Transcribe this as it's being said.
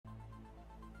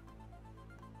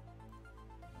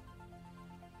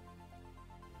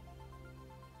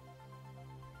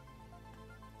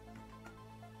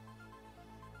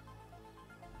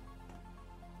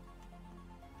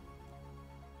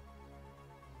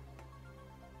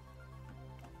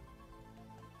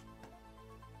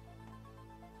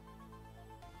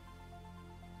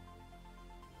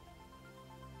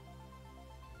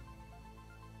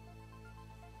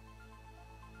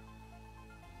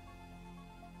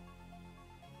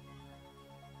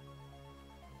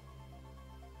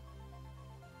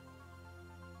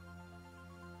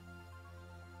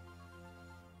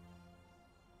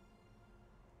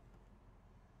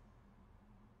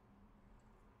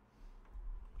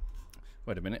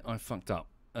Wait a minute, I fucked up.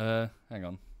 Hang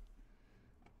on.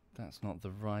 That's not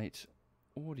the right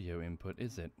audio input,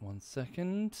 is it? 1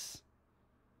 second.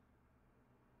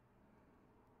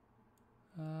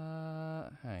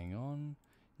 Hang on.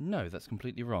 No, that's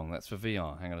completely wrong. That's for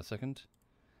VR. Hang on a second.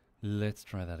 Let's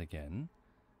try that again.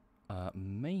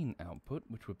 Main output,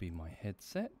 which would be my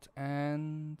headset,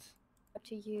 and...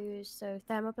 To use, so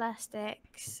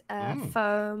thermoplastics,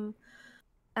 foam.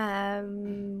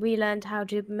 We learned how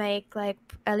to make like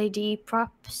LED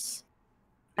props.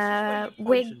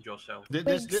 Wig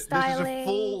This is a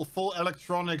full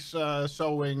electronics,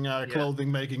 sewing,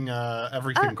 clothing making,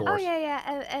 everything course. Oh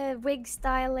yeah. Wig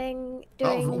styling,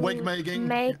 doing wig making,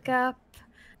 makeup.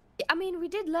 I mean, we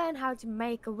did learn how to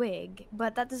make a wig,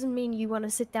 but that doesn't mean you want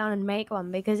to sit down and make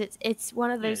one, because it's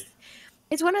one of those.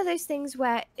 It's one of those things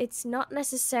where it's not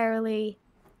necessarily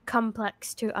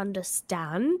complex to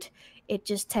understand. It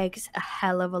just takes a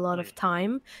hell of a lot of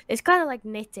time. It's kind of like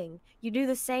knitting. You do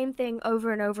the same thing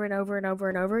over and over and over and over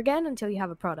and over again until you have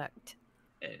a product.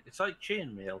 It's like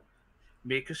chainmail.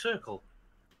 Make a circle.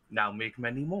 Now make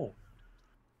many more.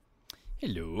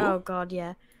 Hello. Oh god,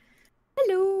 yeah.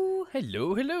 Hello.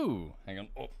 Hello, hello. Hang on.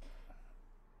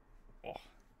 Oh.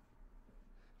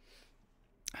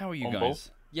 How are you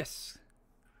guys? Yes.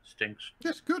 Stinks.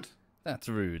 Yes, good. That's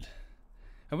rude.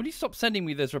 And will you stop sending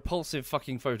me those repulsive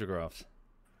fucking photographs?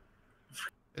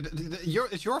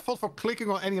 It's your fault for clicking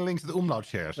on any links that Umlaut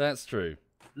shares. That's true.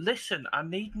 Listen, I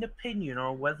need an opinion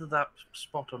on whether that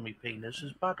spot on my penis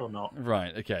is bad or not.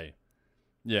 Right, okay.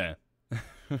 Yeah.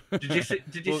 Did you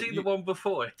see the one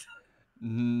before it?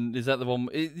 Is that the one?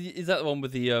 Is that the one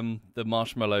with the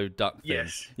marshmallow duck thing?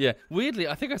 Yes. Yeah. Weirdly,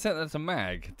 I think I sent that to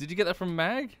Mag. Did you get that from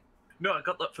Mag? No, I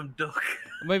got that from Duck.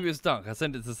 Maybe it was Duck. I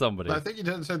sent it to somebody. I think you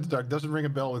didn't send it to Duck. Doesn't ring a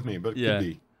bell with me, but it could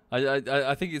be.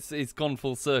 I think it's gone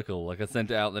full circle. Like I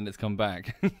sent it out, then it's come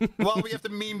back. Well, we have the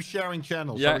meme sharing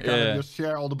channel, so Yeah, we kind of just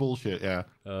share all the bullshit. Yeah.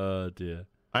 Oh dear.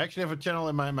 I actually have a channel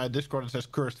in my Discord that says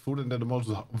cursed food, and then the most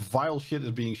vile shit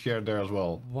is being shared there as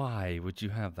well. Why would you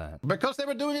have that? Because they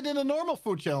were doing it in a normal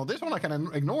food channel. This one I can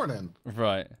ignore then.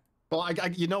 Right. Well,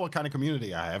 you know what kind of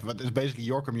community I have, but it's basically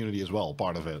your community as well,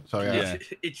 part of it. So yeah.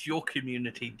 It's your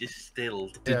community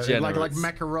distilled. Yeah, like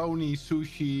macaroni,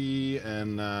 sushi,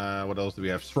 and what else do we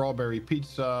have? Strawberry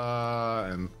pizza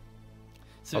and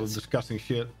other disgusting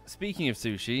shit. Speaking of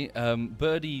sushi,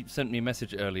 Birdie sent me a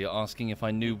message earlier asking if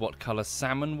I knew what color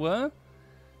salmon were.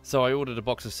 So I ordered a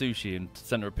box of sushi and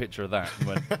sent her a picture of that. And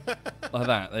went, like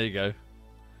that. There you go.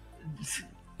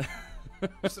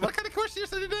 So what kind of question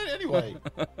is it anyway?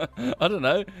 I don't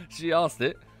know. She asked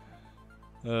it.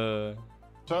 So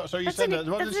you said that.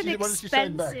 What did she say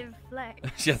back?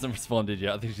 She hasn't responded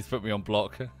yet. I think she's put me on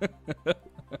block.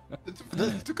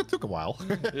 It took a while.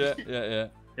 Yeah.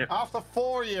 After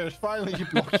 4 years, finally she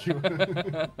blocked you.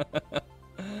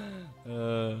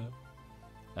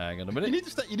 Hang on a minute. You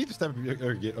need to step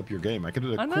up your game. I can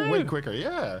do that way quicker.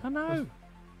 Yeah. I know.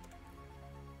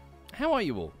 How are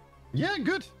you all? Yeah,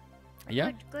 good.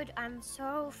 Yeah. Good. I'm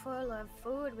so full of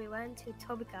food. We went to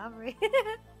Toby Carvery.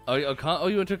 Oh,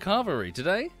 you went to a carvery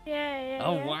today? Yeah.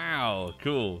 Oh wow,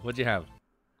 cool. What'd you have?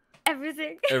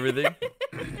 Everything. Everything.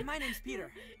 My name's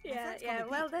Peter. Yeah.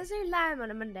 Well, there's no lamb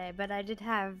on a Monday, but I did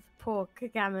have pork,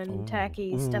 gammon,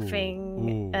 turkey,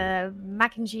 stuffing,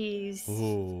 mac and cheese,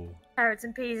 carrots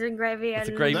and peas and gravy. It's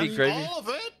a gravy. All of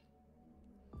it?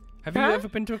 Have you ever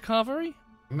been to a carvery?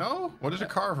 No. What is a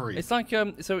carvery? It's like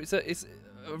so it's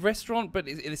a restaurant, but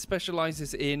it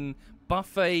specializes in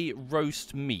buffet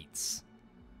roast meats.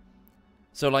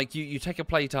 So like you take a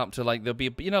plate up to like there'll be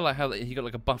like how you got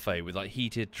like a buffet with like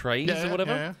heated trays or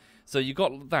whatever. Yeah. So you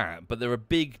got that, but there are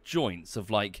big joints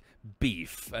of like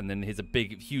beef, and then here's a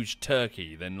big huge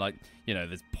turkey. Then like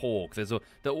there's pork. There's all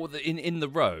in the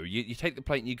row. You take the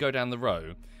plate and you go down the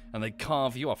row, and they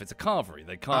carve you off. It's a carvery.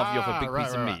 They carve you off a big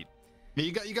piece of meat.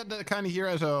 Yeah, you got that kind of here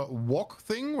as a wok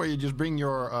thing where you just bring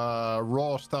your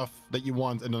raw stuff that you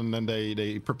want, and then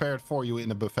they prepare it for you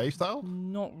in a buffet style.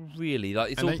 Not really.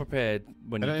 Like it's all prepared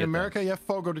when you get there. In America, you have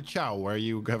fogo de chao, where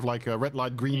you have like a red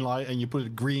light, green light, and you put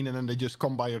it green, and then they just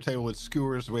come by your table with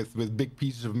skewers with big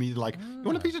pieces of meat. Like, you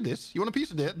want a piece of this? You want a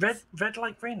piece of that? Red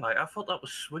light, green light. I thought that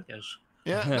was swingers.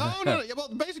 Yeah, no. Yeah, well,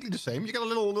 basically the same. You got a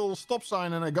little stop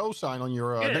sign and a go sign on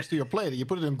your next to your plate. You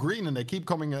put it in green, and they keep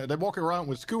coming. They walk around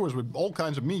with skewers with all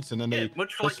kinds of meats, and then they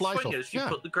like slice swingers. off. You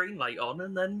put the green light on,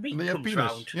 and then meat comes comes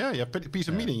round. Yeah, you have a piece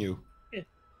of meat in you. Yeah.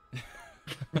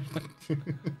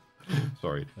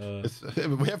 Sorry,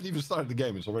 we haven't even started the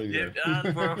game. It's already there.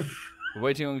 We're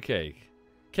waiting on Cake.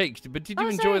 Cake, but did you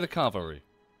enjoy the carvery?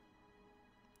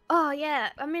 Oh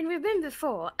yeah, I mean we've been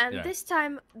before, and Yeah. this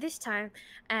time,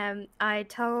 I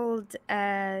told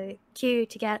Q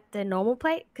to get the normal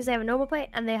plate because they have a normal plate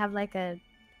and they have like a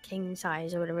king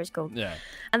size or whatever it's called. Yeah.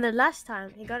 And the last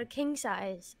time he got a king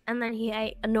size, and then he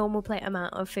ate a normal plate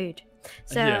amount of food,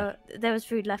 so Yeah. there was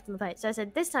food left on the plate. So I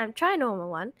said this time try a normal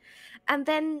one, and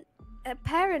then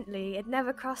apparently it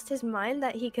never crossed his mind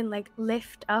that he can like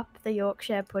lift up the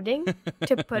Yorkshire pudding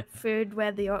to put food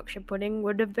where the Yorkshire pudding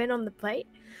would have been on the plate.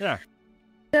 Yeah.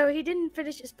 So he didn't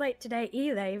finish his plate today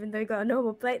either, even though he got a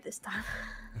normal plate this time.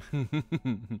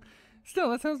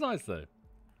 Still, that sounds nice though.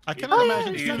 I cannot Oh, yeah,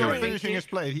 imagine it's Tino lovely. finishing his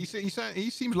plate. He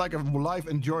seems like a live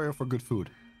enjoyer for good food.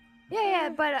 Yeah,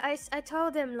 but I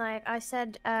told him, like, I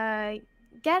said,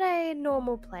 get a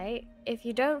normal plate. If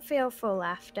you don't feel full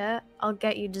after, I'll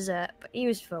get you dessert. But he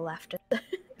was full after.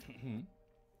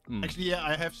 Actually, yeah,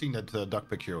 I have seen that duck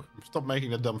picture. Stop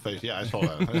making that dumb face. Yeah, I saw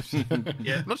that.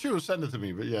 Yeah. Not sure who sent it to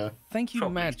me, but yeah. Thank you,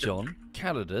 Probably Mad still. John,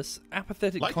 Calidus,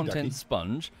 Apathetic Like you, Content Ducky.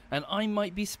 Sponge, and I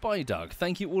Might Be Spy Duck.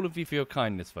 Thank you, all of you, for your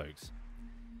kindness, folks.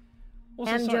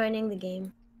 Also, I'm joining the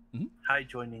game. Hi,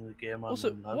 joining the game.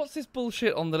 Also, what's this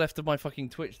bullshit on the left of my fucking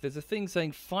Twitch? There's a thing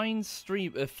saying find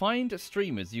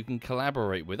streamers you can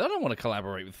collaborate with. I don't want to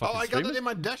collaborate with fucking Oh, I got streamers. it in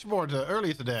my dashboard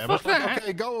earlier today. I Fuck was like, that.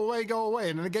 okay, go away.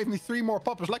 And then it gave me 3 more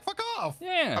poppers. Like, fuck off.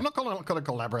 Yeah. I'm not gonna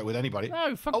collaborate with anybody.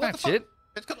 No, fuck Oh, what that the fuck? shit.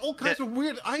 It's got all kinds of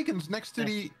weird icons next to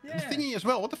the Yeah. thingy as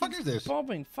well. What the fuck is this?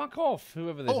 Bobbing, fuck off,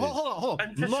 whoever this Oh, is. hold on.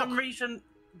 And for some reason,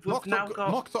 we've Knock now to,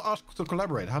 got. knock to ask to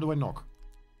collaborate. How do I knock?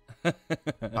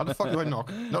 How the fuck do I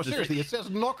knock? No, seriously, it says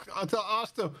knock to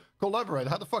ask to collaborate.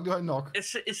 How the fuck do I knock?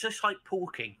 It's just like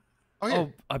poking. Oh, yeah.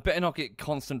 Oh, I better not get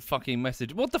constant fucking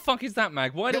message. What the fuck is that,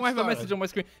 Mag? Why do Get I have a started. message on my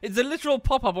screen? It's a literal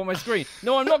pop-up on my screen.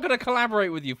 No, I'm not going to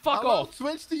collaborate with you. Fuck I will off.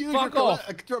 switch to use Fuck your, off.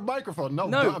 your microphone. No,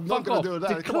 No, I'm not fuck going off. to do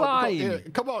that.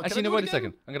 Decline. Come on. Actually, Can I no, do wait it a second.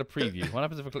 again? I'm going to preview. What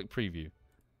happens if I click preview?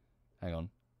 Hang on.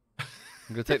 I'm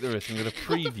going to take the risk. I'm going to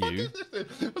preview.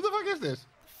 What the fuck is this?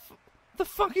 The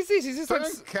fuck is this? Is this Turn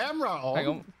like... camera on. Hang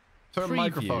on. Turn Preview.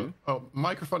 microphone. Oh,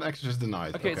 microphone access is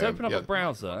denied. Okay, it's open up a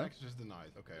browser. Microphone access is denied.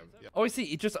 Okay. Yeah. Oh, I see.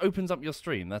 It just opens up your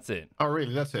stream. That's it. Oh,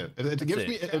 really? That's it. It gives it.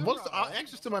 me. It wants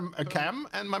access to my cam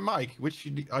and my mic, which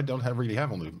I don't really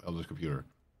have on this computer.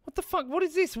 What the fuck? What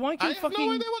is this? Why I can you have fucking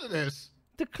no idea what it is.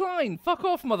 decline? Fuck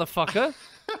off, motherfucker.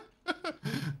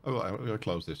 Oh, I'm gonna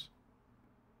close this.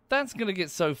 That's going to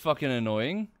get so fucking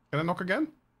annoying. Can I knock again?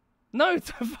 No,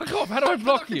 fuck off. How do I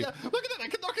block you? Look at that! I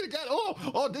can knock it again.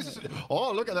 Oh, this is.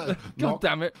 Oh, look at that. God Knock,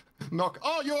 damn it. knock.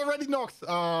 Oh, you already knocked.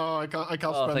 Oh, I can't Oh,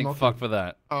 spell thank knock. fuck for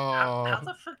that. Oh, How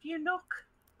the fuck do you knock?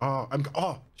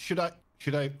 should I?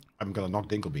 I'm gonna knock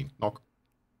Dinkelbean. Knock.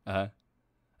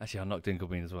 Actually, I'll knock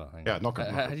Dinkelbean as well. Hang Yeah, on. knock him,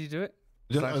 knock How him. do you do it?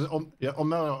 On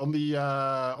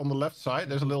the left side,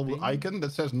 there's a little icon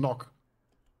that says knock.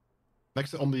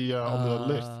 Next on the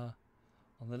list.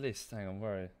 On the list. Hang on,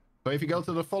 where are you? So if you go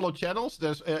to the follow channels,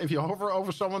 there's if you hover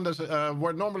over someone, there's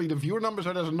where normally the viewer numbers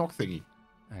are, there's a knock thingy.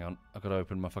 Hang on, I've got to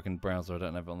open my fucking browser. I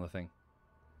don't have it on the thing.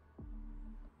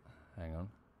 Hang on.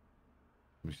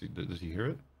 Let me see. Does he hear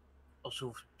it?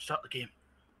 Also, start the game.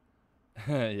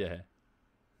 Yeah.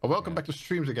 Oh, welcome back to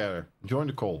Stream Together. Join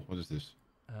the call. What is this?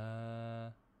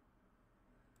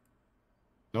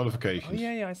 Notifications. Oh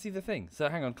yeah, I see the thing. So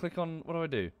hang on, click on. What do I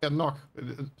do? Yeah, knock.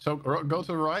 So go to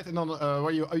the right, and on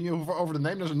where you hover over the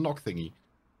name, there's a knock thingy.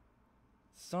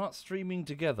 Start streaming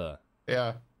together.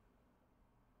 Yeah.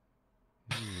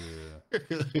 Yeah.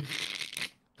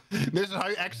 This is how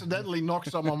you accidentally knock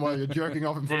someone while you're jerking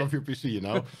off in front of your PC, you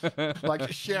know? Like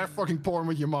share fucking porn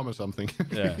with your mom or something.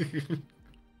 Yeah.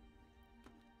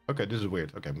 Okay, this is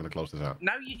weird. Okay, I'm gonna close this out.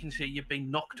 Now you can see you've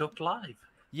been knocked up live.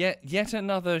 Yet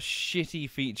another shitty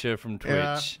feature from Twitch.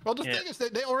 Yeah. Well, the thing is,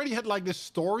 they already had like this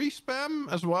story spam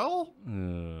as well,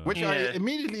 which I Yeah.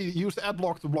 immediately used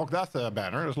AdBlock to block that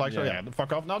banner. It's like, so Yeah. yeah,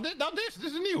 fuck off. Now this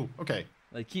is new. Okay.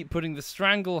 They keep putting the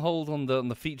stranglehold on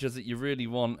the features that you really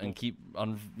want and keep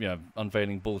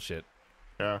unveiling bullshit.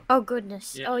 Yeah. Oh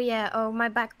goodness. Yeah. Oh yeah. Oh my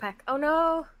backpack. Oh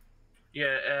no.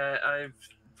 Yeah, I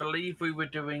believe we were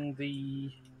doing the.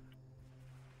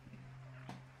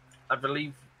 I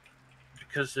believe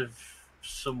because of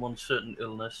someone's certain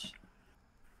illness,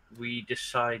 we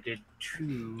decided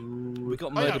to. We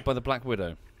got Oh, murdered yeah. by the Black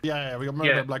Widow. Yeah, we got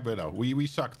murdered by Yeah. Black Widow. We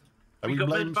sucked. And We got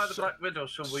blame murdered by the Black Widow,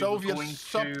 so we Soviet were going to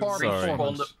subpar Sorry. respawn the.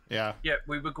 performance. Yeah. Yeah,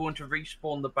 we were going to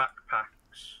respawn the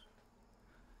backpacks.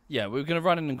 Yeah, we were gonna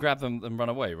run in and grab them and run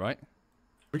away, right?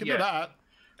 We can Yeah. do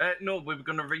that. No, we were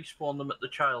going to respawn them at the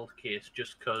child case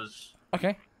just because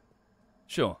Okay.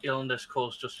 Sure. illness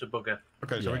caused us to bugger.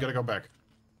 Okay, so we Yeah. gotta go back.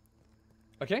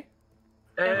 Okay.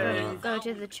 Go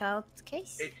to the child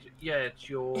case. It's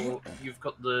your. You've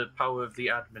got the power of the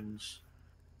admins.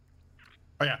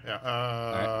 Oh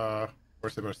yeah.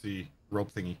 Where's the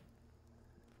rope thingy?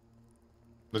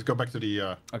 Let's go back to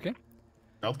the Okay.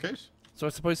 health case. So I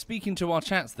suppose speaking to our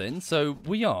chats then, so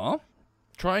we are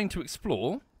trying to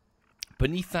explore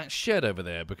beneath that shed over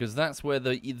there, because that's where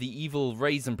the evil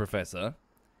raisin professor...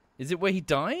 Is it where he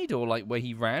died, or like where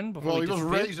he ran before Well, he he was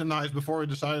disappeared? raisinized before he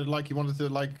decided like he wanted to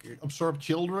like absorb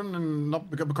children and not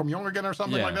become young again or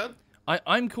something like that.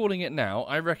 I'm calling it now.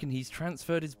 I reckon he's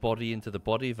transferred his body into the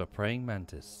body of a praying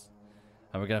mantis.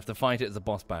 And we're going to have to fight it as a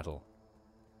boss battle.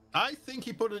 I think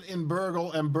he put it in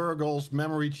Burgle, and Burgle's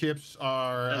memory chips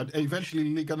are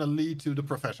eventually going to lead to the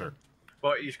professor.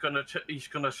 But he's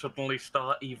gonna suddenly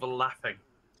start evil laughing.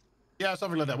 Yeah,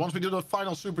 something like that. Once we do the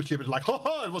final super chip, it's like,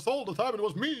 ha, it was all the time, it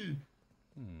was me.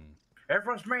 It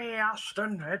was me,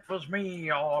 Aston. It was me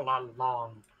all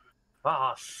along.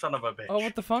 Ah, son of a bitch. Oh,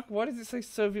 what the fuck? Why does it say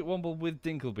SovietWomble with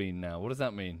Dinkelbean now? What does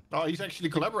that mean? Oh, he's actually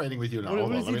collaborating with you now.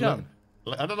 What has he done?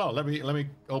 I don't know. Let me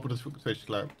open the Twitch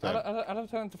tab. I don't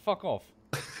tell him to fuck off.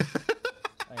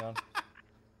 Hang on.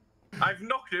 I've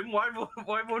knocked him. Why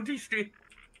won't he stay?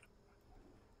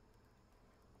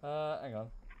 Hang on.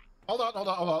 Hold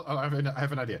on. I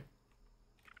have an idea.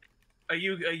 Are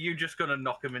you just gonna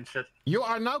knock him instead? You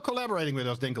are now collaborating with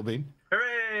us, Dinkelbean.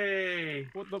 Hooray!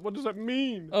 What does that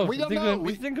mean? Oh, We don't know.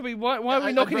 Dinkelbean, why are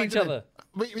we knocking each other?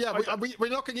 We're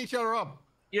knocking each other up.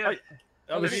 Yeah.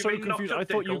 I was Have you so been knocked confused. up, I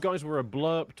thought you Dinkle? guys were a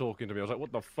blurb talking to me. I was like,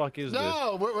 what the fuck is this?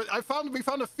 No, we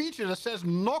found a feature that says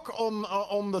knock on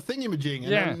the thingamajig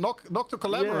and then knock to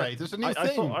collaborate. It's a new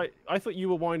thing. I thought you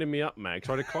were winding me up, Max.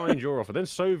 So I declined your offer. Then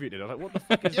Soviet did. I was like, what the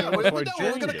fuck is Yeah, going on? we're So I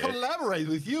going to joined it. collaborate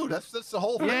with you. That's the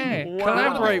whole thing. Yeah, Wow.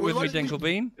 collaborate with We me, wanna be-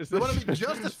 Dinkelbean. Is We this- want to be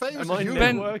just as famous Am I as you.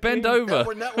 networking? Bend Yeah, over.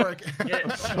 we're networking.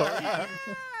 Yeah.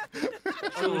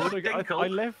 I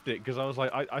left it because I was like,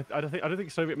 I don't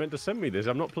think Soviet meant to send me this.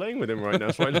 I'm not playing with him right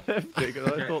now, so I left it because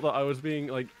I thought that I was being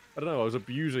like, I don't know, I was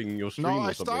abusing your stream No,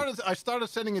 or something. I started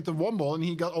sending it to Womble, and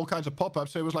he got all kinds of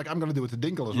pop-ups. So he was like, "I'm gonna do it to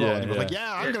Dinkle as well." Yeah, And he was like,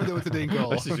 "Yeah, I'm gonna do it to Dinkle."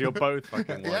 This is you're both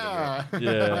fucking winding me up. Yeah.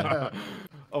 Yeah.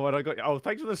 Oh, and I got. Oh,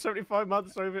 thanks for the 75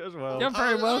 months, Soviet, as well. You're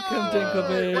very welcome,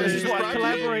 This is Dinkelbean. what Right.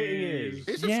 collaborating is.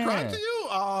 He subscribed Yeah. to you?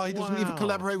 Oh, he doesn't even Wow.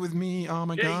 collaborate with me. Oh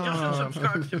my Yeah, he doesn't god.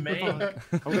 subscribe to me. I'm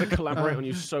gonna collaborate on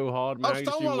you so hard, Oh, Max. You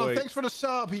Stonewall, wait. thanks for the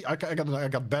sub. I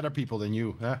got better people than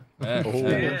you. Yeah. Yeah. Oh,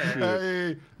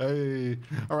 Yeah. Hey.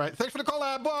 All right. Thanks for the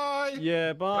collab. Bye.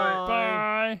 yeah, bye.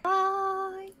 Bye.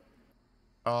 Bye.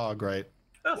 Oh, great.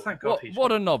 Oh, thank God he's.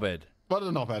 What a knobhead. What a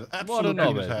knobhead. What a Absolute penis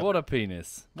knobhead. head. What a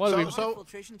penis. Why do we... So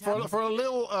for a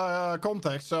little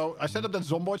context, so I set up that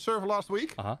Zomboid server last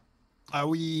week. Uh-huh.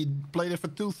 We played it for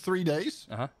 2-3 days.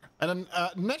 Uh-huh. And then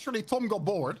naturally Tom got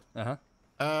bored. Uh-huh.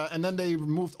 And then they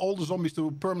moved all the zombies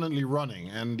to permanently running.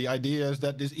 And the idea is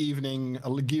that this evening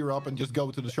I'll gear up and just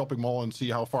go to the shopping mall and see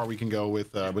how far we can go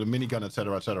with a minigun,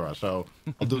 etc., etc. So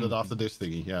I'll do that after this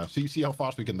thingy. Yeah, see how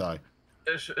fast we can die.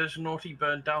 Has Naughty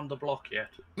burned down the block yet?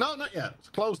 No, not yet. It's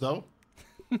closed though.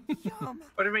 What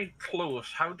do you mean close?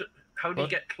 How do you What?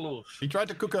 get close? He tried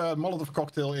to cook a Molotov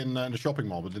cocktail in the shopping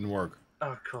mall, but it didn't work.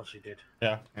 Oh, of course he did.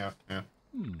 Yeah.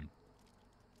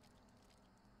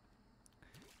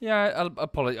 Yeah,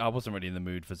 I wasn't really in the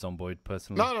mood for Zomboid,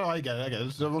 personally. No, I get it. It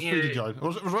was free to join. It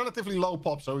was relatively low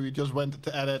pop, so we just went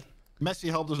to edit. Messi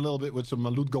helped us a little bit with some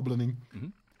loot goblining.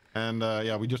 And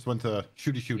yeah, we just went to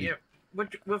shooty. Yeah,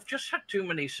 we've just had too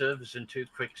many servers in too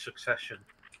quick succession.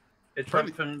 It's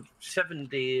Probably- went from 7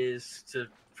 days to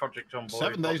Project Onboard.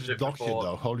 7 days is dog shit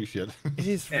though. Holy shit. It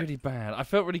is really bad. I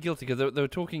felt really guilty because they were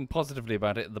talking positively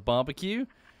about it at the barbecue.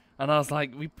 And I was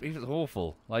like, it was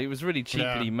awful. Like, it was really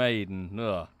cheaply made and,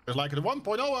 ugh. It's like the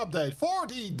 1.0 update,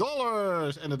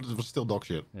 $40, and it was still dog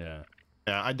shit. Yeah.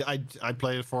 Yeah, I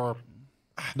played it for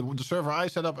the server I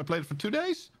set up. I played it for 2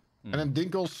 days, and then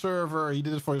Dinkle's server, he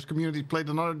did it for his community. Played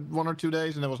another 1 or 2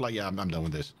 days, and I was like, yeah, I'm done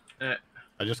with this.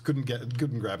 I just couldn't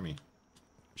grab me.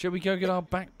 Shall we go get our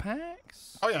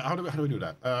backpacks? Oh yeah, how do we do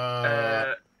that?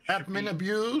 Admin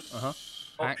abuse.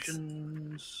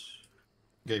 Options.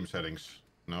 Game settings.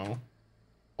 No.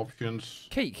 Options.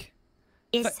 Cake.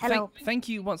 Yes, hello. Thank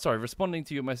you once. Sorry, responding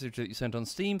to your message that you sent on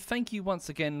Steam. Thank you once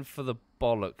again for the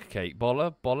bollock cake.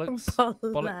 Bollocks.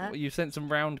 Bolla. You sent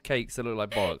some round cakes that look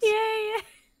like bollocks. Yeah.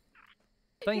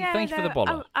 Thanks for the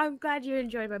bollocks. I'm glad you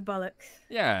enjoyed my bollocks.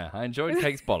 Yeah, I enjoyed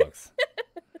Cake's bollocks.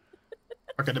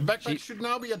 Okay, the backpack should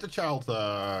now be at the child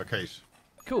case.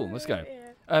 Cool, let's go.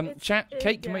 Yeah. Chat,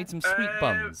 Cake made some sweet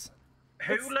buns.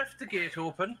 Who left the gate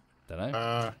open? Don't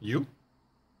know. You?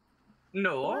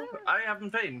 No, What? I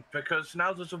haven't been because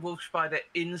now there's a wolf spider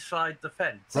inside the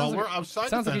fence. Well, Sounds we're like- outside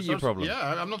sounds the like a fence. you so problem.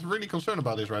 Yeah, I'm not really concerned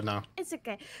about this right now. It's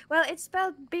okay. Well, it's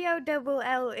spelled Boulle,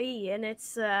 and it's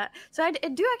so I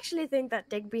do actually think that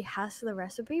Digby has the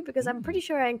recipe because I'm pretty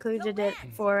sure I included it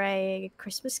for a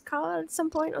Christmas card at some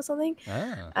point or something.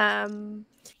 Ah.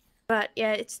 But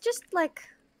yeah, it's just like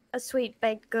a sweet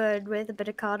baked good with a bit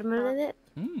of cardamom in it.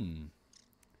 Hmm.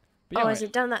 Oh, has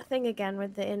it done that thing again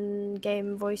with the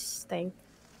in-game voice thing?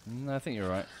 I think you're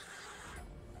right.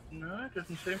 No, it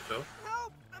doesn't seem so.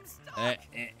 Help! I'm stuck.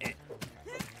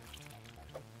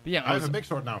 But yeah, I have a big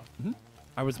sword now.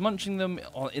 I was munching them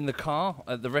in the car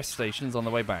at the rest stations on the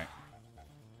way back.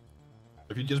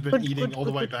 Have you just been eating all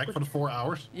the way back for the 4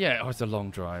 hours? Yeah, it was a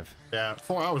long drive. Yeah,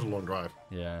 4 hours is a long drive.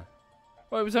 Yeah.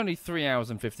 Well, it was only 3 hours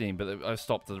and 15, but I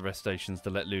stopped at the rest stations to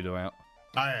let Lulu out.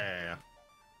 Ah, yeah.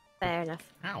 Fair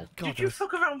enough. Ow. Did you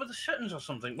fuck around with the settings or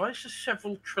something? Why is there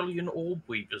several trillion orb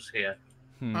weavers here?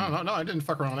 No, I didn't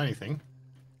fuck around with anything.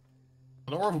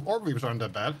 The orb weavers aren't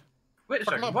that bad. Wait a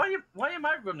Fuck 'em second, up. why am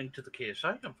I running to the case?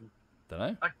 I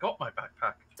Dunno. got my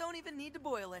backpack. Don't even need to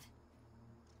boil it.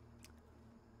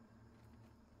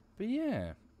 But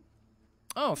yeah.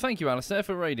 Oh, thank you, Alistair,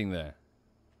 for raiding there.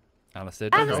 Alistair,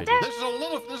 There don't you raid. go.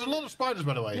 There's a lot of spiders,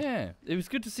 by the way. Yeah, it was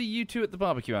good to see you two at the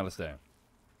barbecue, Alistair.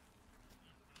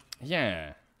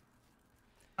 Yeah.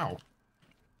 Ow.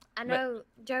 I know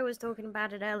Joe was talking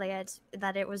about it earlier,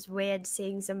 that it was weird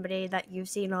seeing somebody that you've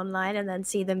seen online and then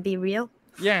see them be real.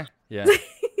 Yeah. Yeah.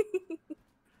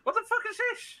 What the fuck is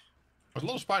this? There's a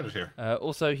lot of spiders here.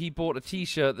 Also, he bought a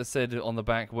T-shirt that said on the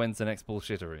back, "When's the next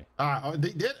bullshittery?" They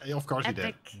did? Of course he did.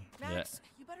 Epic. Max,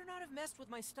 you better not have messed with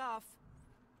my stuff.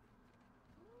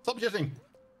 Stop jizzing.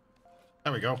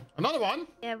 There we go. Another one.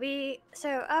 Yeah,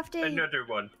 so Another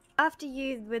one. after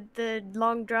you with the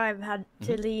long drive had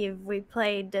to leave, we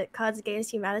played Cards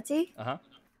Against Humanity.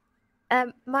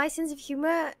 My sense of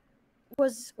humor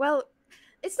was, well,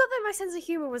 it's not that my sense of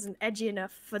humor wasn't edgy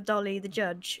enough for Dolly the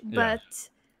judge, Yeah.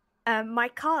 but my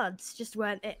cards just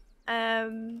weren't it.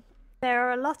 There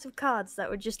are a lot of cards that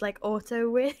would just like auto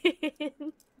win.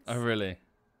 Oh, really?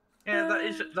 Yeah,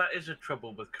 that is a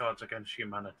trouble with Cards Against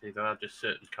Humanity. There are just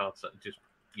certain cards that just,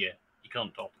 you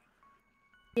can't top.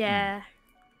 Yeah.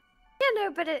 Yeah,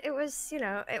 no, but it was,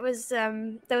 it was,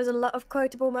 there was a lot of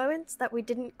quotable moments that we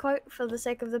didn't quote for the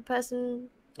sake of the person.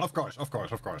 Of course.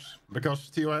 Because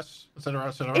TOS, etc.,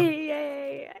 etc.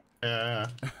 Yeah. Yeah.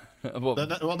 Well,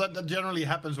 That generally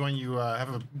happens when you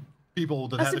have people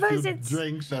that I had a suppose few it's-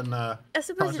 drinks and I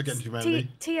suppose Cards Against it's Humanity.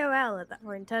 TOL at that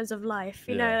point in terms of life,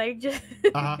 you know, Yeah. like just.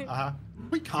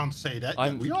 We can't say that.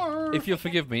 I'm- Yet we are. if you'll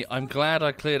forgive me, I'm glad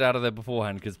I cleared out of there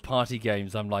beforehand because party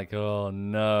games, I'm like, oh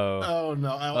no. Oh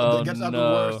no! Oh, It gets out the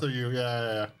no. worst of you.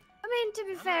 Yeah. I mean, to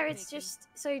be fair, it's just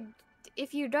so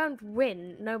if you don't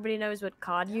win, nobody knows what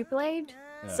card you played,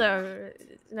 so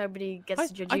nobody gets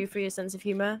to judge you for your sense of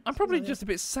humor. I'm probably just a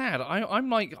bit sad. I'm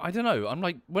like, I don't know. I'm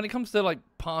like, when it comes to like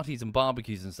parties and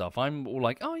barbecues and stuff, I'm all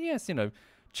like, oh yes,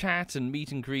 chat and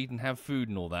meet and greet and have food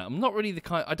and all that. I'm not really the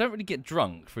kind. I don't really get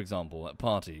drunk, for example, at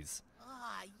parties,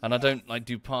 and I don't like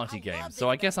do party games. So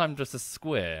I guess I'm just a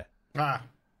square. Yes.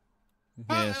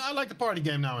 Yes. I like the party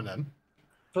game now and then.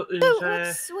 But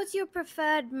So what's your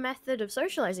preferred method of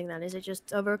socializing then? Is it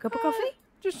just over a cup of coffee?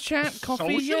 Just chat,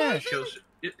 coffee, yeah.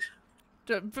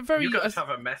 Very, you guys have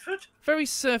a method? very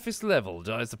surface level,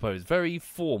 I suppose. Very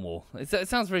formal. It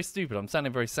sounds very stupid. I'm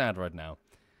sounding very sad right now.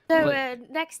 So Like-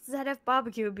 next ZF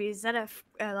barbecue would be ZF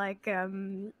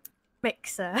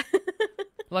mixer.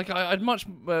 Like I'd much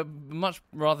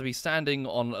rather be standing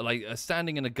on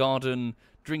standing in a garden,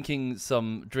 drinking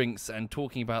some drinks and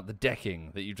talking about the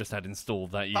decking that you just had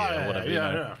installed that year or whatever.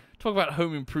 Yeah. Talk about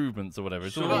home improvements or whatever.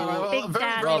 It's So- all Big Very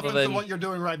Daddy. relevant Rather than- to what you're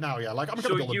doing right now. Yeah, like I'm So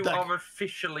gonna build you a deck. are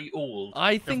officially old.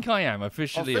 I think I am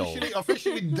officially old.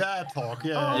 Officially dad talk.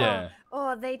 Yeah. Yeah.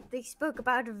 Oh, they spoke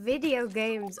about video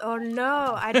games. Oh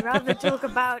no, I'd rather talk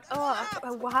about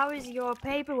how is your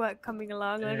paperwork coming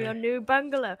along on your new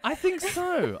bungalow? I think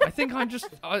so. I think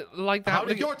I like that. How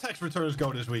did your tax returns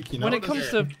go this week? when it That's- comes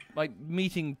to like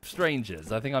meeting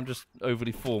strangers, I think I'm just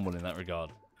overly formal in that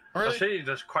regard. I Really? see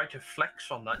there's quite a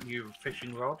flex on that new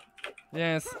fishing rod.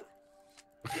 Yes.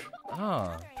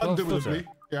 Ah. 12 footer. Undoubtedly.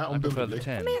 Yeah, I prefer the undoubtedly.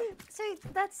 10. I mean, so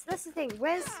that's the thing.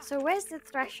 Where's the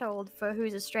threshold for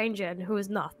who's a stranger and who's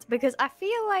not? Because I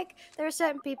feel like there are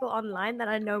certain people online that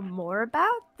I know more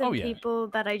about than Oh, yeah. people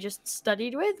that I just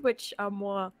studied with, which are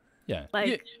more Yeah.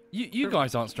 Like- you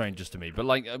guys aren't strangers to me, but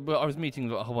like well, I was meeting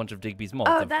a whole bunch of Digby's mods.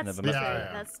 Oh, I've that's never true. met Yeah, them.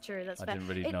 yeah. That's true. That's I fair. didn't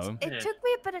really it, know him. It Yeah. took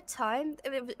me a bit of time.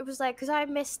 It was like because I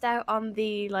missed out on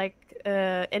the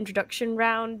introduction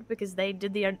round because they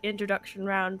did the introduction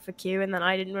round for Q, and then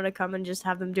I didn't want to come and just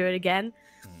have them do it again.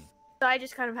 So I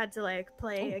just kind of had to like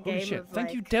play Oh, a holy game shit. of Thank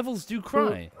like, you, Devils Do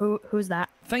Cry. Who's that?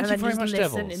 Thank and you then very just much,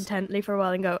 listen Devils. intently for a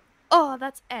while and go, oh,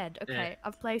 that's Ed. Okay, Yeah.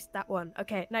 I've placed that one.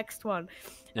 Okay, next one.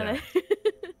 Yeah.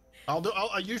 And then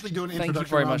I usually do an Thank you introduction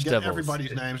very round, much, get Devils.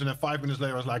 everybody's names, and then 5 minutes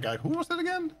later I was like, who was that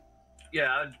again?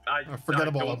 Yeah, I forget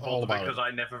don't all bother about because it.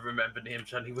 I never remember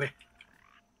names anyway.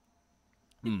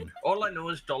 Hmm. All I know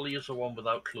is Dolly is the one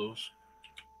without clothes.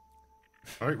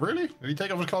 Wait, really? Did he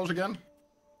take off his clothes again?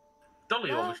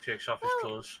 Dolly Well, always takes off his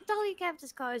well- clothes. Dolly kept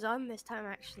his clothes on this time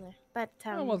actually, but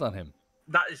Oh, well done him.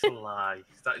 That is a lie.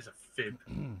 That is a fib.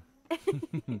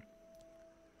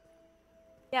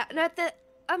 yeah, no.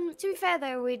 To be fair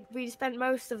though, we spent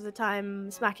most of the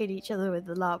time smacking each other with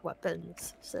the LARP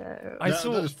weapons. So I Yeah,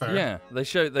 saw. that is fair. Yeah,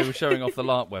 they were showing off the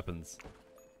LARP weapons.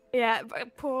 yeah,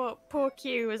 but poor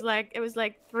Q was like it was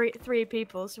like three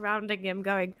people surrounding him,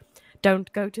 going,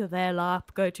 "Don't go to their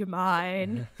LARP, go to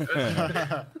mine."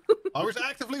 I was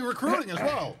actively recruiting as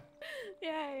well.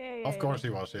 yeah. Of course he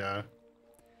was, yeah.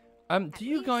 Do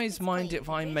you guys mind if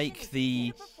I make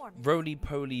the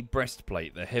roly-poly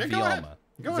breastplate, the heavy go ahead. armor?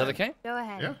 Go Is that ahead. okay? Go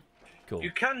ahead. Yeah. Cool.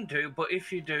 You can do, but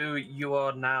if you do, you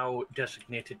are now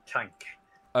designated tank.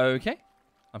 Okay.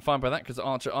 I'm fine by that because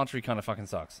archery kind of fucking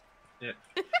sucks. Yeah.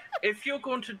 If you're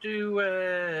going to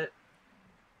do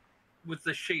with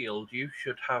the shield, you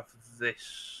should have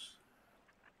this.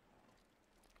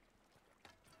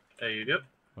 There you go.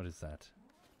 What is that?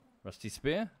 Rusty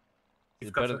spear? Is You've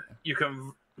it got better? you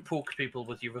can poke people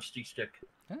with your rusty stick.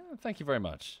 Ah, thank you very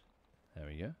much. There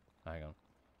we go. Hang on.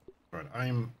 Right,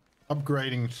 I'm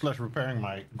upgrading / repairing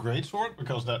my greatsword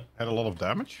because that had a lot of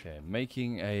damage. Okay,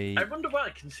 making a. I wonder why,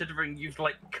 considering you've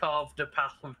like carved a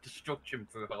path of destruction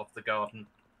through half the garden.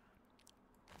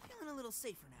 Feeling a little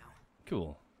safer now.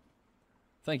 Cool.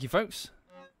 Thank you, folks.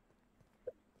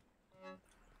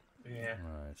 Yeah.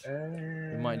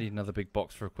 Right. We might need another big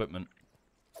box for equipment.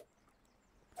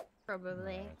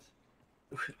 Probably.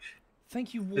 Right.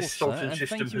 Thank you, This Water, sorting and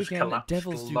system thank you has again, collapsed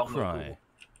Devils Do long Cry. ago.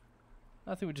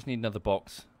 I think we just need another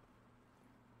box.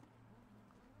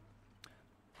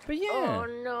 But yeah,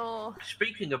 Oh no.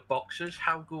 Speaking of boxes,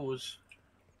 how goes?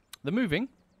 the moving.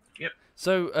 Yep.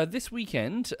 So this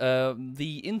weekend,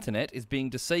 the internet is being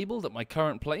disabled at my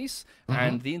current place,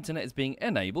 and the internet is being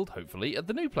enabled, hopefully, at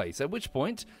the new place. At which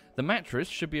point, the mattress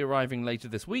should be arriving later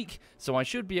this week, so I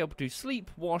should be able to sleep,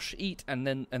 wash, eat, and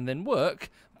then work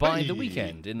by the Hey,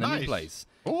 weekend in the new nice. place.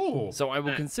 Oh. So I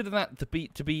will consider that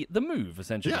to be the move,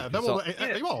 essentially. Yeah, that So-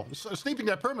 will. Well, sleeping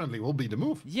there permanently will be the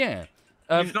move. yeah.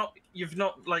 You've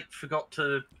not like forgot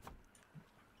to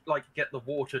like get the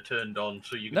water turned on,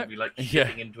 so you're No, gonna be like yeah.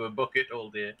 shitting into a bucket all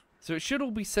day. So it should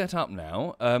all be set up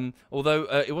now. Although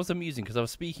it was amusing because I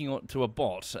was speaking to a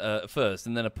bot first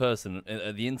and then a person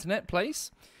at the internet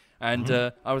place. And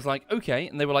I was like, okay.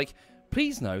 And they were like,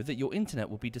 please know that your internet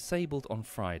will be disabled on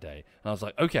Friday. And I was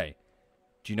like, okay.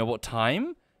 Do you know what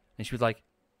time? And she was like,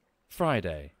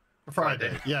 Friday.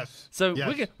 Friday, yes. So yes.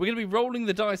 we're going to be rolling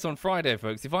the dice on Friday,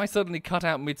 folks. If I suddenly cut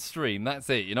out midstream, that's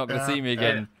it. You're not going to Yeah, see me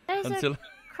again There's until... a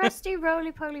crusty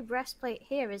roly-poly breastplate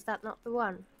here. Is that not the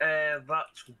one?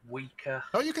 That's weaker.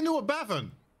 Oh, you can do a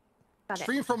Bevan. Got it.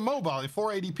 Stream from mobile in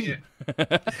 480p.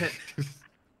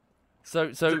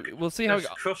 So we'll see how... There's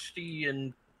crusty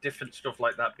and different stuff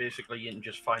like that. Basically, you can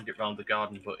just find it around the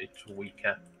garden, but it's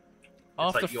weaker.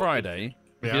 After like your- Friday,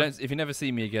 Yeah. if you never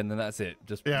see me again, then that's it.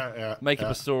 Just Yeah. make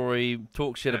up a story,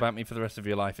 talk shit about me for the rest of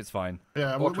your life. It's fine.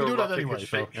 Yeah, we do that Autoerotic anyway.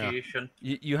 So, yeah. asphyxiation.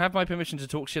 You have my permission to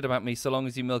talk shit about me so long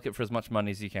as you milk it for as much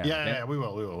money as you can. Yeah, okay? yeah, we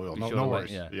will. Be No, sure no to let-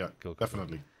 worries. yeah, Yeah, cool, cool.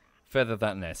 definitely. Feather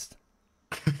that nest.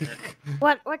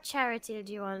 What charity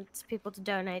do you want people to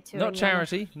donate to? Not in your-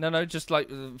 charity. No, just like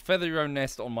feather your own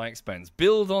nest on my expense.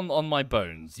 Build on my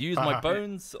bones. Use my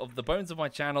bones of the bones of my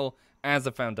channel as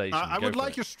a foundation. I Go would for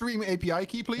like it. your stream API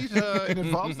key, please, in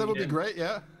advance. That would be great.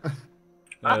 Yeah.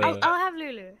 I'll have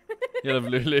Lulu. You love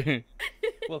Lulu.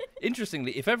 Well,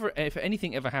 interestingly, if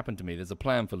anything ever happened to me, there's a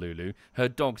plan for Lulu. Her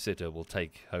dog sitter will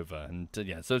take over, and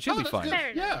yeah, so she'll Oh, be that's fine. good. Fair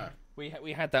enough. Yeah.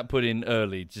 We had that put in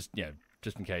early, just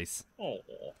in case. Oh.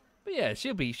 But yeah,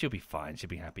 she'll be fine. She'll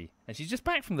be happy, and she's just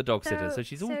back from the dog sitter, so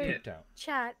she's all so- pooped out.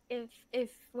 Chat. If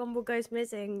Womble goes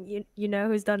missing, you know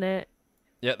who's done it.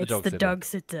 Yeah, the It's dog the sitter. dog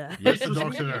sitter. Yes. The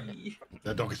dog sitter.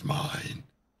 That dog is mine.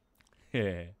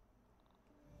 Yeah.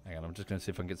 Hang on, I'm just gonna see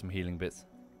if I can get some healing bits.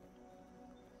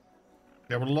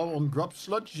 Yeah, we're low on grub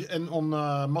sludge and on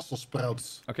mussel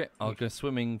sprouts. Okay, I'll go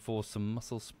swimming for some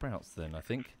mussel sprouts then, I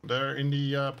think. They're in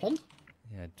the pond?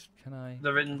 Yeah, can I?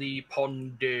 They're in the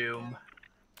pond dome.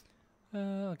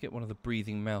 I'll get one of the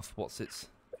breathing mouth whatsits.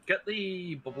 Get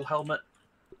the bubble helmet.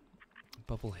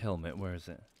 Bubble helmet, where is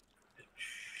it? It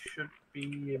should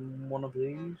be in one of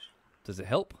these. Does it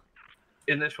help?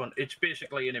 In this one, it's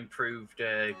basically an improved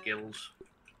gills.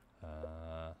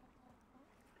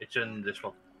 It's in this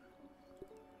one.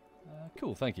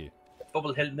 Cool, thank you.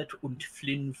 Bubble helmet und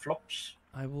Flynn flops.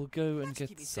 I will go and That's get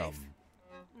keep you some.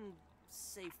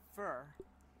 safe. Safer.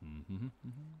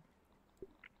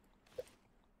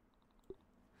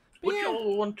 Would you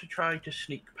all want to try to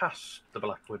sneak past the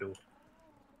Black Widow?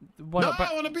 Why No, not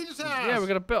I want to beat his ass! Yeah,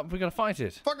 we're gonna fight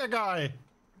it. Fuck that guy!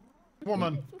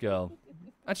 Woman. Girl.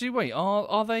 Actually, wait.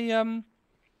 Are they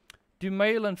Do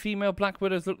male and female Black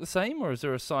Widows look the same, or is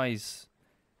there a size?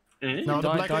 No, the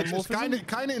Di- black it's dimorphism?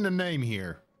 kind of in the name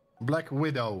here. Black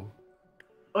Widow.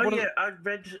 Oh What are yeah,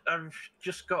 I've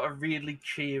just got a really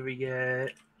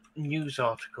cheery news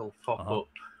article pop up.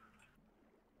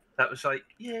 That was like,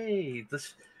 yay,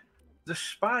 the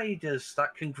spiders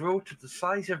that can grow to the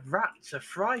size of rats are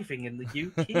thriving in the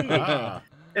UK. Ah.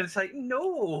 And it's like,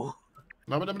 no.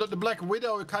 No, but the Black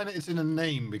Widow kind of is in the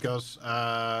name because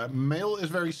male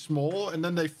is very small and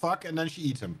then they fuck and then she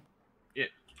eats him. Yeah.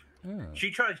 Oh. She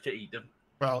tries to eat them.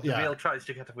 Well, The yeah. male tries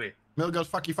to get away. Male goes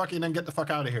fucky fucky and then get the fuck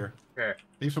out of here. Yeah.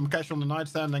 Leave some cash on the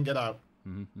nightstand and then get out.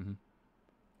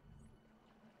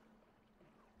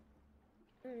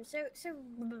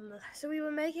 So we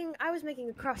were making. I was making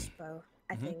a crossbow.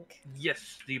 I think.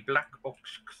 Yes, the Black Ox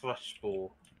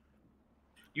crossbow.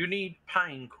 You need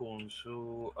pine cones,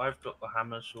 so I've got the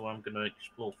hammer, so I'm gonna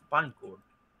explore for pine cone.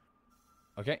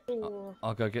 Okay, Ooh.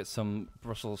 I'll go get some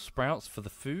Brussels sprouts for the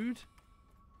food.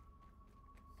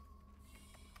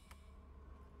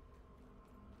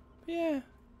 Yeah.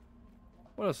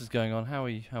 What else is going on? How are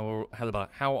you? How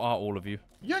are all of you?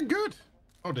 Yeah, good.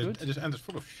 Oh, Good. this end is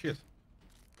full of shit.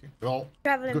 Okay. Well,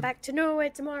 Traveling good. back to Norway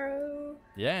tomorrow.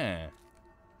 Yeah.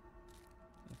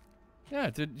 Yeah.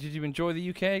 Did you enjoy the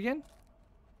UK again?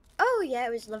 Oh yeah,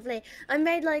 it was lovely. I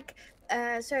made like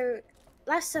so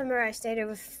last summer I stayed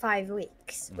over 5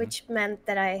 weeks, which meant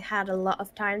that I had a lot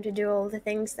of time to do all the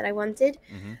things that I wanted.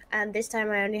 And this time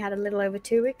I only had a little over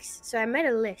 2 weeks. So I made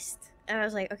a list and I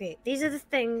was like, okay, these are the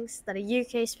things that are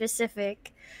UK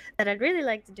specific that I'd really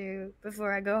like to do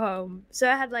before I go home. So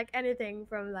I had like anything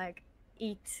from like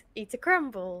eat a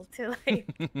crumble to like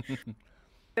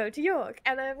go to York,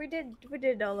 and we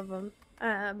did all of them.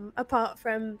 Apart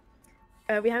from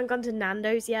we haven't gone to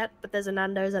Nando's yet, but there's a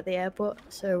Nando's at the airport,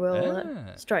 so we'll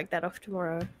strike that off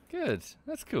tomorrow. Good.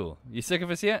 That's cool. You sick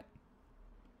of us yet?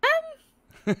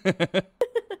 Well,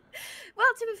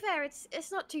 to be fair,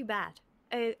 it's not too bad.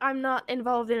 I'm not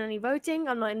involved in any voting.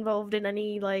 I'm not involved in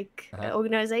any like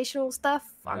organizational stuff.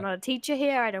 I'm not a teacher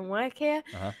here. I don't work here.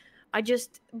 I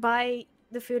just buy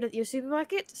the food at your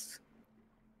supermarkets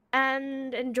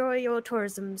and enjoy your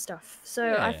tourism stuff.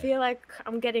 So I feel like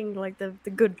I'm getting like the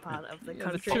good part of the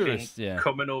country. The tourist, yeah.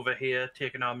 Coming over here,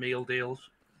 taking our meal deals.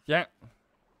 Yeah.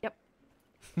 Yep.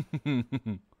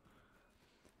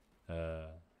 uh,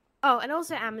 Oh, and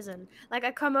also Amazon. Like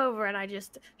I come over and I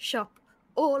just shop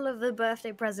all of the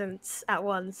birthday presents at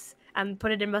once and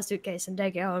put it in my suitcase and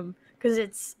take it home because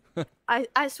it's.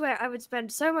 I swear I would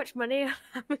spend so much money on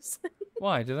Amazon.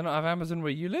 why? Do they not have Amazon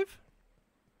where you live?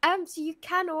 So you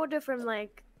can order from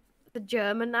like the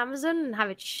German Amazon and have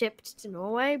it shipped to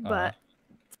Norway, but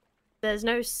there's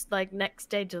no like next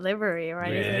day delivery or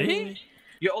anything. Really?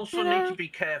 You also You need know. to be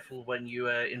careful when you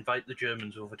invite the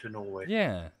Germans over to Norway.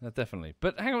 Yeah, definitely.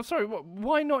 But hang on, sorry.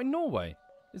 Why not in Norway?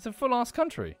 It's a full-ass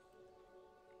country.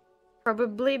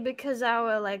 Probably because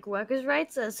our like workers'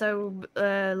 rights are so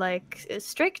like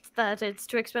strict that it's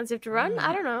too expensive to run.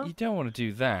 I don't know. You don't want to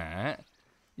do that.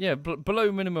 Yeah,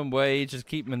 below minimum wage, just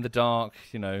keep them in the dark,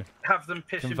 you know. Have them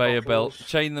piss Conveyor in belt, bottles.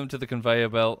 chain them to the conveyor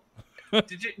belt.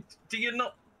 Do you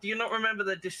not remember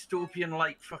the dystopian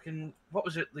like fucking what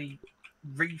was it, the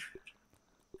reef?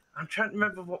 I'm trying to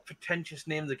remember what pretentious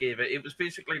name they gave it. It was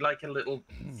basically like a little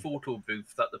photo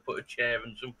booth that they put a chair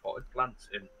and some potted plants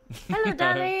in. Hello,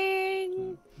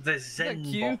 darling. The Zen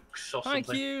Q. box or Thank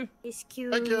something. you. It's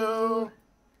cute. thank you.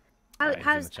 Right, he's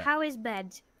in the chat. How is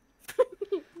bed?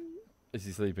 Is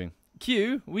he sleeping?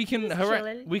 Q, we can He's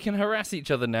chilling. harass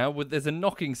each other now. There's a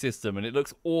knocking system, and it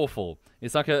looks awful.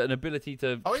 It's like an ability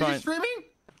to Oh, is try he and... streaming?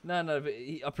 No, but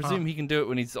I presume he can do it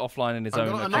when he's offline in his own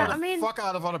I'm account. gonna I mean- the fuck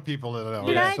out of other people.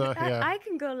 You know, So, yeah. I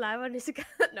can go live on this account.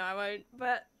 No, I won't.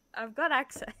 But I've got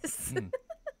access.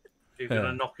 You're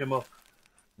gonna knock him up.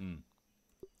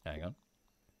 Hang on.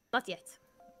 Not yet.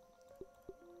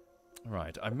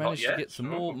 Right, I managed to yet. get some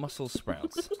more mussel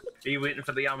sprouts. Are you waiting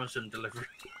for the Amazon delivery?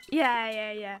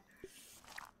 Yeah.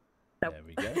 There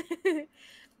we go.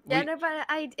 Yeah, We- no, but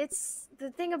it's the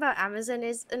thing about Amazon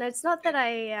is, and it's not that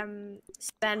I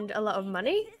spend a lot of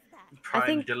money. Prime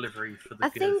think- delivery for the I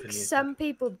think Girfinator. some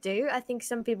people do. I think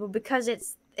some people, because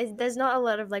there's not a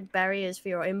lot of like barriers for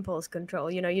your impulse control.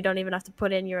 You know, you don't even have to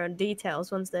put in your own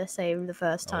details once they're saved the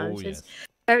first time. Oh, So yes. it's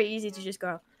very easy to just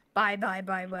go buy.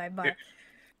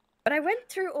 But I went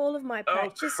through all of my Oh,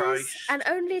 purchases, Christ. and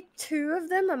only 2 of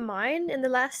them are mine in the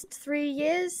last 3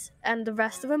 years, and the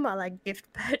rest of them are like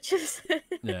gift purchases.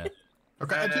 Yeah.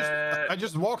 Okay, I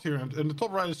just walked here, and in the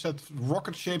top right it said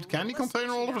rocket-shaped candy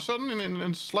container all of a sudden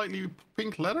in slightly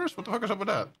pink letters. What the fuck is up with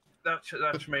that?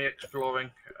 That's me exploring.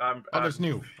 Oh, that's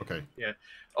new. Okay. Yeah.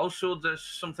 Also, there's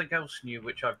something else new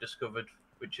which I've discovered,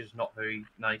 which is not very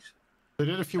nice. They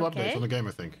did a few Okay. updates on the game,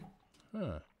 I think.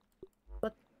 Huh.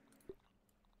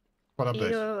 What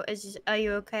updates? Are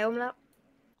you okay, Umlaut?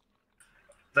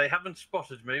 They haven't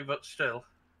spotted me, but still.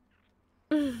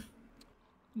 Hmm.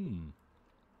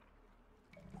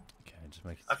 Okay, just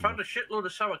make it. I found a shitload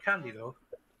of sour candy though.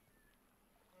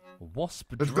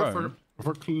 Wasp Let's go drone.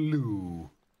 for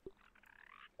clue.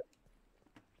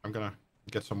 I'm gonna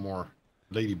get some more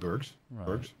ladybirds. Right.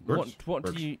 Birds. What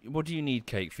Birds. do you need,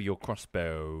 Kate, for your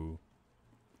crossbow?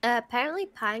 Apparently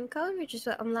pinecone, which is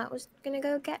what Umlaut was gonna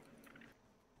go get.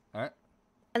 Alright.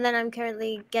 And then I'm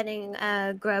currently getting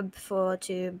grub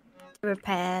to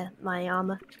repair my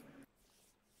armor.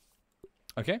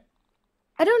 Okay.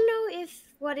 I don't know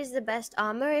what is the best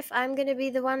armor, if I'm gonna be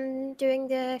the one doing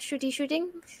the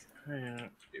shooting. Yeah.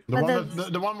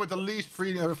 The one with the least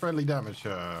friendly damage.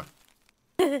 Well,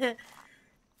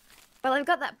 I've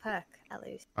got that perk, at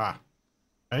least. I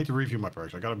need to review my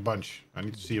perks. I got a bunch. I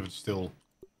need to see if it's still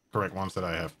correct ones that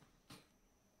I have.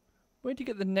 Where'd you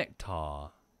get the nectar?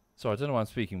 Sorry, I don't know why I'm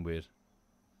speaking weird.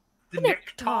 The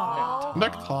nectar.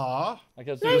 Nectar. Okay,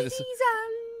 I was doing it Ladies this,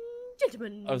 and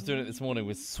gentlemen. I was doing it this morning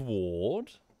with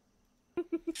sword.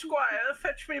 Squire,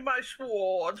 fetch me my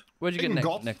sword. Where'd you get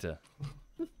Ingot. nectar?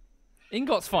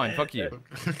 Ingot's fine, fuck you.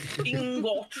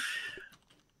 Ingot.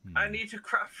 I need to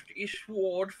craft a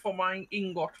sword for my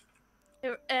ingot.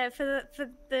 For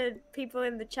the people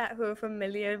in the chat who are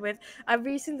familiar with, I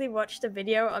recently watched a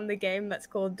video on the game that's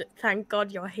called "Thank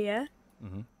God You're Here."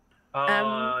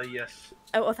 Yes.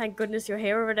 Or "Thank Goodness You're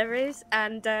Here," or whatever it is.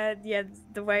 And yeah,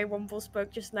 the way Womble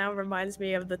spoke just now reminds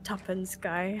me of the Tuppence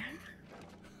guy.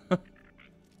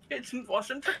 It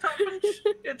wasn't a tuppence.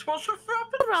 It was a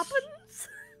threepence. Tuppence.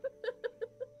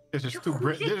 This is too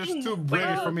British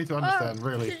for me to understand,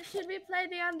 really. Should we play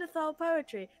Neanderthal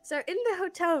poetry? So in the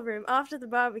hotel room after the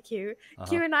barbecue,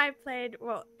 Q and I played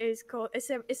what is called it's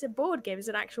a board game. It's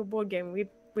an actual board game.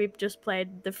 We've just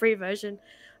played the free version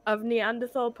of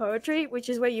Neanderthal poetry, which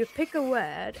is where you pick a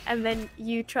word and then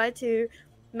you try to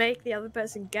make the other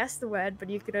person guess the word, but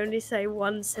you can only say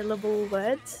 1-syllable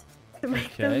words to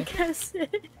make them guess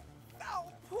it.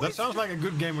 That sounds like a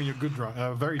good game when you're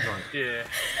very drunk. Yeah.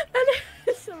 And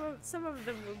some of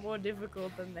them were more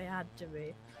difficult than they had to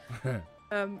be.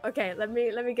 Okay, let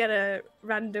me get a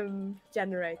random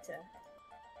generator.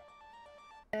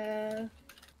 Hang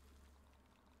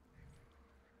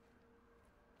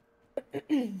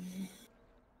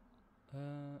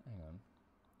on.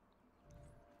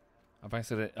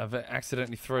 I've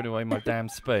accidentally thrown away my damn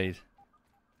spade.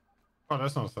 Oh,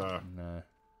 that's not. No.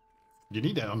 You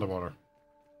need that underwater.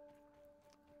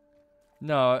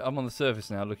 No, I'm on the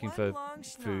surface now looking for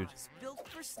food.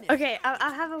 Okay,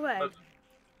 I'll have a word.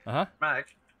 Mag,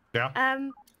 Yeah.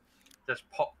 there's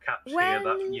pop caps here When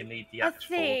that you need the a axe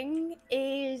for. thing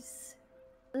is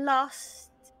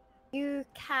lost, you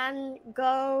can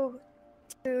go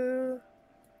to.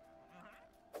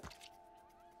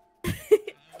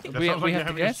 That We sounds like have you're to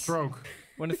having a guess? stroke.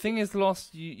 When a thing is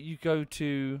lost, you go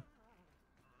to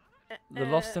the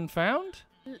lost and found?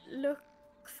 Look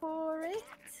for it.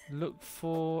 Look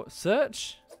for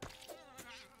search?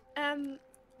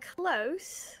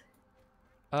 Close.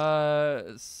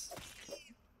 Help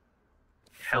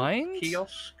Find?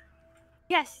 kiosk.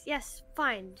 Yes,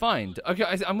 find. Find. Okay,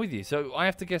 I'm with you. So I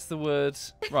have to guess the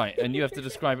words right, and you have to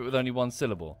describe it with only 1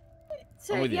 syllable.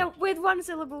 So I'm with yeah, you. with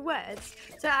 1-syllable words.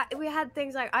 So we had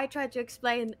things like I tried to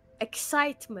explain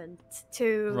excitement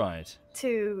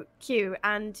to Q,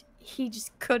 and he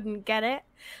just couldn't get it.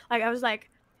 Like I was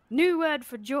like, new word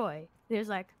for joy. And he was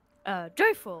like,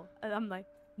 joyful, and I'm like,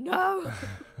 no.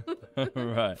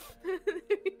 Right.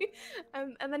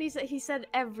 And then he said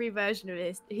every version of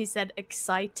it. He said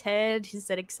excited. He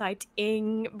said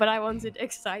exciting, but I wanted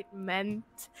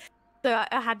excitement. So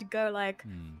I had to go like,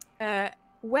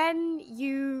 when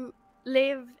you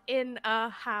live in a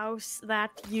house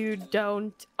that you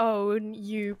don't own,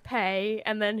 you pay.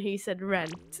 And then he said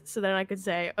rent. So then I could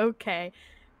say, okay,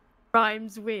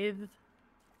 rhymes with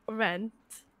rent.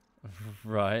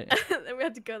 Right. And then we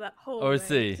had to go that whole Oh, I way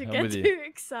see. to I'm get with you. to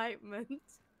excitement.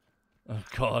 Oh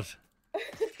God.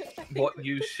 What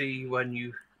you see when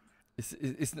you...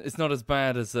 It's not as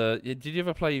bad as did you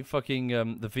ever play fucking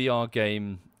the VR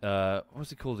game?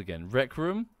 What's it called again? Rec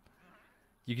Room.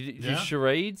 You could do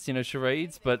charades, you know,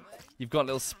 charades, but you've got a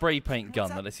little spray paint gun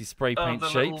that lets you spray paint the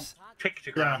shapes. Yeah,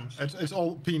 pictograms. it's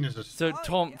all penises. So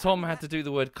Tom had to do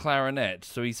the word clarinet,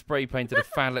 so he spray painted a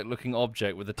phallic-looking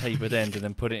object with a tapered end and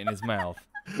then put it in his mouth.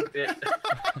 Yeah.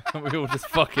 We all just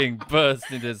fucking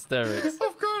burst into hysterics.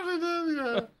 Of course he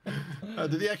did, yeah.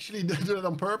 Did he actually do it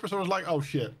on purpose, or was like, oh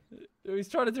shit? He's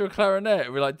trying to do a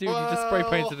clarinet. We're like, dude, you just spray Well-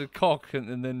 painted a cock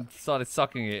and then started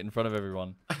sucking it in front of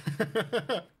everyone.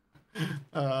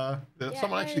 Did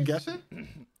someone actually guess it?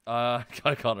 I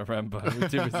can't remember. We're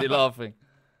too busy laughing.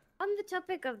 On the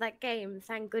topic of that game,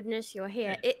 thank goodness you're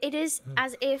here. It is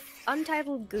as if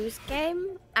Untitled Goose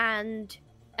Game and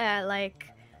like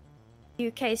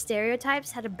UK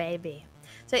Stereotypes had a baby.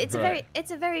 So it's Right.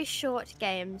 a very short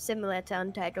game, similar to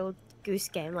Untitled Goose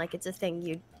Game. Like it's a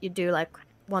thing you do like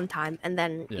one time and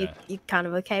then Yeah. you kind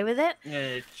of okay with it. Yeah,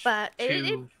 it's But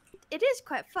too... it is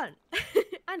quite fun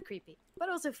and creepy, but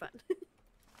also fun.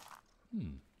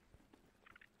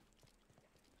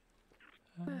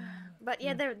 But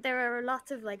yeah, there are a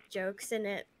lot of like jokes in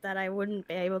it that I wouldn't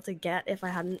be able to get if I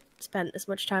hadn't spent as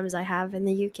much time as I have in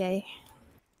the UK.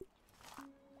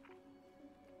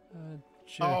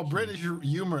 Oh, British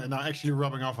humor and not actually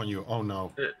rubbing off on you. Oh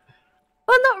no.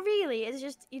 Well, not really. It's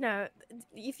just, you know,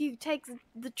 if you take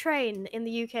the train in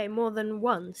the UK more than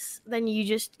once, then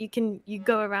you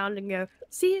go around and go,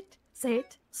 see it, say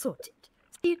it, sort it.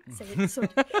 See it, say it,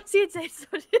 sort it. See it, say it,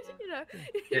 sort it. You know,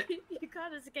 Yeah. you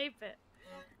can't escape it.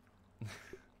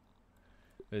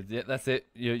 Yeah, that's it.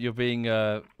 You're being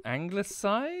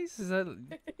anglicized? Is that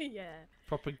Yeah.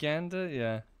 propaganda?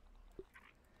 Yeah.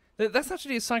 That's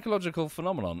actually a psychological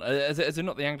phenomenon, as in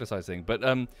not the anglicized thing, but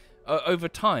over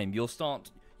time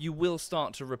you will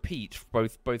start to repeat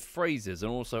both phrases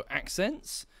and also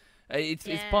accents. It's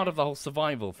part of the whole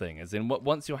survival thing, as in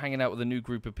once you're hanging out with a new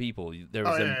group of people, there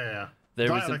is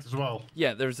Dialect as well.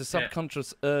 Yeah, there is a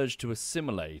subconscious urge to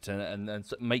assimilate and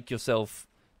make yourself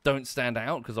don't stand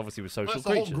out, because obviously we're social That's the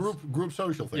creatures. whole group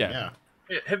social thing. Yeah.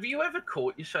 Yeah. Have you ever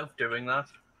caught yourself doing that?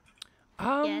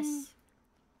 Yes.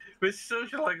 With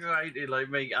social anxiety like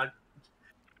me,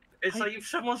 it's like if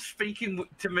someone's speaking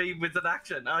to me with an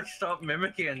accent, I start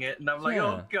mimicking it, and I'm like,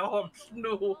 oh god,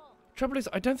 no. Trouble is,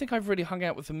 I don't think I've really hung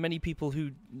out with many people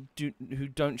who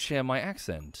don't share my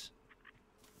accent.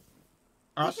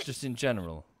 Us? Just in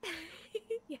general.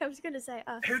 Yeah, I was gonna say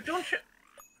us. Who don't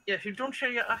share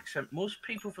your accent. Most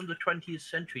people from the 20th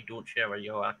century don't share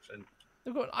your accent.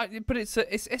 But it's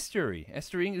estuary.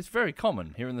 Estuarying is very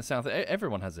common here in the south.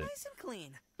 Everyone has it. Nice and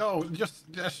clean. No, just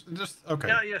okay.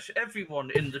 Yeah, yes,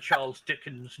 everyone in the Charles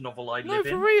Dickens novel I No, live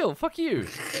for in. real. Fuck you.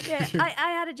 Yeah,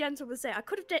 I had a gentleman say I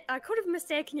could have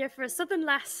mistaken you for a southern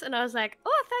lass, and I was like,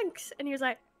 oh, thanks, and he was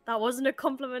like, that wasn't a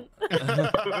compliment.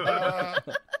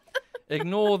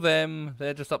 Ignore them.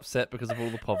 They're just upset because of all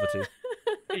the poverty.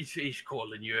 He's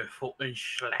calling you a fucking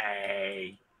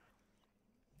slay.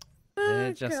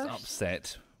 They're just gosh.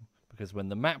 upset because when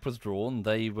the map was drawn,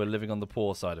 they were living on the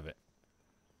poor side of it.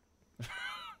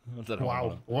 I don't know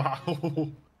Wow. Wow.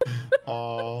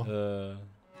 Oh.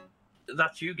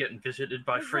 That's you getting visited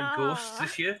by free ghosts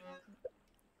this year.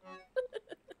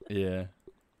 Yeah.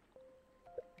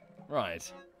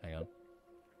 Right. Hang on.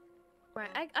 Right,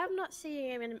 I'm not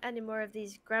seeing any more of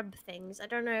these grub things. I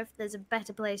don't know if there's a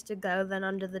better place to go than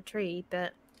under the tree,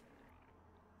 but...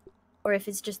 Or if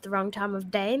it's just the wrong time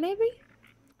of day, maybe?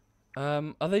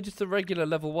 Are they just the regular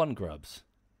level 1 grubs?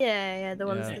 Yeah, the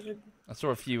ones Yeah. that... I saw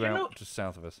a few Do you out know- just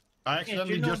south of us. I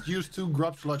accidentally know- just used 2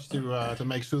 grub sludge to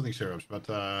make soothing syrups, but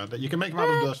you can make them out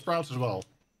of the sprouts as well.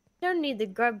 I don't need the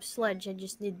grub sludge, I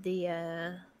just need the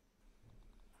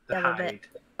The other hide. bit.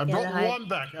 I Yeah, brought the hide. one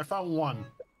back. I found one.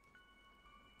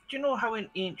 Do you know how in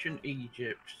ancient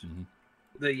Egypt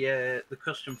the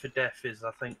custom for death is?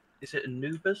 I think is it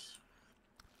Anubis?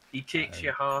 He takes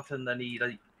your heart and then he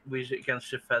wears it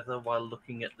against a feather while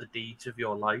looking at the deeds of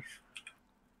your life.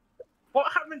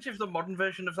 What happens if the modern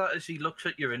version of that is he looks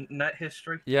at your internet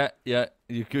history? Yeah.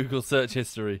 You Google search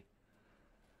history.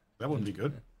 That wouldn't be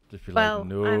good. Just be Well, like,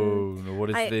 no, what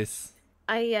is this?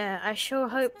 I sure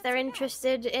hope they're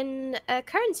interested in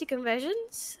currency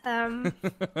conversions.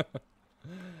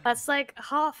 That's like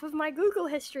half of my Google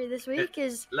history this week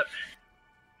is Let,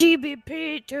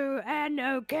 GBP to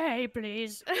NOK,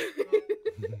 please.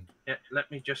 yeah, let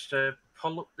me just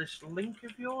pull up this link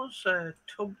of yours,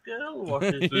 Tub Girl. What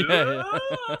is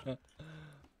it?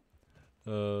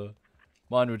 yeah.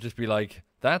 Mine would just be like,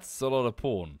 that's a lot of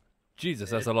porn. Jesus,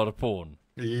 that's a lot of porn.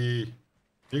 You're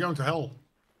going to hell.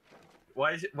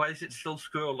 Why is it still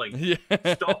scrolling?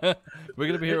 Yeah. Stop. We're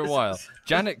going to be here a while.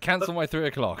 Janet, cancel my 3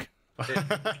 o'clock.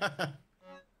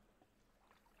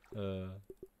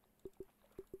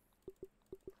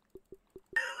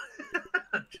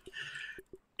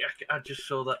 I just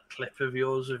saw that clip of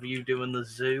yours of you doing the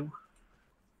zoo.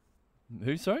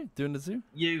 Who, sorry? Doing the zoo?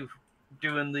 You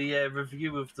doing the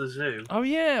review of the zoo. Oh,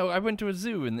 yeah. I went to a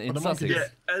zoo in Sussex. Yeah,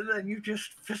 and then you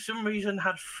just, for some reason,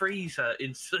 had freezer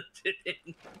inserted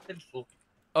in the middle.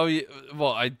 Oh, yeah.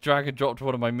 What? I drag and dropped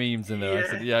one of my memes in there. I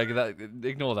said, yeah,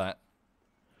 ignore that.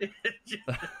 It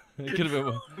could have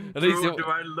been. At least do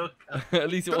I look? At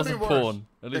least it wasn't porn.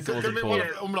 At least it wasn't porn. Could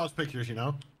be one of Umlaut's pictures, you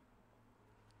know.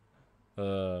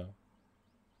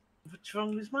 What's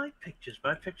wrong with my pictures?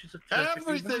 My pictures are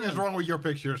Everything is wrong with your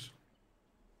pictures.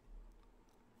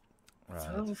 Right.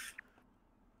 So,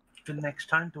 the next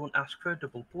time, don't ask for a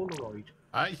double Polaroid.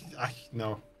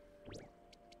 No.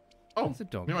 Oh, It's a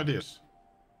dog. new ideas.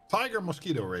 Tiger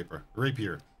mosquito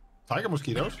rapier. Tiger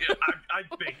mosquitoes? I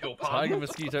beg your pardon. Tiger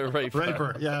mosquito raper.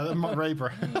 Raper, yeah,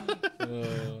 raper.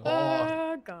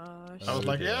 Oh gosh. I was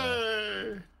like,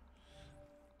 yay!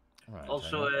 Right,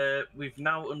 Also, we've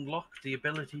now unlocked the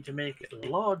ability to make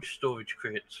large storage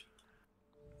crates.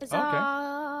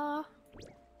 Huzzah!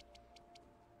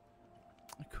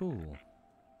 Cool.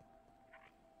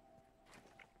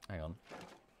 Hang on.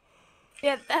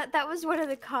 Yeah, that was one of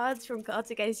the cards from Cards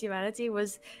Against Humanity,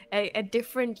 was a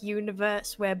different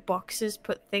universe where boxes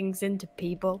put things into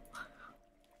people.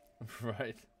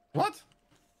 Right. What?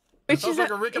 Which It sounds is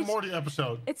like a Rick and Morty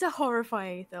episode. It's a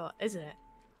horrifying thought, isn't it?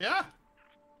 Yeah?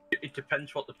 It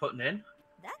depends what they're putting in.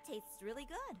 That tastes really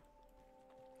good.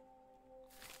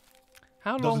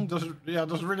 How long? Does it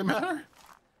really matter?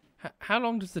 How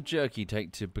long does the jerky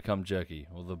take to become jerky,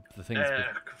 or the things?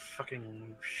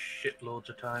 Fucking shitloads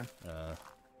of time.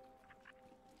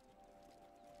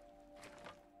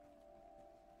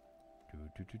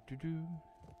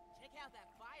 Check out that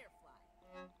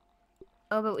firefly.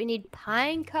 Oh, but we need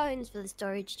pine cones for the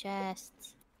storage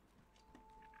chests.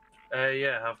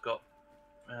 Yeah, I've got.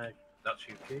 That's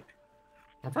you, Cake.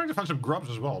 I'm trying to find some grubs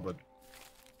as well, but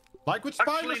like with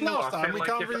Actually, spiders no, last I time, feel we like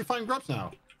can't if really find grubs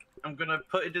now. I'm gonna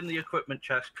put it in the equipment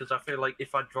chest because I feel like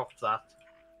if I drop that,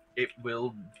 it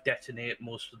will detonate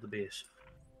most of the base.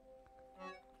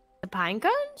 The pine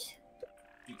cones?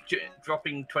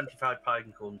 Dropping 25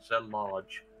 pine cones, they're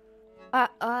large.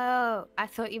 Oh, I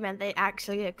thought you meant they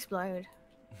actually explode.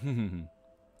 You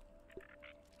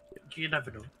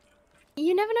never know.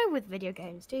 You never know with video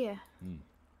games, do you?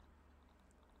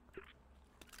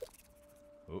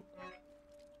 Oh.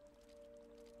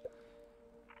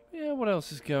 Yeah, what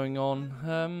else is going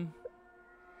on?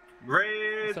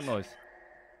 Raid! What's that noise?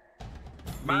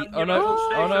 Man, Oh no!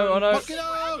 Oh no! Oh no!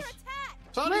 Mosquitoes!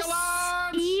 Sound the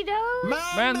alarms!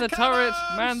 Mosquitoes? Man the turret!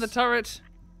 cannons! Man the turret!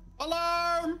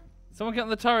 Alarm! Someone get on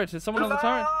the turret! Is someone on the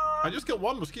turret? I just killed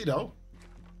one mosquito.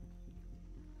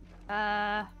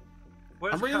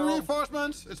 Where's I'm bringing Carl?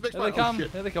 reinforcements. It's a big Here they spider. Oh, come!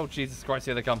 shit. Here they come! Jesus Christ!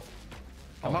 Here they come!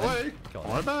 On Come my then. way. Come On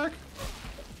on. my back.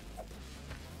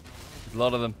 There's a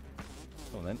lot of them.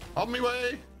 Come on then. On my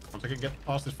way. Once I can get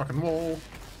past this fucking wall.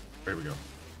 There we go.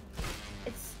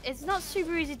 It's not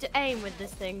super easy to aim with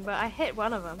this thing, but I hit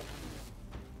one of them.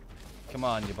 Come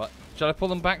on, you butt. Shall I pull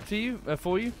them back to you?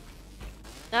 For you?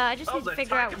 No, I just need to they're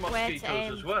figure out attacking where to mosquitoes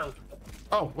aim. as well.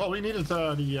 Oh, well, we needed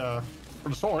for the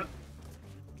sword.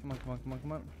 Come on! Come on! Come on!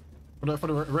 Come on! For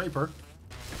the raper.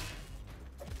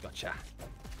 Gotcha.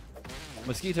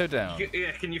 Mosquito down.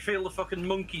 Yeah, can you feel the fucking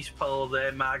monkey's paw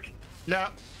there, Mag? Yeah.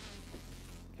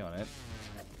 Come on, Ed.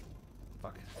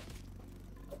 Fuck.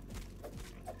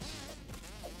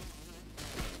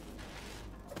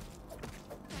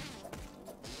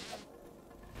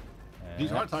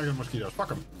 These are tiger mosquitoes. Fuck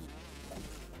them.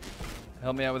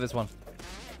 Help me out with this one.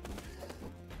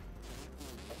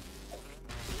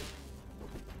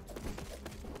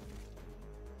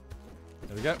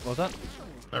 There we go. Well done.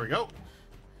 There we go.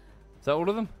 Is that all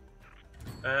of them?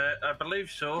 I believe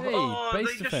so. Hey, oh, base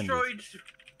they defenders. destroyed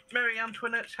Marie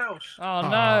Antoinette's house. Oh no!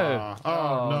 Ah, oh,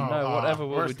 oh no. no! Whatever will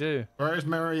we Where's- do? Where is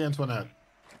Marie Antoinette?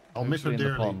 I'll miss her Hopefully in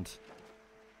the dearly. pond.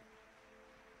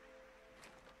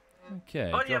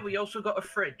 Okay. Oh yeah, drop- we also got a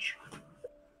fridge,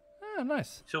 Ah,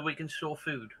 nice. so we can store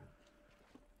food.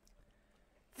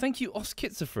 Thank you,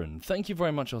 Oskizophren. Thank you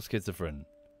very much, Oskizophren.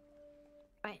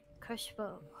 Right,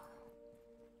 crossbow.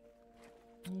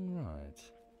 Alright.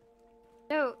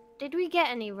 So, did we get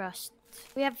any rust?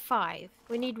 We have 5.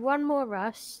 We need 1 more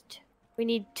rust. We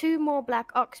need 2 more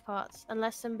black ox parts,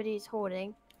 unless somebody's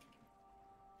hoarding.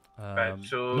 Right,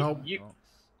 so Nope.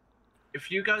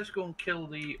 if you guys go and kill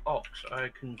the ox, I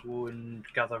can go and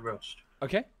gather rust.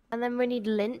 Okay. And then we need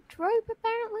lint rope,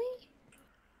 apparently.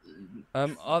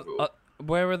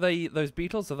 Where are they? Those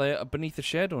beetles? Are they beneath the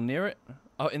shed or near it?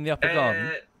 Oh, in the upper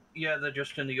garden. Yeah, they're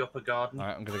just in the upper garden. All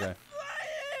right, I'm gonna go.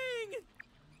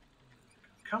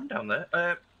 Calm down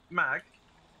there. Mag,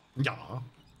 Yeah.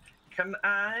 can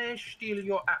I steal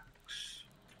your axe?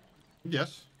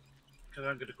 Yes. Because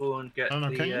I'm going to go and get Oh, no,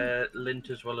 can the lint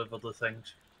as well as other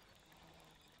things.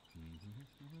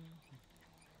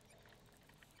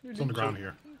 It's on the ground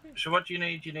here. So what do you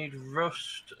need? You need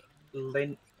rust,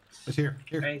 lint. It's here.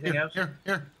 Here. Anything here, else?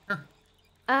 Here.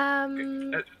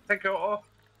 Thank you. Oh.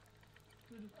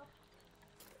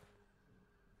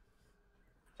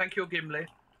 Thank you, Gimli.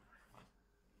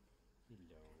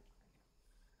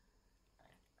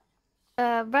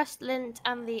 Rust, lint,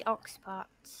 and the ox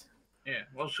parts. Yeah.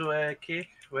 Also, Cake.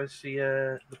 Where's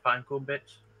the pinecone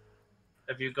bits?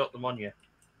 Have you got them on you?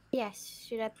 Yes,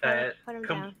 should I put them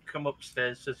down? Come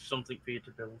upstairs. There's something for you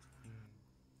to build.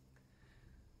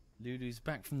 Lulu's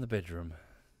back from the bedroom.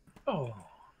 Oh.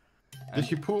 Did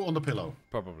she poo on the pillow?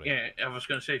 Probably. Yeah, I was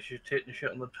going to say she's taking the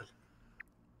shit on the pillow.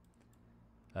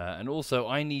 And also,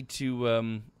 I need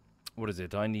to what is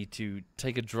it? I need to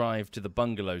take a drive to the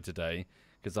bungalow today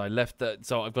because I left that.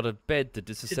 So I've got a bed to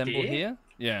disassemble Today? here.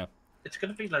 Yeah. It's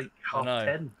going to be like I know.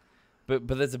 10:30.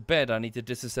 But there's a bed I need to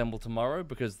disassemble tomorrow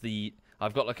because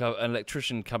I've got like an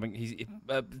electrician coming.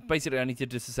 Basically I need to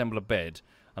disassemble a bed,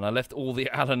 and I left all the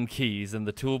Allen keys in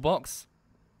the toolbox.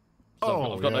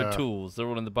 So I've got no tools. They're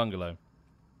all in the bungalow.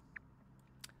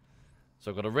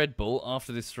 So I've got a Red Bull.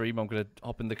 After this stream, I'm gonna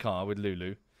hop in the car with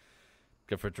Lulu,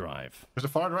 go for a drive. Is the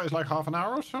far drive is like half an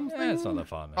hour or something? Yeah, it's not that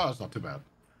far, man. Oh, it's not too bad.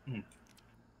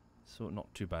 So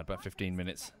not too bad. About 15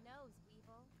 minutes.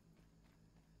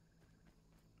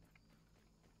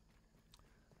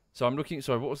 So I'm looking.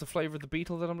 Sorry, what was the flavour of the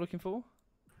beetle that I'm looking for?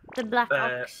 The black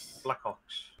ox. Black ox.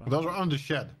 Those are under the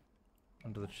shed.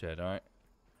 Under the shed. All right.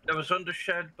 There was under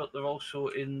shed, but they're also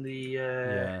in the.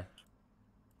 Yeah.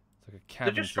 It's like a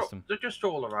cabin system. They're just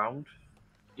all around.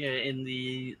 Yeah, in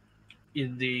the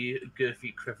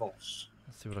girthy crevasse.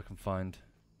 Let's see what I can find.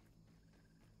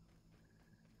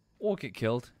 Or get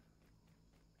killed.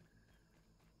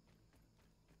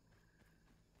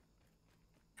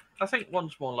 I think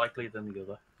one's more likely than the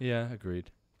other. Yeah, agreed.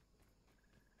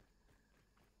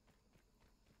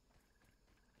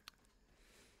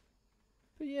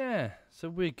 But yeah, so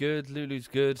we're good. Lulu's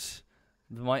good.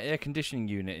 My air conditioning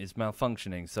unit is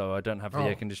malfunctioning, so I don't have the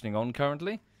air conditioning on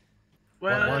currently.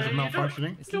 Well, Why is it you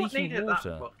malfunctioning? It's don't leaking need it water.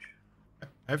 that much.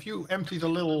 Have you emptied a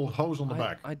little hose on the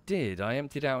back? I did. I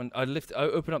emptied out and I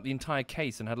opened up the entire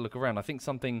case and had a look around. I think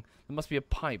there must be a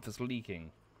pipe that's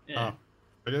leaking. Yeah.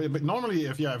 But normally,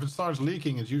 if it starts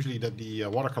leaking, it's usually that the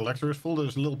water collector is full.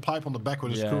 There's a little pipe on the back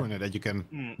with a screw in it that you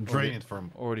can drain it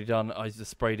from. Already done. I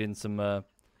just sprayed in some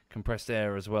compressed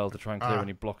air as well to try and clear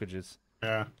any blockages.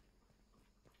 Yeah.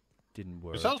 Didn't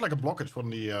work. It sounds like a blockage from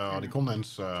the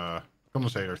condensator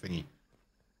thingy.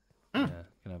 Yeah,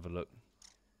 can have a look.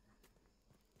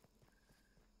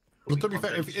 But to be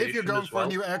fair, if you're going for a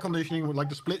new air conditioning with like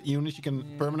the split units, you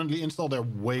can permanently install. They're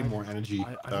way more energy.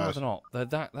 I'd rather not.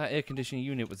 That air conditioning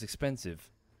unit was expensive.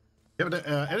 Yeah, but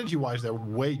energy-wise, they're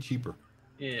way cheaper.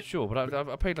 Yeah. Sure, but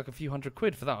I paid like a few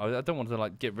 £100 for that. I don't want to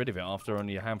like get rid of it after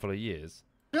only a handful of years.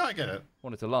 Yeah, I get it. I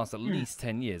want it to last at least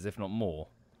 10 years, if not more.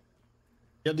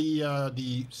 Yeah,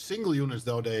 the single units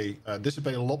though, they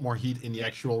dissipate a lot more heat in the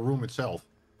actual room itself.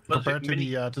 Compared to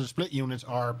the split units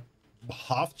are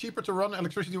half cheaper to run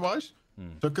electricity-wise.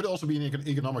 So it could also be an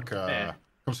economic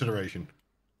consideration.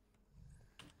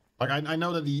 Like I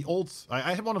know that the old I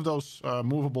had one of those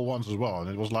movable ones as well, and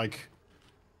it was like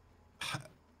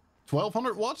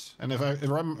 1200 watts. And if I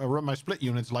run my split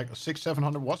unit, it's like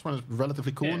 600-700 watts when it's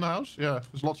relatively cool in the house. Yeah,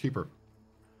 it's a lot cheaper.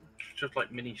 Just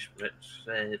like mini splits,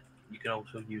 you can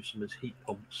also use them as heat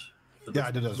pumps. Yeah,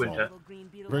 I did as winter. well.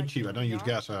 Very cheap. I don't use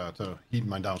gas to heat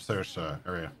my downstairs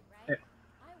area. I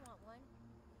want one.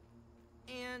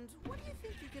 And what do you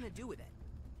think you're gonna do with it?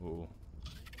 Ooh.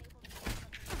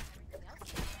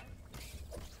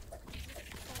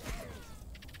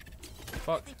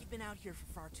 I think you've been out here for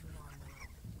far too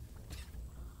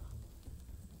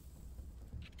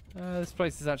long. This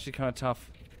place is actually kind of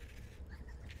tough.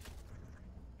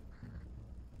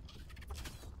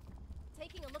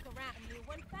 Taking a look around,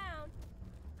 one found.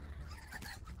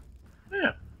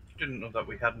 Yeah. Didn't know that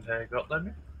we hadn't got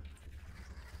them.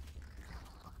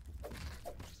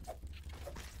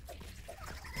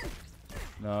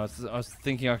 No, I was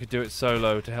thinking I could do it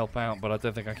solo to help out, but I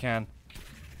don't think I can.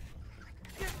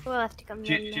 We'll have to come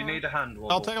Do in you now. need a hand? I'll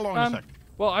Wobble? take along in a sec.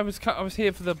 Well, I was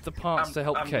here for the parts to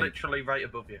help I'm Kate. literally right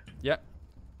above you. Yeah.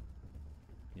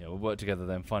 Yeah, we'll work together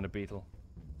then. Find a beetle.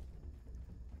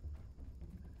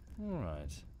 All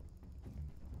right.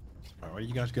 Alright, where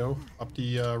you guys go? Up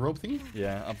the rope thingy?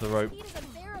 Yeah, up the rope. Heat is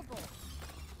unbearable.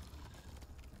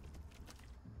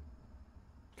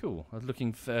 Cool. I was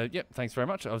looking for. Yep. Thanks very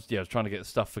much. I was trying to get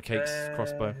stuff for Kate's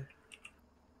crossbow.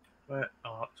 Where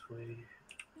are we?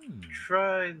 Hmm.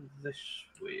 Try this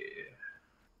way.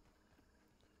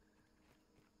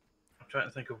 I'm trying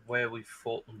to think of where we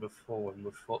fought them before, and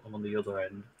we fought them on the other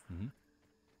end.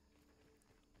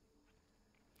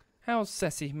 How's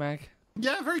Ceci, Mag?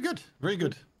 Yeah, very good. Very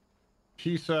good.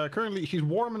 She's currently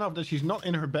warm enough that she's not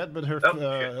in her bed, but her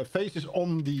Oh, face is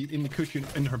in the cushion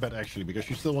in her bed actually, because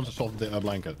she still wants a soft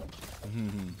blanket.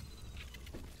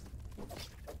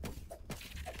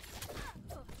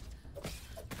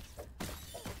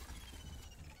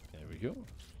 There we go.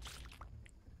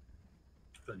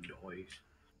 The noise.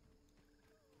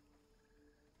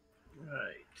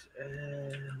 Right,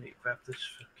 let me grab this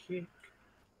for kick.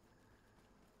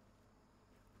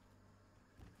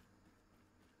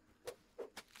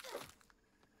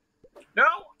 No!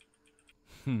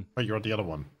 Oh, you're at the other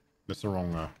one. That's the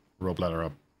wrong rope ladder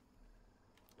up.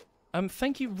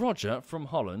 Thank you, Roger from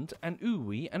Holland, and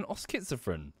Uwe and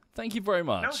Oskizophren. Thank you very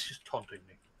Now it's much. just taunting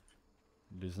me.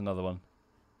 There's another one.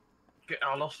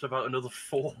 I lost about another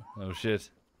 4. Oh shit.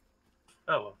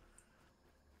 Oh well.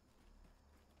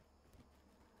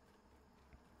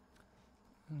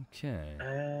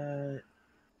 Okay.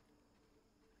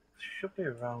 Should be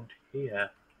around here.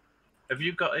 Have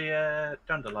you got a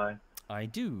dandelion? I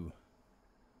do.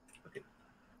 Okay.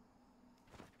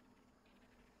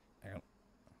 Hang on.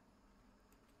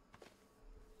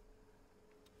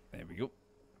 There we go.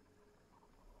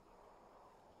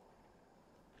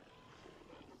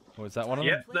 Oh, is that one of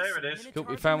them? Yep, there it is. Cool,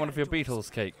 we found one of your beetles,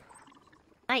 Kate.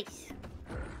 Nice.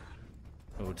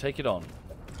 Oh, take it on.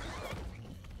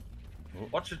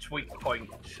 What's its weak point?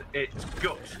 It's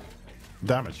gut.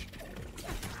 Damage.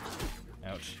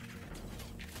 Ouch.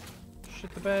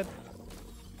 Shit the bed.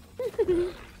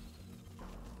 Hang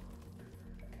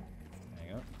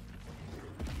on.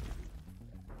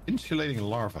 Insulating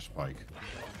larva spike.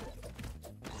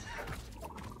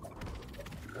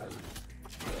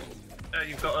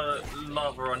 You've got a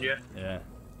lava on you. Yeah.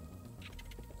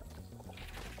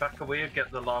 Back away and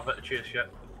get the lava to chase you.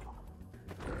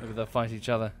 Maybe they'll fight each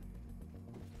other.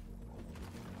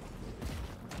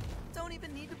 Don't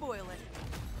even need to boil it.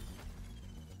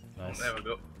 Nice. There we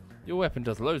go. Your weapon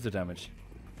does loads of damage.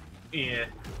 Yeah.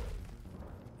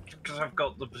 Because I've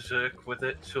got the berserk with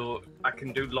it, so I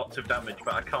can do lots of damage,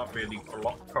 but I can't really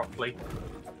block properly.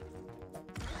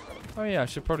 Oh yeah, I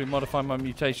should probably modify my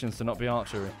mutations to not be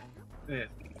archery. Yeah.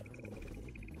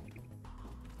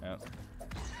 Out.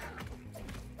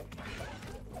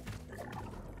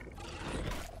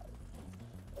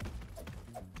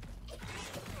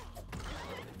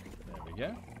 There we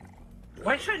go.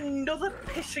 Where's another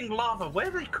pissing lava? Where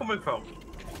are they coming from?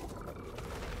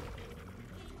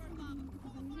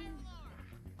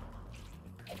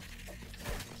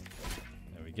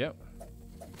 There we go.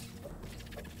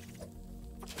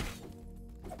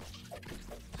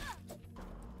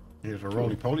 Here's a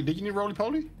roly-poly. Did you need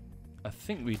roly-poly? I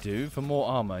think we do for more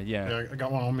armor. Yeah. Yeah, I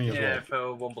got one on me as Yeah, well.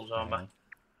 for Womble's armor.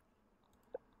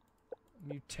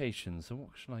 Mutations. So what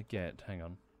should I get? Hang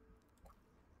on.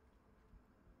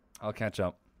 I'll catch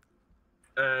up.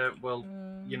 Well,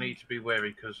 you need to be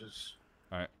wary because there's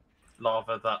Alright.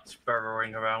 lava that's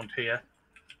burrowing around here.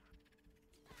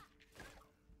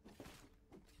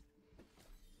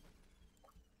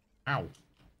 Ow.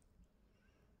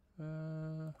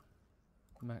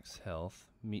 Max health.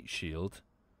 Meat shield.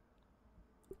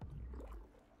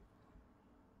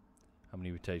 How many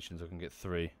mutations? I can get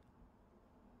 3.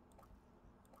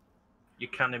 You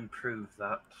can improve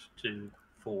that to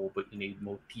 4, but you need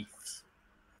more teeth.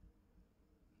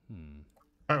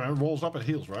 It rolls up, it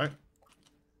heals, right?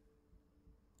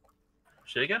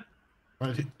 Say again? When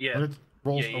it, Yeah. When it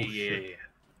rolls, Yeah, oh yeah, shit. yeah.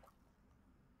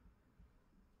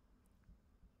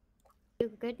 You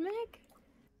good, Meg?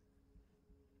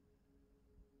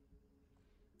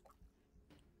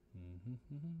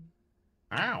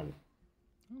 Ow.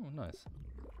 Oh, nice.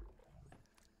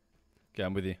 Okay,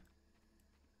 I'm with you.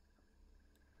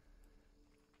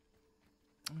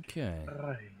 Okay.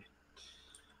 Right.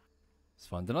 Let's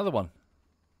find another one.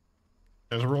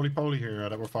 There's a roly-poly here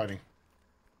that we're fighting.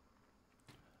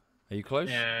 Are you close?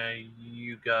 Yeah,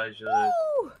 you guys are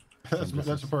Ooh!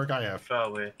 That's a perk I have. far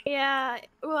away. Yeah.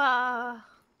 Well,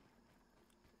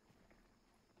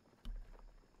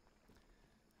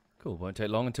 Cool. Won't take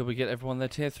long until we get everyone their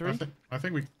tier 3. I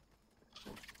think we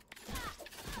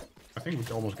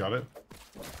almost got it.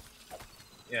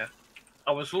 Yeah.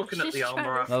 I was looking at Just the armor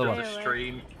trying to after Another the one.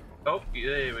 stream. Oh, yeah,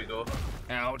 there we go.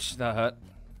 Ouch, that hurt.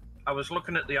 I was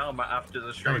looking at the armor after the There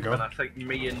we stream, go. and I think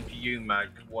me and you, Mag,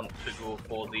 want to go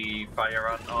for the fire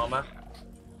ant armor.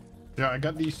 Yeah, I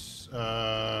got these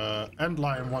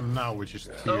antlion one now, which is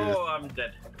tier. Oh, I'm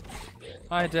dead.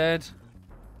 Hi, Dad.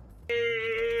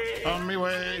 On my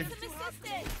way. Some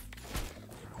assistance.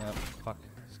 Yep, fuck.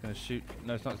 It's gonna shoot.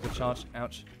 No, it's not. It's gonna charge.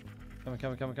 Ouch.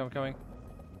 Coming.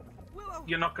 Willow.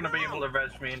 You're not going to be able to res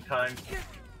me in time.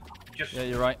 Just Yeah,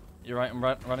 you're right. I'm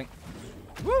running.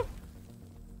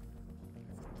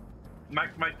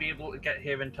 Mag might be able to get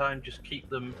here in time. Just keep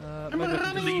them, Maybe I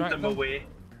can lead distract them them. away.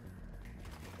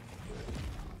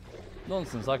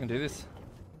 Nonsense, I can do this.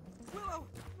 Willow.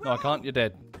 No, I can't. You're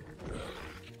dead.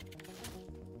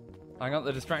 Hang on,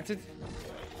 they're distracted.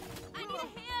 I need a hand.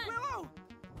 Willow.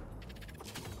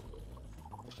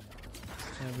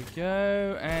 There we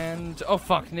go. And... oh,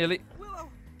 fuck, nearly.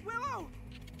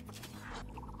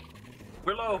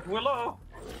 Willow.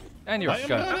 And you're I am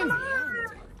go. running.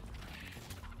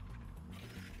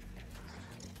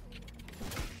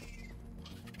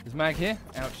 Is Mag here?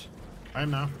 Ouch. I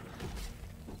am now.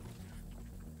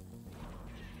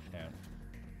 Down.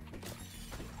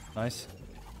 Nice.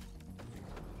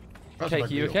 That's a Cake,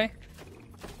 big you deal. okay?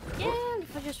 yeah,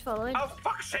 if I just following. Oh,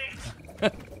 fuck's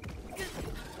sake!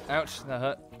 Ouch, that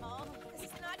hurt. Oh, this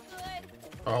is not good.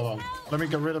 Oh, hold on. Let me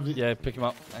get rid of the Yeah, pick him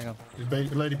up. Hang on.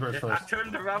 ladybird I first.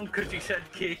 turned around because he said,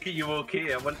 Cake, are you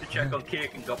okay? I went to check on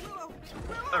Cake and got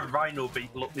a rhino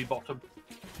beetle up the bottom.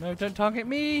 No, don't target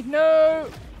me. No.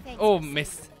 Thanks, Oh, Missy.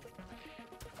 missed.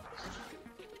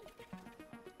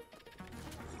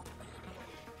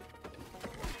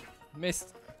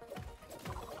 Missed.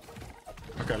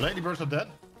 Okay, ladybirds are dead.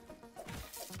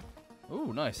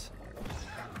 Ooh, nice.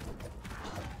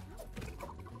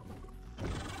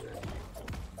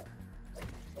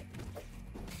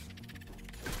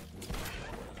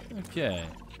 Okay.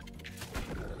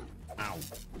 Ow. I'm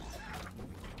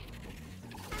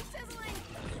sizzling.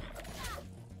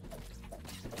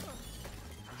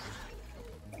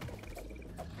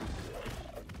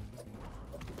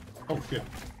 Oh shit.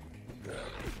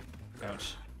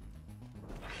 Ouch.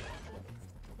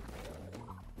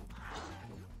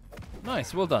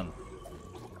 Nice, well done.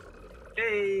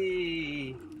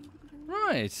 Hey!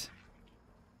 Right.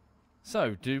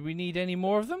 So, do we need any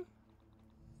more of them?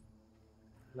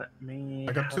 Let me.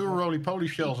 I got have two a- roly-poly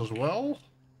shells as well.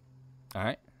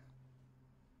 Alright.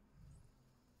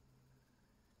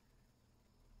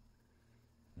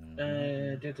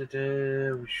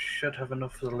 We should have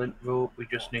enough for the lint rope. We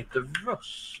just need the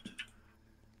rust.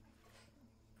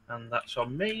 And that's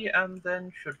on me, and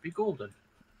then should be golden.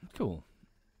 Cool.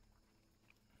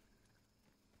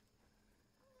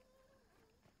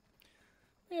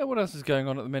 Yeah, what else is going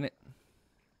on at the minute?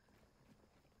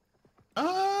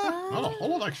 Not a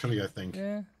whole lot actually, I think.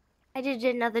 Yeah. I did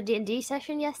another D&D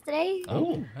session yesterday.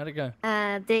 Oh, how'd it go?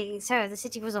 The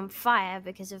city was on fire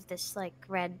because of this like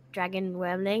red dragon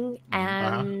wormling,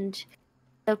 and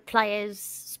the players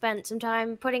spent some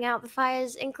time putting out the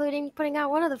fires, including putting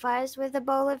out one of the fires with a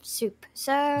bowl of soup.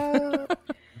 So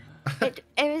it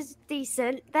was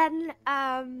decent. Then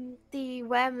the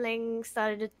wormling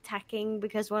started attacking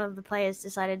because one of the players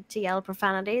decided to yell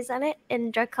profanities at it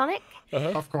in Draconic.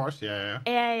 Of course, yeah.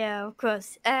 Yeah, of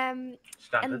course. And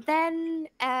Standard. then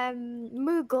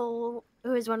Moogle,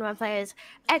 who is one of my players,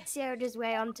 Ezio'd his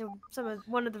way onto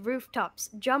one of the rooftops,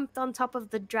 jumped on top of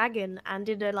the dragon, and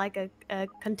did a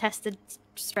contested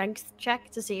strength check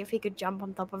to see if he could jump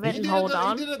on top of it and hold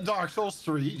on. He did a Dark Souls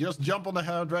 3. Just jump on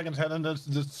the dragon's head and then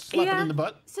just slap it in the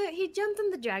butt. So he jumped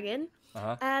on the dragon.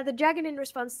 Uh-huh. The dragon, in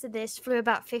response to this, flew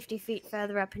about 50 feet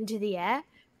further up into the air.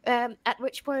 At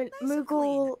which point,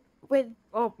 Moogle's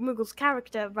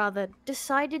character rather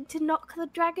decided to knock the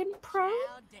dragon prone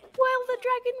while the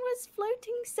dragon was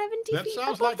floating 70 That feet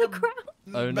sounds above like the a ground.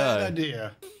 Oh, bad no.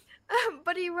 idea.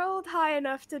 But he rolled high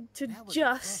enough to was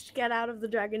just get out of the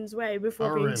dragon's way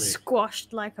before Oh, being really?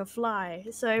 squashed like a fly.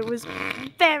 So it was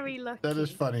very lucky. That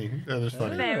is funny. That is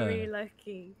funny. Very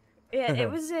lucky. Yeah, it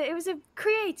was a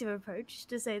creative approach,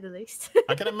 to say the least.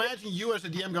 I can imagine you as a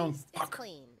DM going, It's fuck.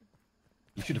 clean.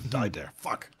 You should have died there.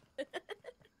 Fuck.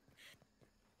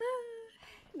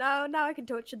 Now I can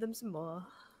torture them some more.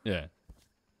 Yeah.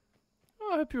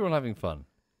 I hope you're all having fun.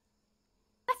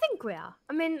 I think we are.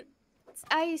 I mean,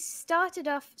 I started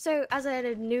off so as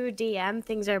a new DM,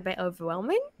 things are a bit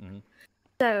overwhelming.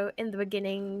 So in the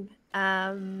beginning,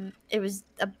 it was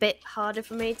a bit harder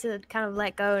for me to kind of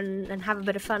let go and have a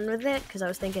bit of fun with it because I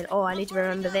was thinking, oh, I need to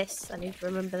remember this, I need to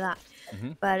remember that.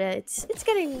 But it's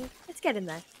getting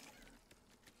there.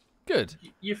 Good.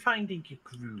 You're finding your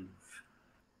groove.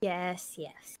 Yes,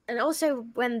 and also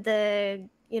when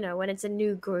when it's a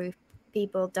new group,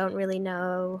 people don't really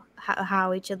know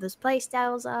how each other's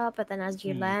playstyles are. But then as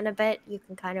you learn a bit, you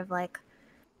can kind of like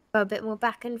go a bit more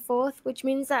back and forth, which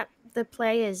means that the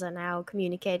players are now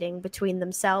communicating between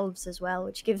themselves as well,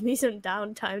 which gives me some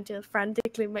downtime to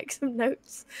frantically make some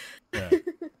notes. Yeah.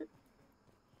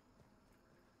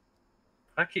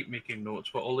 I keep making notes,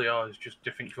 but all they are is just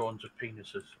different drawings of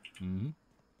penises.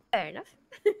 Fair enough.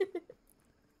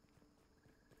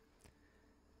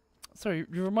 Sorry,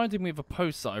 you reminded me of a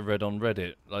post that I read on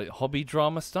Reddit, like hobby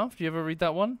drama stuff. Do you ever read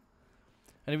that one?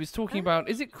 And it was talking about,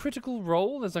 is it Critical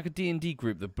Role? There's like a D&D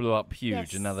group that blew up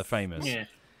huge and now they're famous. Yeah.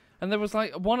 And there was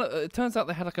like it turns out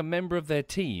they had like a member of their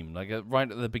team, like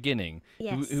right at the beginning,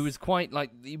 who was quite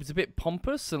like, he was a bit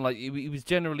pompous and like he was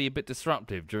generally a bit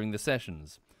disruptive during the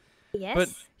sessions. Yes. But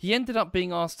he ended up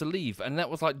being asked to leave, and that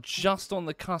was like just on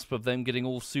the cusp of them getting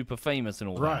all super famous and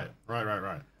all that.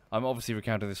 Right. I'm obviously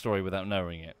recounting the story without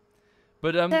knowing it.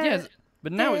 But yes,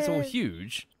 but now it's all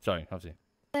huge. Sorry, obviously.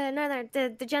 No,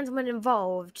 the gentleman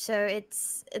involved. So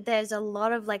there's a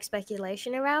lot of like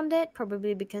speculation around it,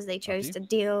 probably because they chose to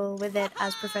deal with it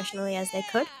as professionally as they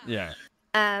could. Yeah.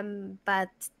 But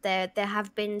there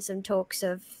have been some talks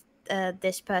of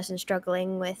this person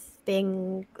struggling with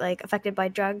being like affected by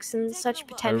drugs and such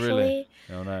potentially. Oh, really?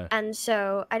 Oh no. And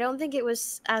so I don't think it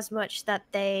was as much that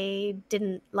they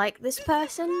didn't like this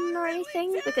person or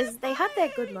anything, because they had their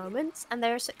good moments, and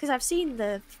because I've seen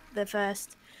the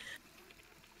first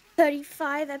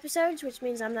 35 episodes, which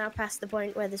means I'm now past the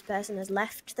point where this person has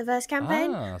left the first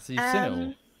campaign. Ah, so you've seen it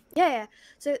all. Yeah.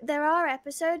 So there are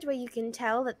episodes where you can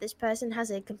tell that this person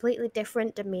has a completely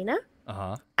different demeanor.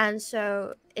 And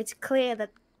so it's clear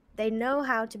that they know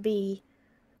how to be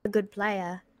a good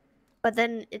player, but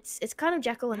then it's kind of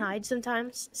Jekyll and Hyde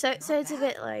sometimes. So it's a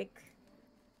bit like.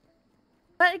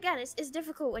 But again, it's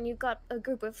difficult when you've got a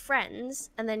group of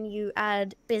friends and then you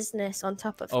add business on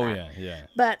top of that. Oh yeah.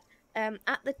 But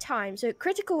at the time, so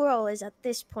Critical Role is at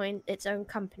this point its own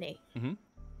company.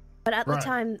 But at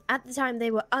the time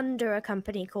they were under a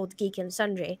company called Geek and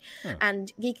Sundry,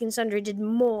 and Geek and Sundry did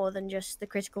more than just the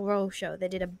Critical Role show. They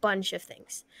did a bunch of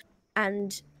things,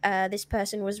 and this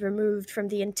person was removed from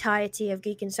the entirety of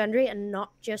Geek and Sundry and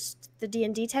not just the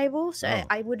D&D table. So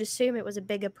I would assume it was a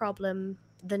bigger problem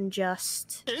than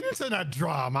just internet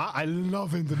drama. I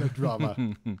love internet drama,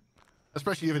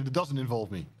 especially if it doesn't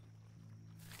involve me.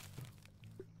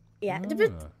 Yeah, but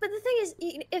the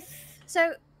thing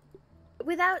is,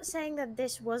 without saying that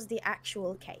this was the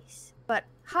actual case, but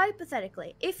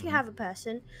hypothetically, if you have a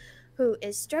person who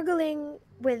is struggling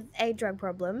with a drug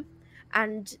problem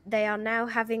and they are now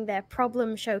having their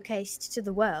problem showcased to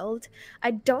the world,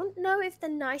 I don't know if the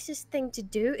nicest thing to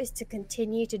do is to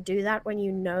continue to do that when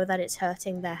you know that it's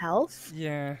hurting their health.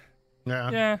 Yeah.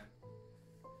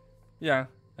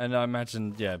 And I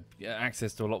imagine,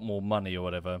 access to a lot more money or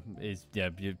whatever is,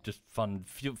 you just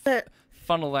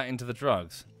funnel that into the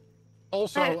drugs.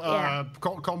 Also,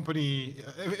 company.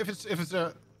 If it's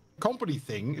a company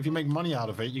thing, if you make money out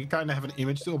of it, you kind of have an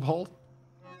image to uphold.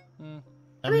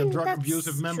 Having a drug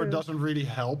abusive member doesn't really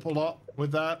help a lot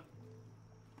with that.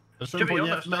 At some point,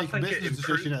 you have to make business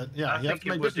decisions. Yeah, you have to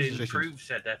make business decisions. Improve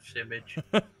ZF's image.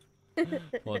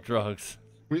 Or drugs.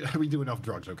 We do enough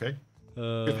drugs, okay?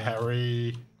 With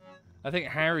Harry. I think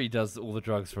Harry does all the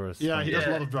drugs for us. Yeah, he does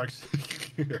a lot of drugs.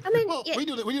 I mean, we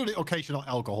do the occasional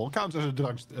alcohol. Counts as a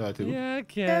drugs too. Yeah,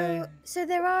 okay. So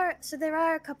there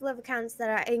are a couple of accounts that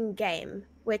are in game,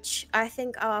 which I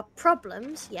think are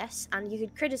problems, yes, and you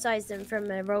could criticize them from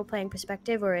a role-playing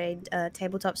perspective or a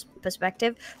tabletop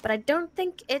perspective, but I don't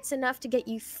think it's enough to get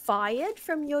you fired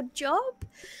from your job.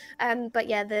 But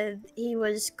yeah, he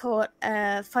was caught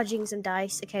fudging some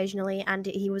dice occasionally, and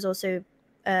he was also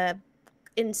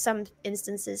in some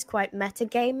instances quite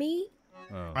metagamey.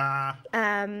 Well,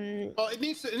 it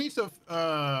needs to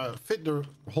fit the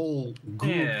whole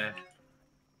group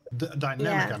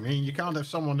dynamic. Yeah. I mean, you can't have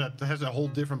someone that has a whole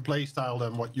different play style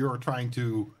than what you're trying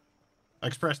to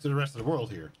express to the rest of the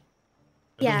world here.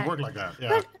 It doesn't work like that.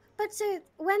 Yeah. But so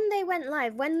when they went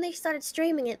live, when they started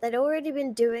streaming it, they'd already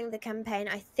been doing the campaign.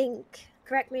 I think,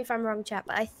 correct me if I'm wrong, chat,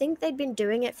 but I think they'd been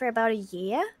doing it for about a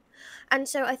year. And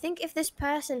so I think if this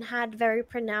person had very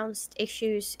pronounced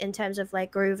issues in terms of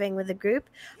like grooving with the group,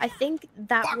 I think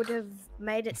that would have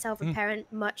made itself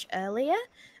apparent much earlier.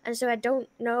 And so I don't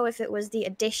know if it was the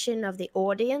addition of the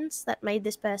audience that made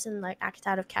this person like act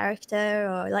out of character,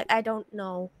 or like I don't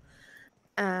know.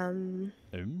 I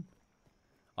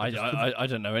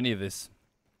don't know any of this.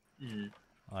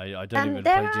 I don't And even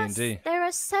play D&D. there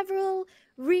are several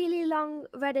really long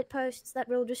Reddit posts that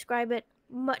will describe it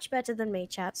much better than me,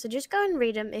 chat. So just go and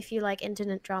read them if you like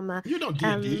internet drama. You know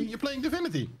D&D. You're playing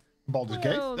Divinity. Baldur's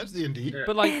Gate. That's D&D.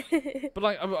 But like,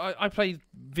 I play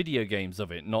video games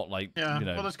of it, not like Yeah, you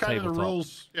know. well, that's kind of the tabletop.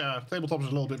 rules. Yeah, tabletop is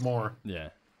a little bit more Yeah.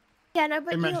 Yeah, no,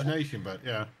 but imagination, but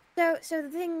yeah. So the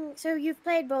thing, so you've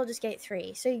played Baldur's Gate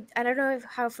 3. So I don't know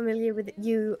how familiar with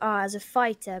you are as a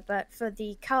fighter, but for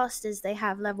the casters, they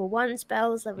have level 1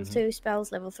 spells, level 2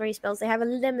 spells, level 3 spells. They have a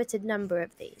limited number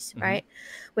of these, right?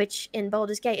 Which in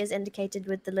Baldur's Gate is indicated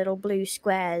with the little blue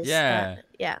squares. Yeah.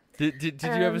 Yeah. Did you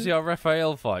ever see our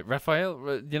Raphael fight?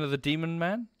 Raphael, you know, the demon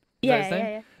man? Is that his name?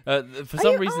 Yeah. For Are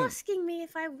some you reason. asking me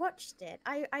if I watched it?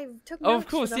 I took Oh, notes of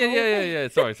course. for the Yeah, whole yeah, thing. yeah.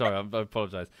 Sorry. I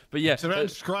apologize. But yeah. So then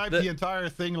describe the entire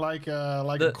thing like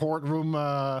a courtroom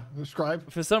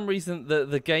scribe. For some reason,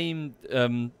 the game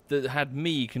that had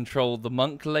me control the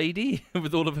monk lady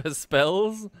with all of her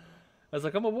spells. I was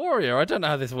like, I'm a warrior. I don't know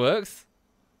how this works.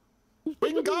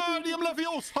 Wingardium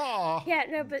Leviosa! Yeah,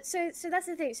 no, but so that's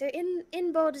the thing. So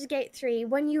in Baldur's Gate 3,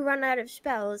 when you run out of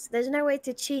spells, there's no way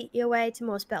to cheat your way to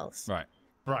more spells. Right.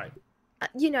 Right.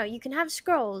 You know, you can have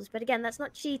scrolls, but again, that's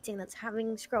not cheating, that's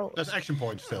having scrolls. That's action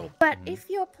points still. But if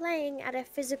you're playing at a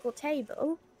physical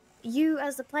table, you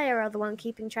as the player are the one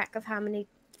keeping track of how many,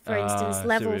 for instance, I see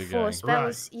level where you're 4 going.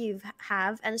 spells you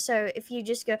have. And so if you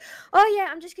just go, oh yeah,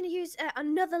 I'm just going to use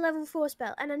another level 4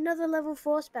 spell and another level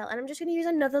 4 spell, and I'm just going to use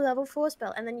another level 4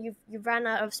 spell, and then you ran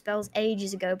out of spells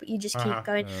ages ago, but you just keep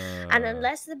going. And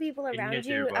unless the people around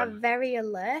you are very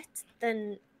alert,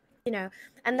 then, you know,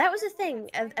 and that was the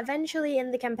thing. Eventually in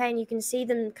the campaign, you can see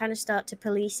them kind of start to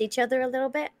police each other a little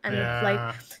bit. And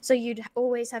like, so you'd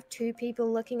always have 2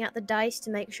 people looking at the dice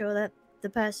to make sure that the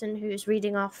person who's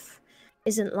reading off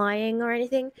isn't lying or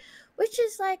anything, which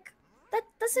is like,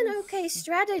 that's an okay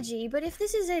strategy. But if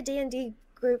this is a D&D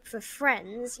group for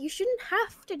friends, you shouldn't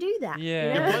have to do that.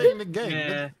 Yeah. You know? You're playing the game.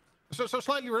 Yeah. So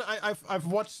slightly, I've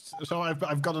watched. So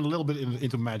I've gotten a little bit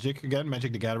into Magic again,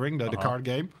 Magic the Gathering, the card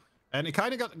game, and it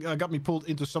kind of got me pulled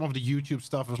into some of the YouTube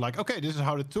stuff. It was like, okay, this is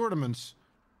how the tournaments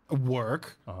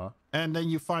work, and then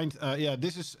you find,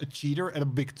 this is a cheater at a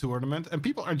big tournament, and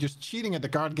people are just cheating at the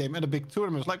card game at a big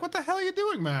tournament. It's like, what the hell are you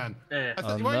doing, man? Yeah. I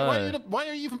thought, why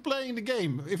are you even playing the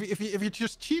game if you're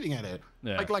just cheating at it?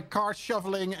 Yeah. Like card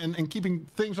shuffling and keeping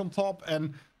things on top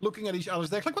and looking at each other's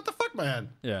decks. Like, what the fuck, man?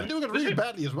 Yeah. They're doing it really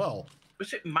badly as well.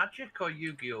 Was it Magic or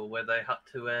Yu-Gi-Oh where they had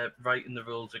to write in the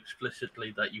rules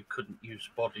explicitly that you couldn't use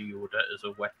body odor as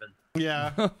a weapon?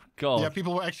 Yeah. God. Yeah,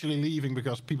 people were actually leaving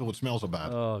because people would smell so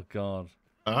bad. Oh God.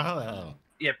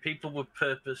 Yeah, people would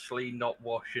purposely not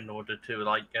wash in order to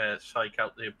like psych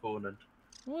out the opponent.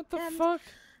 What the fuck?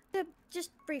 So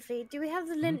just briefly, do we have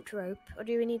the lint rope, or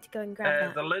do we need to go and grab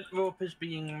that? The lint rope is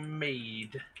being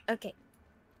made. Okay.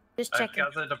 Just I've checking.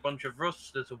 gathered a bunch of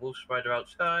rust. There's a wolf spider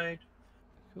outside.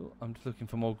 Cool. I'm just looking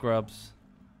for more grubs.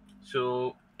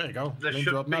 So There you go. there Link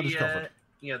should drop now be discovered.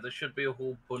 there should be a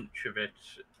whole bunch of it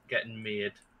getting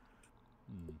made.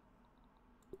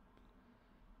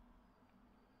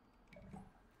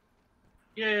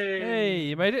 Yay! Hey,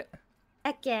 you made it?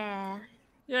 Heck yeah.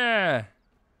 Yeah.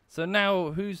 So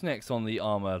now, who's next on the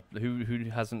armor? Who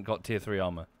hasn't got tier 3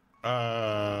 armor?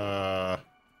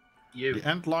 You. The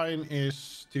Antlion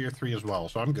is tier 3 as well,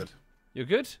 so I'm good. You're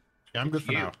good? Yeah, I'm good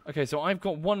for You. now. Okay, so I've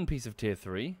got 1 piece of tier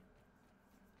 3.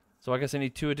 So I guess I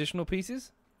need 2 additional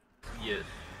pieces? Yes.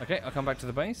 Okay, I'll come back to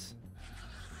the base.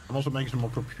 I'm also making some more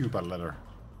pupa leather.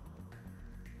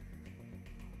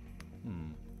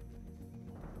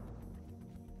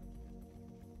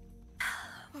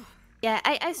 Yeah,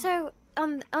 I so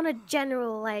on a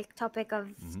general like topic of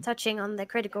touching on the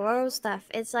critical role stuff,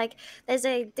 it's like there's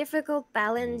a difficult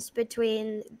balance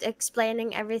between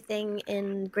explaining everything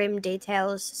in grim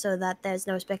details so that there's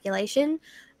no speculation,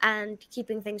 and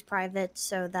keeping things private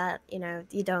so that, you know,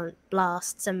 you don't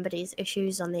blast somebody's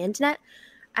issues on the internet.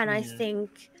 And I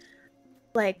think,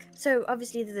 like, so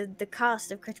obviously the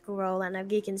cast of Critical Role and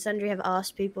Geek and Sundry have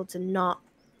asked people to not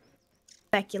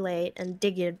speculate and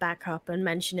dig it back up and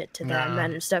mention it to them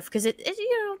and stuff, because it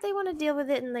you know, they want to deal with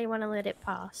it and they want to let it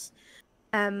pass.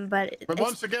 But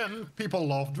Once again, people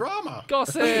love drama.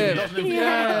 Gossip! Doesn't it?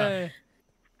 Yay!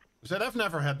 Said I've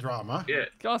never had drama. Yeah.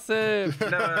 Gossip!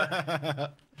 No,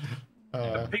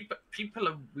 People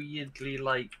are weirdly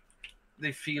like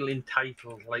they feel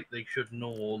entitled, like they should know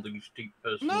all these deep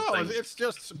personal No, things. it's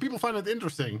just people find it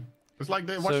interesting. It's like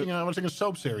they're So- watching a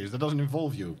soap series that doesn't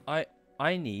involve you.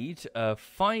 I need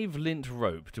 5 lint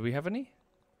rope. Do we have any?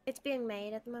 It's being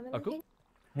made at the moment. Oh, I cool. think.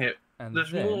 Yeah, And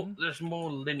there's then...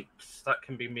 more links that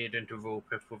can be made into rope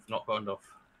if we've not got enough.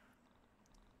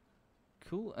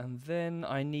 Cool, and then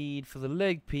I need for the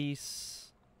leg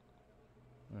piece...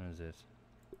 Where is it?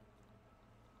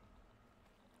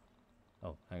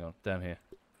 Oh, hang on, down here.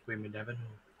 We may never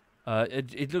know.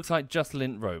 It looks like just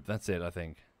lint rope, that's it, I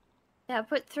think. Yeah, I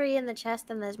put 3 in the chest,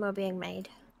 and there's more being made.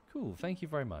 Cool, thank you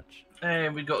very much.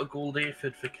 And we got a gold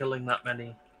aphid for killing that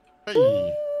many.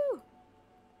 Hey.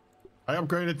 I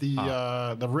upgraded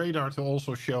the radar to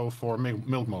also show for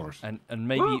milk motors. And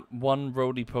maybe 1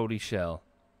 roly-poly shell.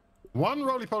 1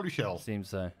 roly-poly shell. Seems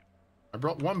so. I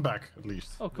brought 1 back, at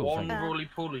least. Oh, cool, One thank you.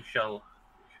 roly-poly shell.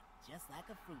 Just like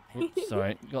a fruit Oops,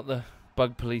 sorry, got the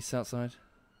bug police outside.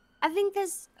 I think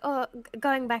there's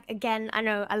going back again. I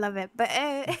know I love it, but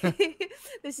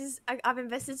this is I've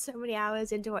invested so many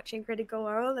hours into watching Critical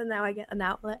Role, and now I get an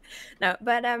outlet. No,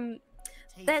 but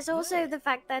there's also the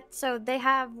fact that they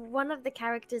have one of the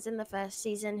characters in the first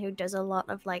season who does a lot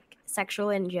of like sexual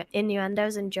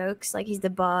innuendos and jokes. Like he's the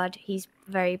bard. He's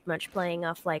very much playing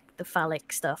off like the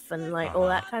phallic stuff and like all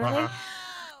that kind of thing.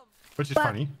 Which is But-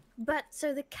 funny. But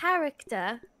so the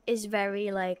character is very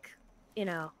like, you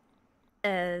know,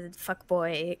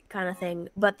 fuckboy kind of thing.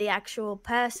 But the actual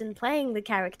person playing the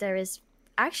character is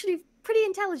actually pretty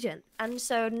intelligent, and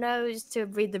so knows to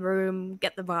read the room,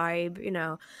 get the vibe, you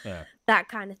know, Yeah. that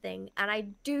kind of thing. And I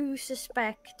do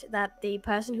suspect that the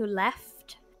person who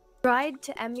left tried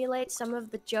to emulate some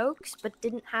of the jokes, but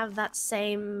didn't have that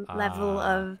same level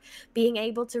of being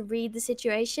able to read the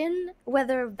situation.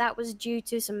 Whether that was due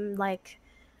to some like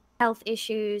health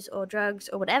issues or drugs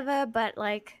or whatever, but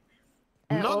like.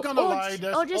 Not gonna lie,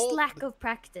 there's or just all- lack of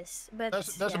practice. But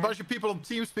There's a bunch of people on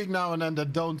TeamSpeak now and then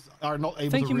that are not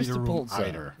able Thank to you, read Mr. a room Bolzer.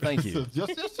 either. Thank you.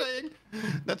 just saying.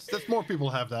 That's more people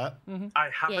have that. I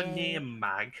have a Yeah. name,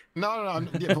 Mag. No.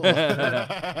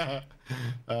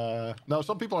 No,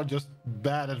 some people are just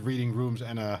bad at reading rooms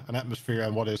and an atmosphere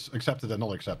and what is accepted and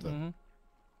not accepted.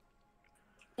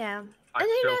 Yeah. I And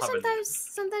you know, still have a-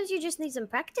 sometimes you just need some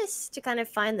practice to kind of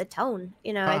find the tone.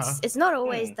 You know, Uh-huh. it's not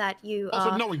always that you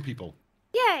Also are. knowing people.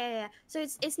 Yeah. So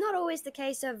it's not always the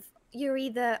case of you're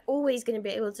either always going to be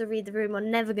able to read the room or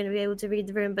never going to be able to read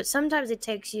the room. But sometimes it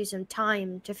takes you some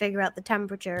time to figure out the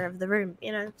temperature of the room.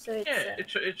 You know, so it's, Yeah,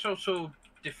 it's also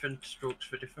different strokes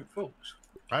for different folks.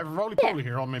 I have a roly-poly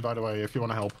here on me, by the way, if you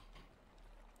want to help.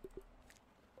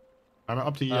 I'm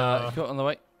up to Got on the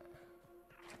way.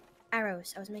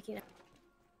 arrows. I was making it.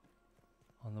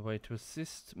 On the way to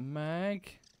assist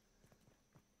Mag.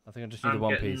 I think I just need the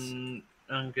one piece.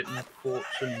 I'm getting quartz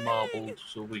and marbles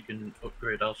so we can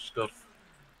upgrade our stuff.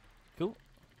 Cool.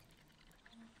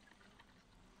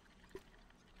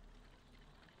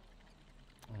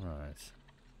 Alright.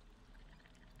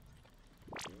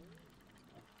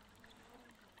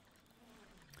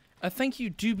 Thank you,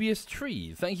 Dubious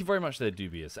Tree. Thank you very much there,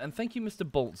 Dubious. And thank you, Mr.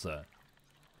 Bolzer.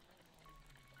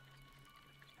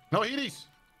 No, healies!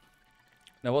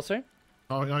 Now, what's there?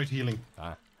 Oh, no, he's healing.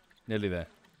 Ah, nearly there.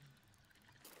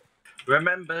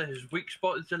 Remember, his weak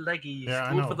spot is the leggies. Yeah,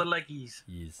 I Go know. for the leggies.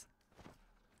 Yes.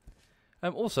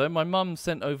 Also, my mum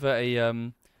sent over a,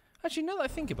 Actually, now that I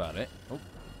think about it... Oh.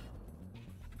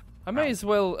 I may as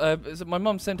well... my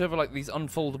mum sent over, like, these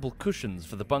unfoldable cushions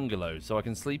for the bungalow, so I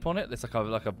can sleep on it. It's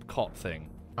like a cot thing.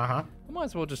 Uh-huh. I might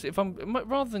as well just...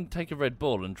 rather than take a Red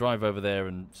Bull and drive over there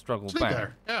and struggle Sleep back...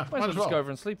 there. Yeah, might as well just go over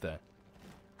and sleep there.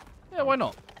 Yeah, why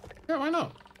not? Yeah, why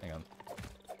not? Hang on.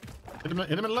 Hit him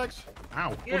in the legs.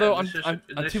 Ow. Yeah, Although this is, I'm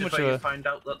this too is much where of you a... find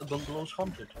out that the bungalow's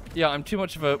haunted. Yeah, I'm too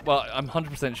much of a... Well, I'm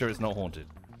 100% sure it's not haunted.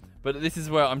 But this is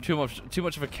where I'm too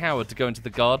much of a coward to go into the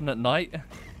garden at night.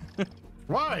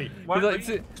 Why? Why It's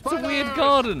a weird Spiders!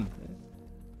 garden.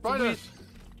 Spiders!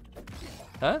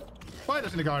 Huh?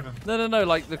 Spiders in the garden. No,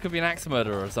 like there could be an axe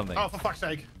murderer or something. Oh, for fuck's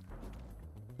sake.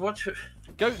 What?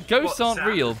 Ghosts What's aren't that?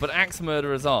 real, but axe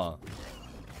murderers are.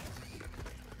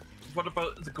 What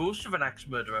about the ghost of an axe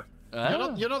murderer?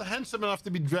 Ah. You're not handsome enough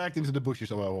to be dragged into the bushes,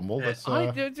 SovietWomble. Yeah.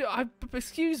 That's,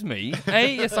 Excuse me.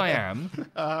 A, yes I am.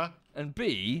 uh, And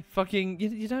B, fucking,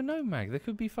 you don't know, Mag. There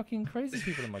could be fucking crazy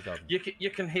people in my garden. You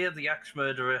can hear the axe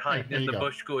murderer hiding there in you the go.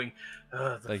 bush going,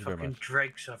 oh, the Thank you very fucking much.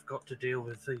 dregs I've got to deal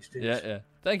with these days. Yeah.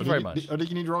 Thank you very much. Or did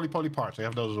you need roly-poly parts? I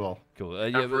have those as well. Cool.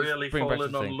 I've let's really bring back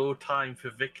fallen the on thing. low time for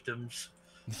victims.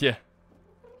 Yeah.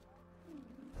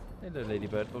 Hello,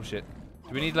 Ladybird. Oh shit.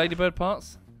 Do we need Ladybird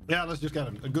parts? Yeah, let's just get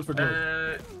him. Good for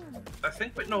good. I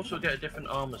think we can also get a different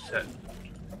armor set.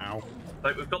 Ow.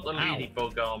 Like, we've got the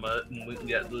ladybug armor, and we can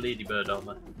get the ladybird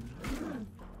armor.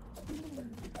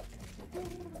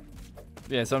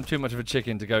 Yeah, so I'm too much of a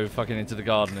chicken to go fucking into the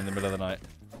garden in the middle of the night.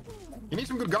 You need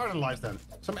some good garden lights then.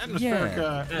 Some atmospheric.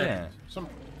 Yeah. Some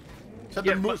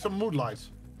mood lights.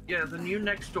 Yeah, the new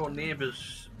next door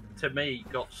neighbours to me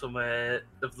got some of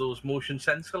those motion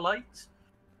sensor lights.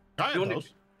 I have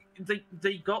those.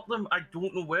 They got them, I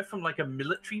don't know where, from like a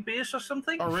military base or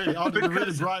something. Oh really? Oh, the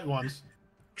really bright ones.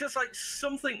 Because like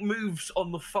something moves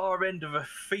on the far end of a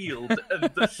field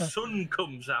and the sun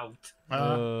comes out.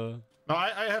 No,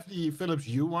 I have the Philips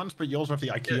Hue ones, but you also have the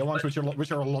IKEA ones,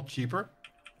 which are a lot cheaper.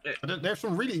 Yeah. But there's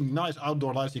some really nice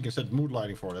outdoor lights you can set mood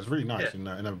lighting for. That's really nice in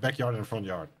a backyard and a front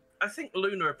yard. I think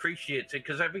Luna appreciates it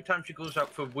because every time she goes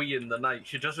out for wee in the night,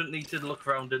 she doesn't need to look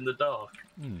around in the dark.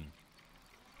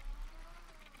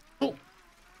 Cool.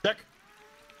 Check.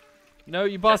 No,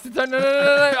 you bastard! No!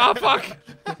 Oh fuck!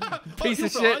 Piece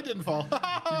of shit! I didn't fall.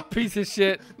 Piece of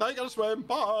shit! Now you gotta swim.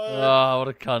 Bye. Oh, what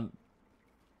a cunt!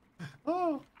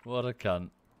 Oh. What a cunt!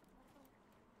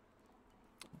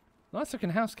 Nice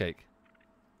looking house cake.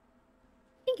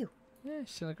 Thank you. Yeah,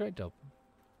 she's done a great job.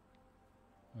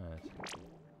 Right.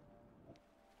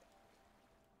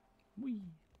 Whee.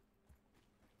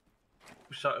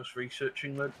 Was that us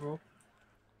researching Red Bro?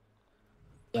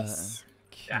 Yes.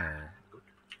 Okay.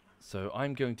 So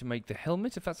I'm going to make the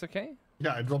helmet, if that's okay.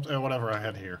 Yeah, I dropped whatever I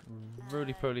had here.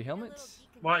 Roly-poly helmets.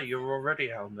 Why, you're already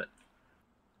helmet.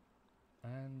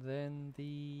 And then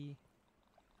the...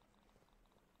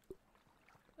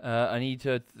 I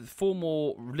need 4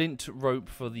 more lint rope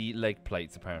for the leg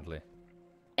plates, apparently.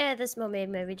 At this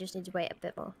moment, maybe we just need to wait a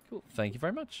bit more. Cool. Thank you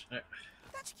very much. Yeah.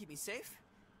 That should keep me safe.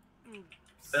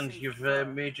 And you've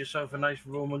made yourself a nice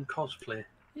Roman cosplay.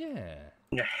 Yeah.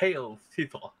 Hail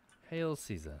Caesar. Hail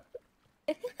Caesar.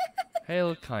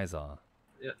 Hail Kaiser.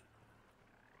 Yeah.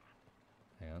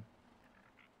 Hang on.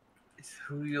 It's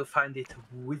who you'll find it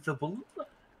visible.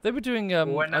 They were doing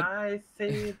when I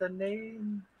say the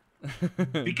name.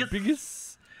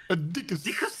 Biggest. A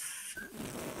dickus.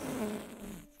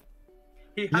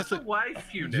 He has a wife,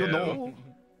 you know.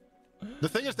 The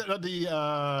thing is that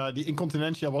the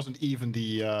Incontinentia wasn't even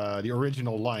the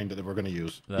original line that they were going to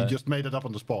use. No. He just made it up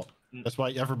on the spot. That's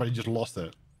why everybody just lost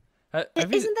it.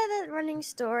 Isn't there that running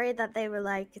story that they were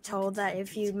like told that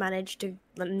if you manage to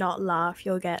not laugh,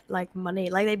 you'll get like money?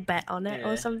 Like they bet on it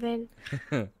or something?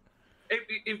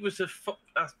 It was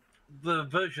the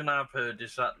version I've heard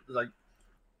is that like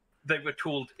they were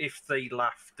told if they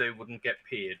laughed they wouldn't get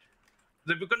paid.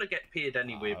 They were going to get paid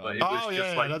anyway, but it was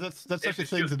just like that's such a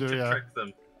thing to do. To Yeah. trick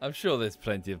them. I'm sure there's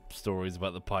plenty of stories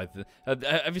about the python.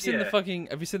 Have you seen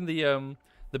Have you seen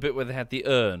the bit where they had the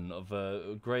urn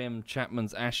of Graham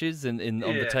Chapman's ashes on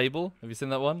the table? Have you seen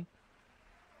that one?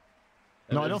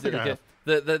 No, I don't think I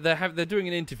have. They're doing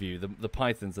an interview, the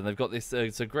pythons, and they've got this.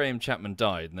 So Graham Chapman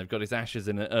died, and they've got his ashes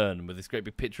in an urn with this great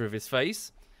big picture of his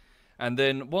face. And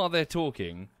then while they're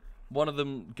talking, one of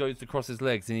them goes across his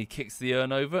legs and he kicks the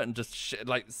urn over and just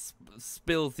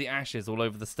spills the ashes all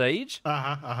over the stage.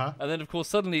 And then of course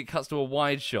suddenly it cuts to a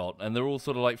wide shot and they're all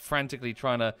sort of like frantically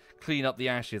trying to clean up the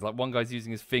ashes. Like one guy's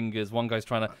using his fingers, one guy's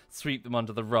trying to sweep them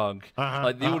under the rug.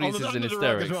 Like the audience is in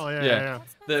hysterics. Well.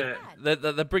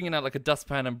 They're bringing out like a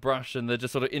dustpan and brush and they're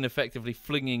just sort of ineffectively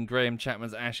flinging Graham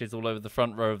Chapman's ashes all over the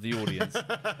front row of the audience.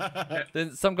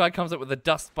 Then some guy comes up with a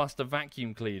dustbuster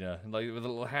vacuum cleaner, like with a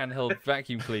little handheld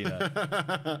vacuum cleaner.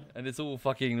 And it's all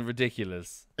fucking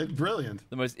ridiculous. It's brilliant.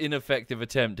 The most ineffective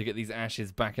attempt to get these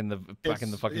ashes back in the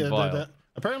fucking vial.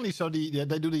 Apparently, so they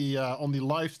do the on the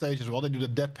live stage as well. They do the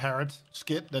dead parrot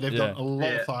skit that they've done a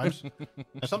lot of times,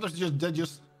 and sometimes they're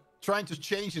just trying to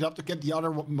change it up to get the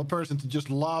other person to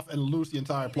just laugh and lose the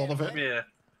entire plot of it. Yeah.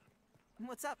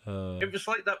 What's up? It was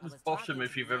like that with Bottom,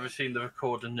 if you've ever seen the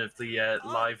recording of the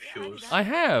live shows. I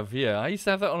have, yeah. I used to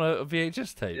have that on a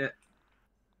VHS tape. Yeah.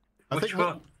 Which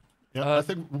one? Yeah, I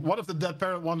think one of the dead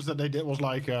parrot ones that they did was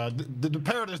like, the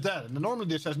parrot is dead. And normally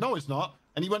they says, no, it's not.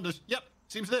 And he went, yep,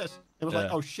 seems this. It was like,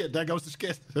 oh shit, there goes the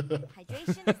skit. Hydration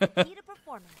is the key to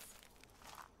performance.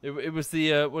 It was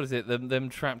the, what is it, them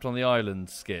trapped on the island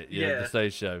skit, the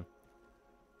stage show.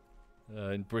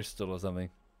 In Bristol or something.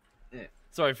 Yeah.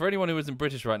 Sorry, for anyone who isn't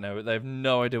British right now, they have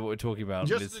no idea what we're talking about.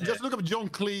 Just look up John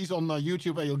Cleese on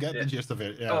YouTube and you'll get the gist of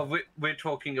it. Yeah. Oh, we're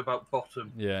talking about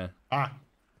Bottom. Yeah.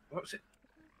 What was it?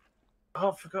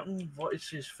 Oh, I've forgotten what is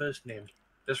his first name.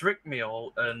 There's Rick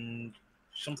Meal and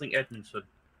something Edmondson.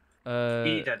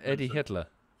 Eddie Hitler.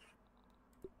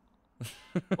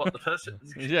 What, the person?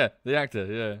 Yeah, the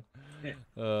actor, yeah.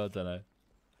 I don't know.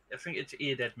 I think it's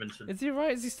Ian Edmondson. Is he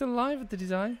right? Is he still alive at the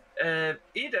design? Ian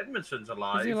Edmondson's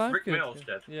alive. Is he alive? Rick Good. Mayall's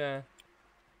dead. Yeah.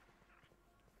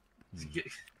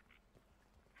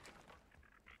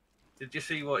 Did you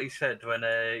see what he said when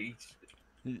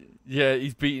Yeah,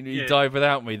 he's beaten. He Yeah. died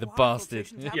without me, the Water bastard.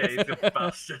 filtration's Yeah, he's a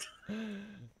bastard.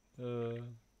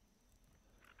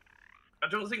 I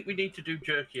don't think we need to do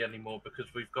jerky anymore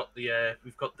because we've got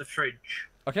the fridge.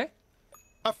 Okay.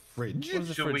 A fridge? What does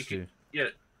the So we fridge do? can-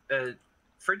 Yeah,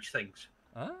 fridge things.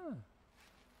 Ah,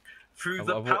 Through I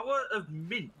the wa- power of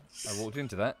mints. I walked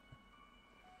into that.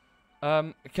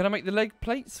 Can I make the leg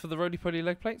plates for the roly-poly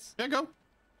leg plates? Yeah, go.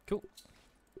 Cool.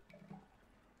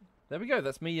 There we go.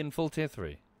 That's me in full tier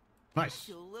 3. Nice.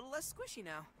 Feel a little less squishy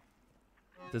now.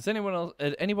 Does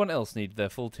anyone else need their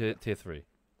full tier 3?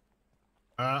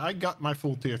 I got my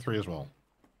full tier 3 as well.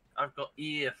 I've got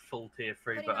full tier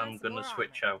 3, Putting but on I'm some gonna more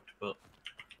switch out. But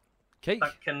Cake.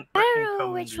 that can. I can don't know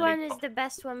come which one later. is the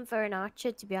best one for an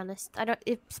archer, to be honest. I don't.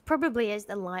 It probably is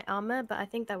the light armor, but I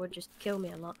think that would just kill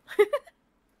me a lot.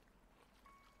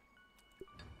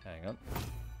 Hang on.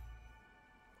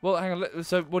 Well, hang on.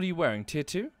 So, what are you wearing? Tier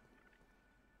 2?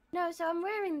 No, so I'm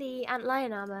wearing the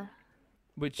antlion armor.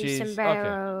 Which The is okay.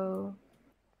 sombrero.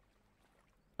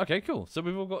 Okay, cool. So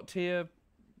we've all got tier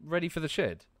ready for the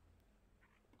shed.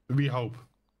 We hope.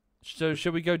 So,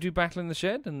 shall we go do battle in the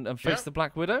shed and face Yeah. the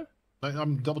Black Widow?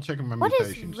 I'm double checking my What is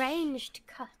mutations. ranged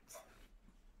cut?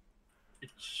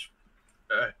 It's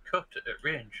cut at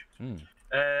range. Hmm.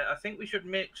 I think we should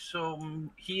make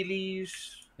some Heelys.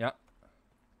 Yeah.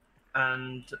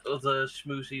 And other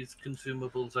smoothies,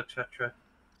 consumables, etc.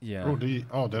 Yeah.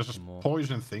 There's a More.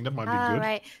 poison thing that might be Ah, good.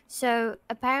 right. So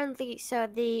apparently,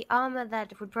 the armor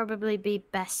that would probably be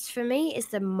best for me is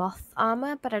the moth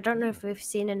armor, but I don't know if we've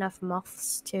seen enough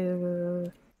moths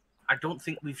to. I don't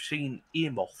think we've seen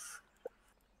Earmoth.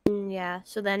 Yeah.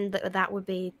 So then that would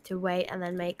be to wait and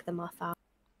then make the moth armor.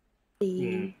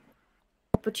 The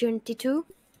opportunity to.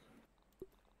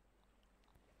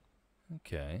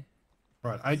 Okay.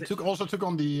 Right, I also took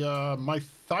on the my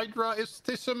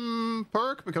Thydra-istism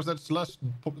perk because that's less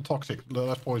toxic,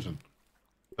 less poison.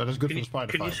 That is good for the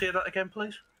spider Can you fight. say that again,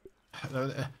 please?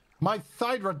 My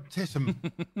Thydra-tism.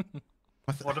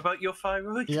 What about your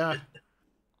thyroid? Yeah,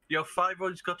 Your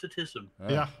thyroid's got autism. Ah.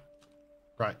 yeah.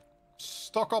 Right.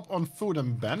 Stock up on food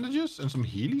and bandages and some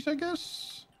healies, I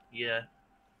guess. Yeah.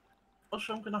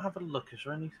 Also, I'm going to have a look. Is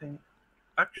there anything...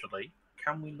 Actually,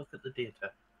 can we look at the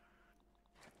data?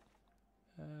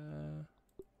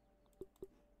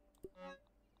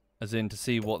 As in to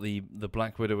see what the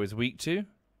Black Widow is weak to?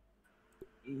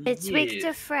 It's weak Yeah.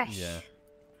 to fresh. Yeah.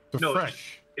 The No,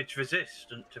 fresh. It's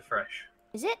resistant to fresh.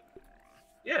 Is it?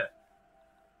 Yeah.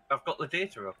 I've got the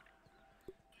data up.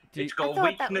 Do It's I got a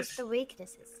thought that was weakness. the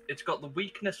weaknesses. It's got the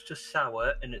weakness to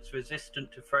sour, and it's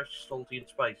resistant to fresh, salty, and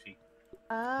spicy.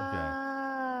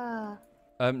 Ah.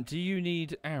 Do you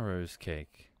need arrows,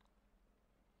 Cake?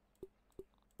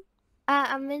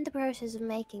 I'm in the process of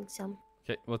making some.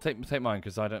 Okay, well take mine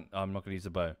because I'm not gonna use a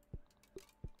bow.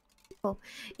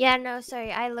 Yeah, no,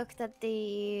 sorry. I looked at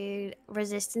the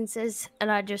resistances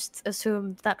and I just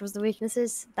assumed that was the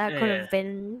weaknesses. That could Yeah. have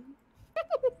been.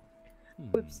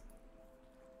 Whoops.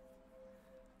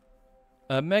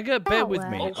 Mega, bear Oh, with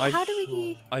me. well. I've How do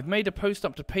we? I've made a post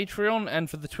up to Patreon and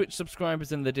for the Twitch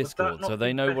subscribers in the Would that Discord, not so be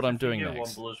they know what better I'm for doing you,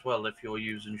 next. Womble, as well, if you're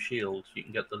using shields, you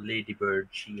can get the Ladybird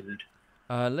shield.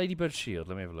 Ladybird shield.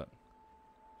 Let me have a look.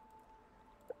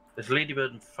 There's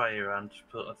Ladybird and Fire Ant,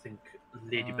 but I think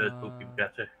Ladybird would be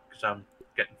better because I'm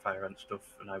getting Fire Ant stuff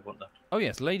and I want that. Oh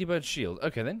yes, Ladybird shield.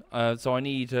 Okay then. So I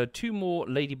need 2 more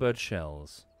Ladybird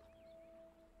shells.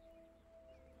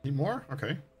 Need more?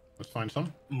 Okay, let's find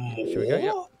some. Should we go?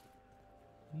 Yep.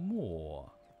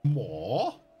 More.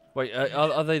 More? Wait,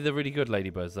 are they the really good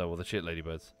ladybirds though, or the shit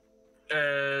ladybirds?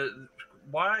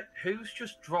 Why? Who's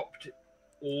just dropped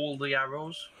all the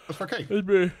arrows? That's for cake. It's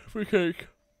me, for Cake.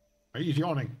 He's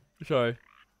yawning. Sorry.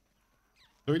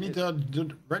 Do we need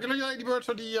the regular ladybirds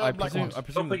or the I black presume ones? the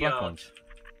Upper black yard. ones.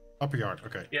 Upper yard,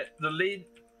 okay. Yeah, the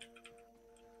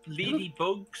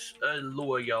ladybugs are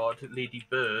lower yard,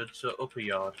 ladybirds are upper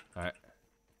yard. Alright.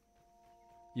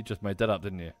 You just made that up,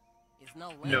 didn't you? It's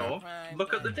no, No, crime,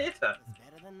 look at the but data. it's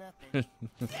better than nothing.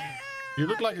 You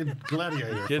look like a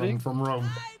gladiator Kidding? from Rome.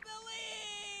 I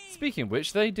believe. Speaking of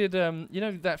which, they did you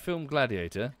know that film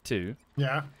Gladiator 2?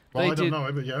 Yeah. Well, They I don't did- know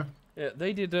it, but yeah. Yeah,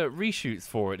 they did reshoots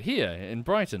for it here in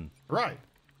Brighton. Right.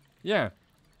 Yeah.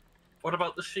 What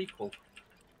about the sequel?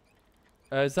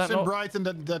 Is that It's in not Brighton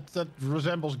that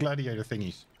resembles gladiator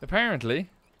thingies. apparently?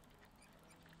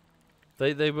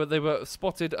 They were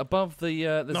spotted above the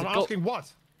there's No, a I'm gol- asking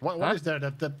what? What Huh? is there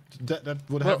that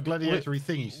would Well, have gladiatory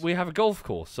thingies? We have a golf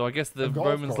course, so I guess the A golf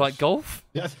Romans course. like golf.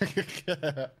 Yes.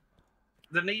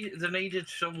 They needed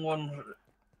someone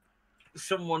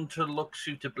to look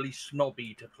suitably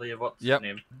snobby to play what's Yep. his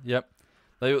name. Yep.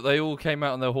 They all came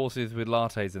out on their horses with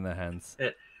lattes in their hands. Yeah.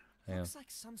 Yeah. Looks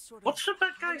like some sort of What's the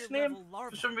bad guy's higher name? level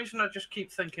larva. For some reason, I just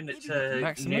keep thinking it's Maybe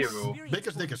Maximus? Nero.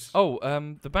 Dickus Dickus. Oh,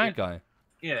 the bad guy,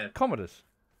 Yeah. Commodus.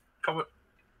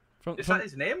 Is that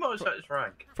his name or is that his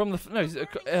rank? From the no, he's,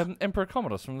 Emperor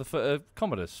Commodus from the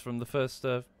Commodus from the first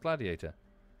Gladiator.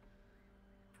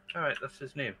 All right, that's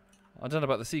his name. I don't know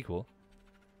about the sequel.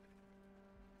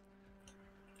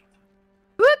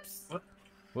 Whoops!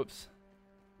 Whoops.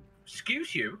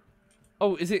 Excuse you,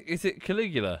 Oh, is it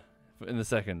Caligula in the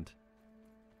second?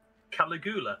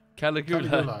 Caligula. Caligula.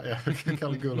 Caligula. Yeah,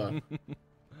 Caligula.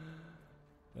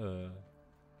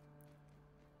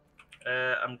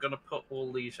 I'm gonna put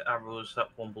all these arrows that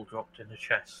Womble dropped in a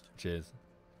chest. Cheers.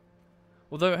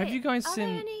 Although, have Wait, you guys are there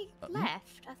seen? any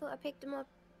left? I thought I picked them up.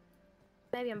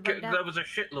 Maybe I'm G- bugged There out. was a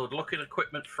shitload. Look at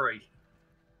equipment free.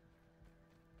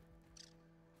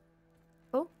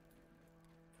 Oh,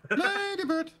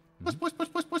 Ladybird. Push, push, push,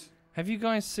 push, push. Have you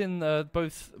guys seen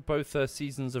both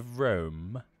seasons of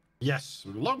Rome? Yes,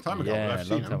 a long time ago. Yeah, but a I've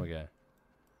long seen time them. ago.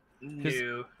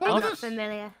 No. What I'm is not this?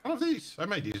 familiar. One of these. I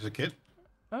made these as a kid.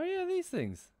 Oh yeah, these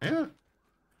things. Yeah.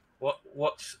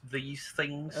 What's these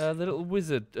things? The little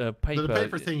wizard paper. The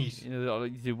paper thingies. You know, you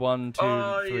do 1, 2,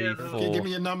 Oh, 3, yeah, 4. Okay, give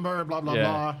me a number, blah, blah, Yeah.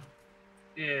 blah.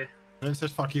 Yeah. And it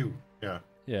says, fuck you. Yeah.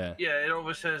 Yeah. Yeah, it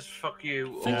always says "fuck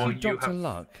you" Thank or you, Doctor have.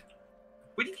 Luck.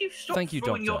 Will you stop Thank you,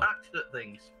 throwing your Doctor. axe at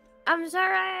things? I'm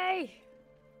sorry.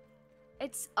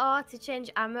 It's R to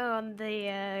change ammo on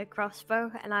the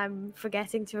crossbow, and I'm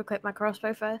forgetting to equip my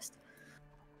crossbow first.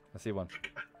 I see one.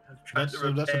 I'm trying That's to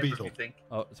a repair beetle. everything.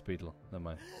 Oh, it's a beetle. Never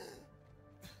mind.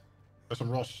 There's some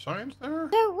raw science there.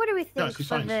 So, what do we Yeah, I think see for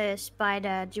signs. the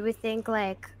spider? Do we think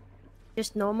like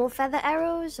just normal feather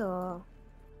arrows, or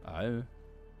Oh.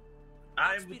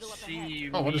 I Speed would up see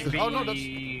Oh, what is this? Oh, no,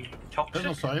 maybe There's toxic.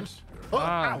 no science. Oh,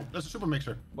 Ah. ow. That's a super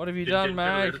mixer. What have you done,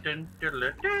 Mag? We're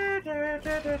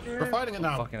fighting it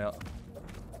now. Fucking hell.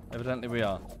 Evidently we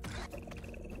are.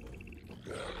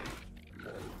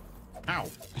 Ow.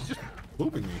 He's just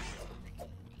booping me.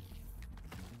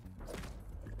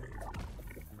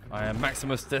 I am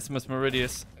Maximus Decimus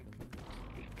Meridius,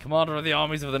 commander of the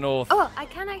armies of the north. oh, I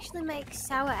can actually make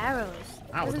sour arrows.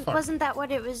 Ow, what the fuck? Wasn't that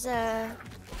what it was?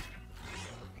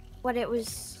 What it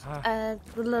was? Ah.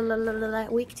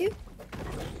 Week 2?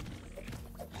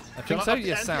 I Shall think I so, up the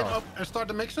yes, engine sour. up and start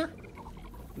the mixer?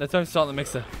 No, don't start the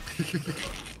mixer.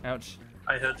 Ouch.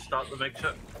 I heard start the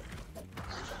mixer.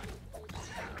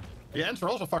 The ants are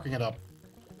also fucking it up.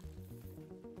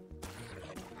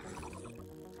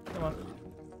 Come on.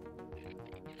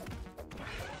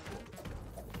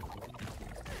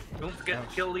 Don't forget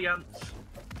to kill the ants.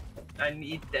 I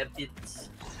need their bits.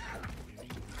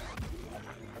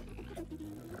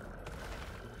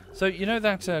 So, you know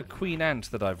that queen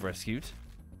ant that I've rescued?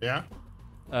 Yeah?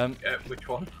 Which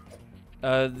one?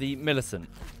 The Millicent.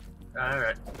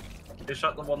 Alright. Is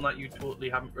that the one that you totally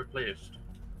haven't replaced?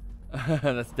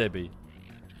 That's Debbie.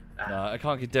 No, I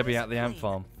can't get Debbie out of the ant What's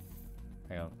farm.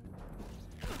 Hang on.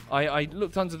 I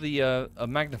looked under the a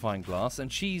magnifying glass,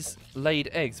 and she's laid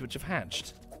eggs which have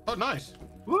hatched. Oh, nice.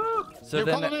 Woo! So New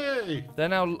they're, colony! they're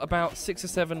now about 6 or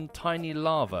 7 tiny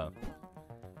larvae.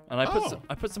 And I put Oh.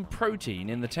 I put some protein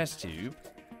in the test tube,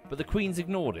 but the queen's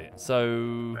ignored it.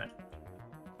 So Right.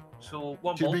 So,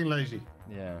 Womble, She's being lazy.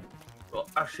 yeah. well,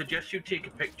 I suggest you take a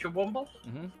picture, Womble,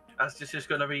 Mhm. as this is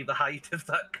going to be the height of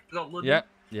that colony. Yep.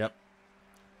 Yep.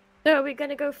 So are we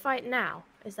gonna go fight now?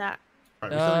 Is that?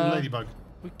 Right, we're still in Uh, Ladybug.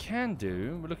 We can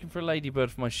do. We're looking for a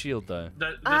ladybird for my shield though.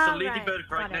 There's Ah, a ladybird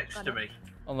right. right Got it, next got to it. me.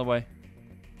 On the way.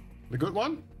 The good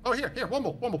one? Oh, here,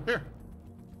 Womble, here.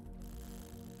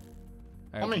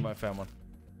 Hang On on, we me. might have found one.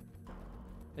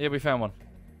 Yeah, we found one.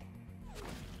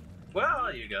 Where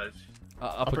are you guys?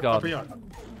 Upper garden. yard.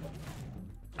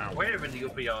 Ow. Where in the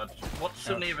upper yard? What's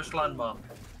the Ouch. nearest landmark?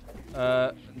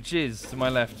 Jizz to my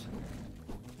left.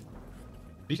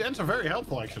 These ants are very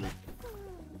helpful, actually.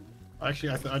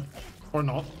 Actually, or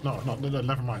not. No,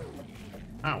 never mind.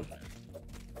 Ow.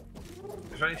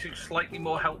 Is there anything slightly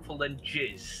more helpful than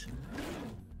jizz?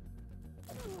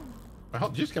 Well,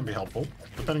 jizz can be helpful,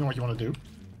 depending on what you want to do.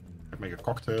 Make a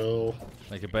cocktail.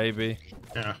 Like a baby.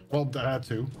 Yeah, well, that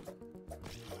too.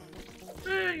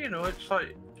 You know,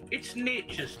 it's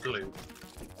nature's glue.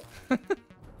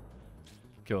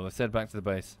 Cool, let's head back to the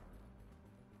base.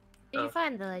 Did Oh. you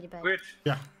find the ladybird? Wait,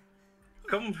 Yeah.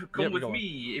 come we with got one.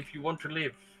 me if you want to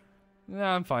live. No,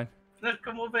 I'm fine. No,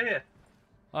 come over here.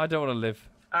 I don't want to live.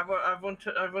 I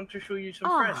want to show you some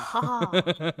friends.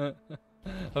 Oh,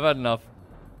 I've had enough.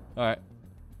 All right.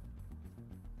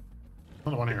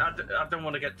 Another one here. I don't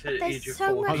want to get to age there's of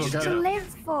so 40. much get to it. live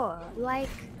for. Like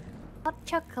hot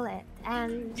chocolate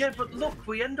and Yeah, but look,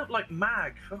 we end up like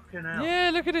Mag. Fucking hell.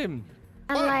 Yeah, look at him.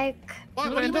 and What? like What You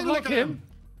do you end up mean like look at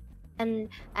him.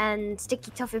 and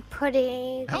sticky toffee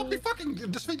pudding. Help me fucking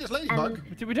the sweetest ladybug.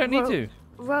 We don't need to.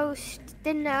 Roast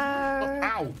dinner.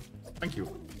 Ow. Thank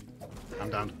you. I'm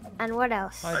down. And what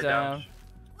else? Hi, I down.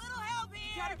 Little help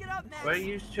here. Gotta get up, man. Where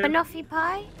you used to? Banoffee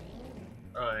pie?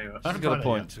 Oh, anyway. I She's haven't got a tried it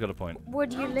point. yet. She's got a point.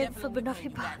 Would you live for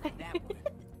banoffee pie?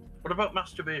 What about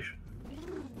masturbation?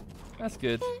 That's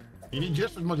good. You need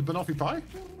just the banoffee pie?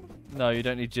 No, you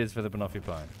don't need jizz for the banoffee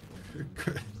pie.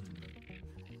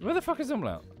 Where the fuck is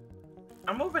Umlaut?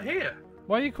 I'm over here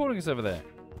Why are you calling us over there?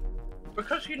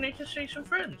 because you need to see some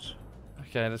friends.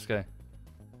 Okay, let's go.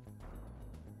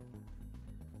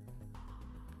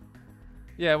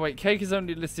 Yeah, wait, cake is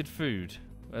only listed food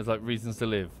as like reasons to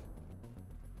live.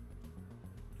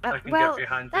 I can well, get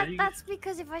behind these. that's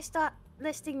because if I start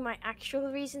listing my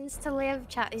actual reasons to live,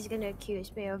 chat is going to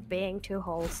accuse me of being too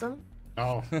wholesome.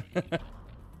 Oh.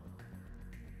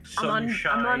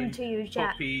 Sunshine, I'm on to you,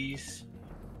 chat. puppies,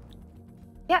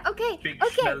 Yeah, okay, big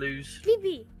okay. smelloos.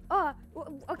 Phoebe. Oh,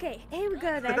 okay. Here we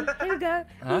go then. Here we go.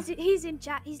 Huh? He's in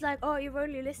chat. He's like, oh, you've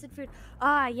only listed food.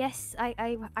 Ah, yes.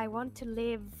 I want to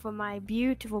live for my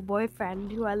beautiful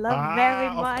boyfriend, who I love very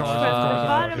of much course, from of the course,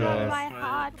 bottom of of course. my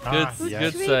heart. Good, Ah, Who yes.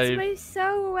 good treats save. me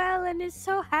so well and is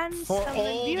so handsome For and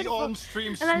all the beautiful.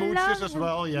 on-stream And I smooches love as him.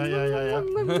 well. Yeah.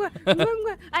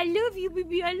 I love you,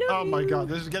 baby. I love you. Oh my god,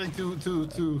 this is getting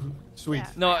too sweet. Yeah.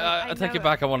 No, I I take know it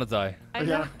back. I want to die. I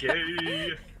know.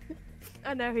 Gay.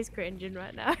 I know he's cringing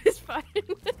right now. It's fine.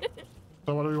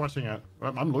 So what are we watching at?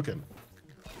 I'm looking.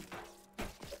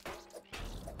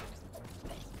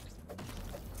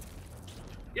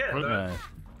 Yeah, Right.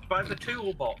 by the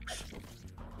toolbox.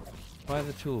 By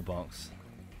the toolbox.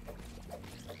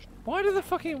 Why do the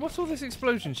fucking... What's all this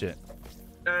explosion shit?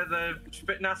 The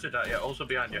spitting acid at you, also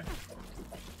behind you.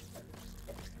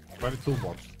 By the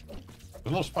toolbox. There's a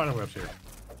lot of spider webs here.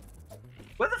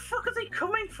 Where the fuck are they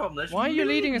coming from? There's Why are you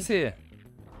leading millions. us here?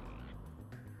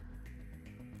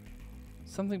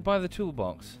 Something by the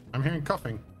toolbox. I'm hearing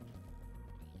coughing.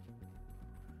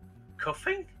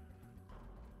 Cuffing?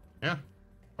 Yeah.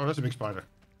 Oh, that's a big spider.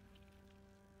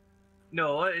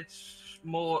 No, it's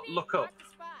more look up. Mark the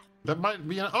spot. That might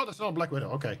be oh, that's not a black widow.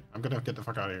 Okay, I'm gonna get the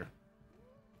fuck out of here.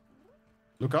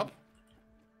 Look up.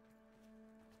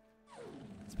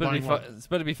 It's better, Flying what? it's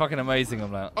better be fucking amazing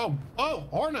on that. Oh,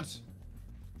 hornets.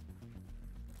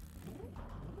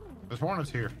 There's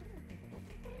hornets here.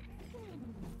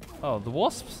 Oh, the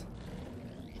wasps?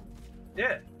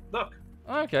 Yeah, look.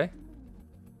 Oh, okay.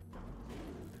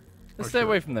 Let's Oh, stay sure.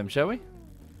 away from them, shall we?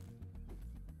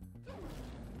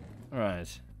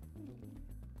 Alright.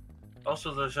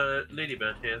 Also, there's a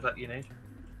ladybird here that you need.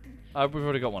 We've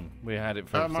already got one. We had it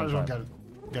for Might some as well time.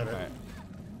 get it. Alright.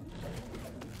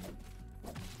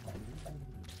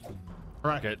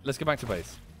 Right. Okay, let's get back to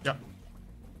base. Yeah.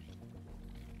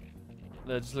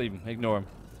 Just leave him. Ignore him.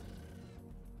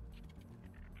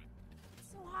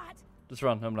 So hot. Just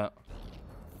run. I'm out.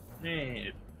 Yeah,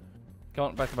 Come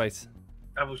on, back to base.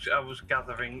 I was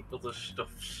gathering other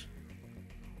stuffs.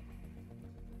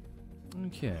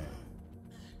 Okay.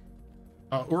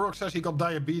 Urok says he got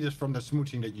diabetes from the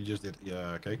smooching that you just did.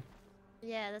 Yeah, okay.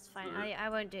 Yeah, that's fine. I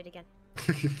won't do it again.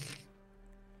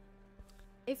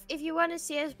 If you want to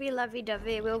see us be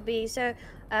lovey-dovey, it will be so.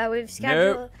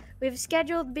 We've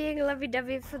scheduled being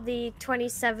lovey-dovey for the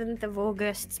 27th of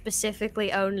August,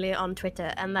 specifically only on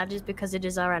Twitter, and that is because it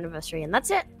is our anniversary, and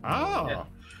that's it. Ah.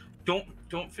 Yeah.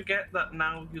 Don't forget that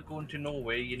now you're going to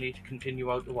Norway, you need to continue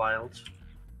out the wilds.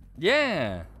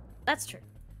 Yeah. That's true.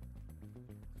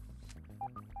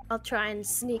 I'll try and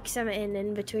sneak some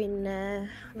in between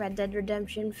Red Dead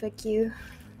Redemption for Q.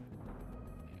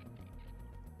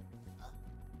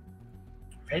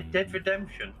 Red Dead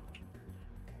Redemption.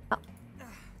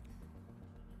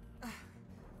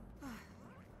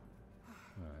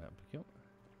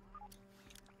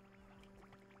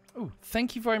 Oh,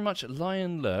 thank you very much,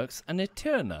 Lion Lurks and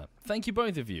Eterna. Thank you,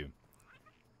 both of you.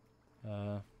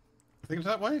 I think it's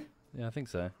that way. Yeah, I think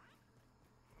so.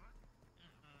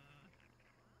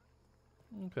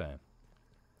 Okay.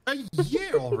 A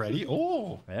year already.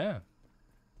 Oh, Yeah.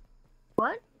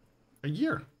 What? a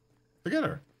year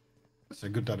together. That's a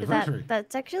good anniversary.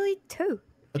 That's actually 2.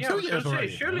 Yeah, I 2 was years gonna say,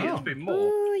 already. surely Oh. it's been more.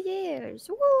 2 years.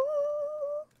 Woo!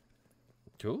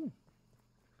 Cool.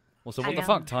 Well, so Hang what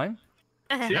the on. fuck, time?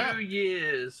 Yeah. 2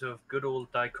 years of good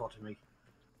old dichotomy.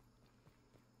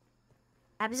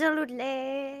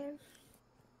 Absolutely.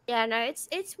 Yeah, no,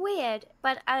 it's weird,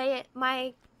 but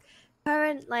my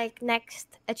current like next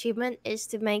achievement is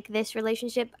to make this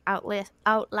relationship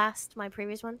outlast my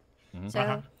previous one. Mhm.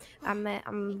 So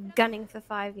I'm gunning for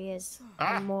 5 years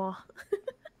or more.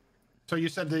 So you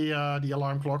said the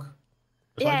alarm clock.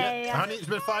 It's Yeah, like, yeah, yeah. honey, it's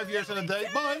been 5 years and a day.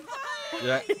 Bye.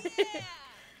 Yeah.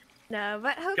 No,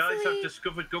 but hopefully. Guys, I've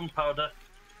discovered gunpowder.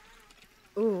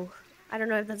 Ooh, I don't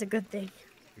know if that's a good thing.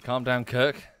 Calm down,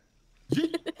 Kirk.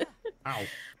 Ow.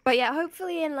 But yeah,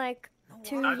 hopefully in like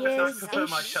 2 I years. prefer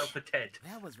myself a Ted.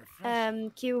 That was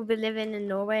refreshing. Q will be living in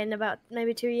Norway in about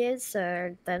maybe 2 years,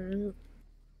 so then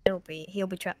he'll be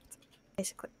trapped,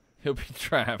 basically. He'll be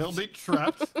trapped. He'll be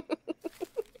trapped.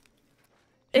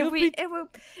 Getting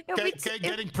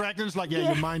Getting pregnant is like, yeah,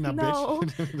 you're mine now,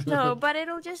 bitch. No, but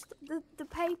it'll just the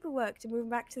paperwork to move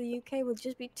back to the UK will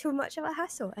just be too much of a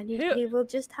hassle, and he will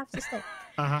just have to stay.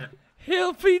 Uh-huh.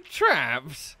 He'll be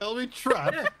trapped. He'll be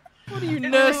trapped. What are you,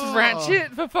 Nurse Oh.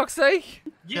 Ratchet, for fuck's sake?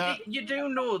 You do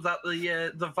know that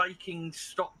the Vikings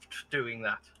stopped doing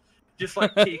that, just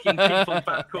like taking people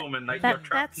back home and like you're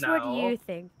trapped That's now. what you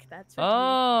think. That's what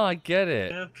Oh, I get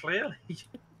it. Yeah, clearly.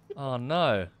 Oh,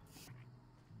 no.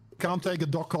 Can't take a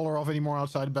dog collar off anymore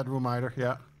outside the bedroom either.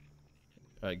 Yeah.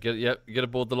 Right, get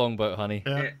aboard the longboat, honey.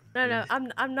 Yeah. No,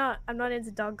 I'm not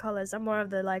into dog collars. I'm more of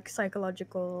the like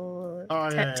psychological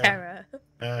yeah. terror.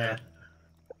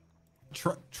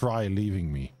 Try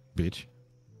leaving me, bitch.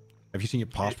 Have you seen your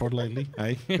passport lately?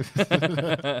 Hey.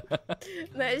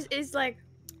 No, it's like,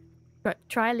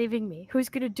 try leaving me. Who's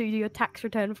gonna do your tax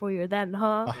return for you then,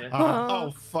 huh?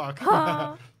 Oh fuck.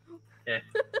 Huh?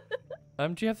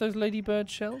 Do you have those ladybird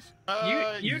shells?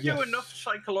 You yes. do enough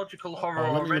psychological horror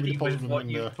let me already deposit with them what in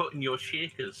you the- put in your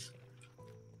shakers.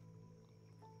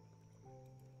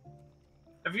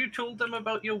 Have you told them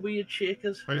about your weird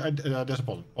shakers? There's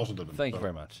a also did them. Thank you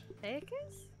very much.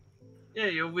 Takers? Yeah,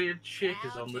 your weird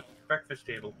shakers on the breakfast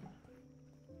table.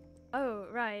 Oh,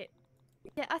 right.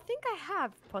 Yeah, I think I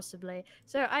have, possibly.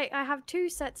 So I have 2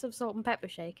 sets of salt and pepper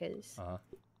shakers. Uh-huh.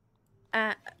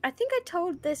 I think I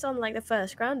told this on like the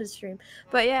first Grounded stream,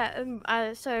 but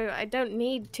yeah, so I don't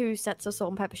need 2 sets of salt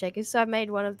and pepper shakers, so I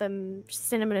made one of them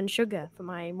cinnamon and sugar for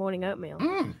my morning oatmeal.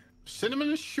 Cinnamon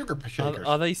and sugar shakers.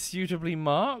 Are they suitably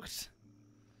marked?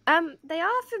 They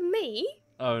are for me,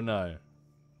 Oh, no.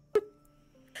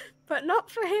 but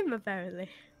not for him, apparently.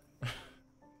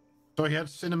 So he had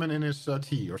cinnamon in his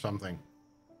tea or something.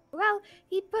 Well,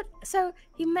 he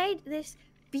made this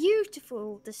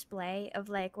beautiful display of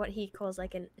like what he calls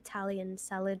like an Italian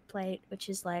salad plate, which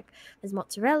is like there's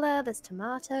mozzarella, there's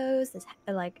tomatoes, there's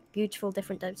like beautiful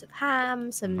different types of ham,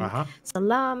 some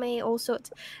salami, all sorts.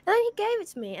 And then he gave it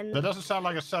to me, and That doesn't sound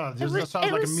like a salad. It That was- sounds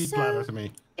it like a was meat so- platter to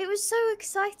me. it was so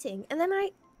exciting. And then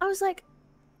I was like,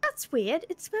 that's weird.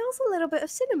 It smells a little bit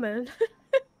of cinnamon.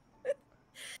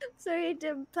 So he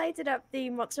plated up the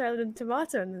mozzarella and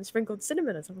tomato and then sprinkled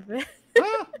cinnamon on top of it.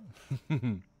 Ah!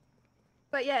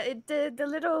 But yeah,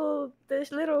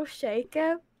 this little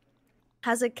shaker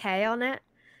has a K on it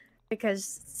because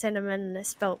cinnamon is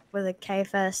spelt with a K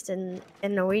first in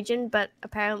Norwegian, but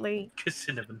apparently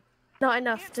Cinnamon. not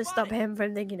enough to stop him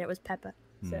from thinking it was pepper.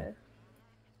 So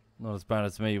Not as bad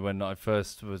as me when I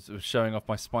first was showing off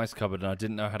my spice cupboard and I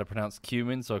didn't know how to pronounce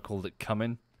cumin, so I called it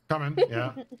cumin. Come in,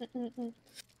 yeah.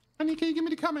 Honey, can you give me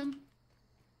the cumin?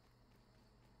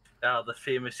 Ah, the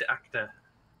famous actor,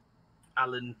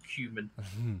 Alan Cumin.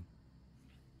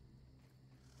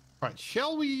 Right,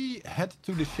 shall we head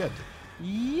to the shed?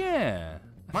 Yeah.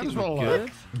 I Might think as well we're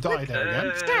good. die there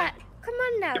again. Dad, come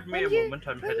on now. Give me When a moment,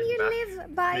 I'm when heading you back.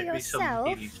 live by Make me some yourself,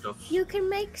 healy stuff. you can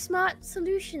make smart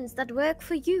solutions that work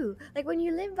for you. Like when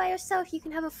you live by yourself, you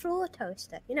can have a floor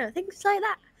toaster. You know, things like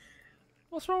that.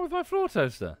 What's wrong with my floor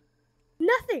toaster?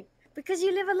 Nothing, because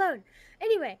you live alone.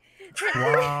 Anyway.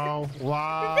 Wow,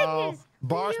 wow. is,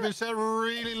 Bar's you- been set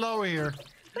really low here.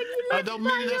 When you I live don't by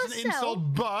mean it as an yourself,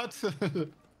 insult, but...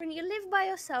 when you live by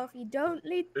yourself, you don't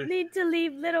need to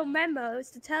leave little memos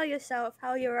to tell yourself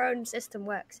how your own system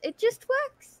works. It just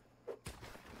works.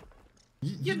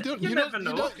 You never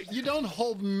know. don't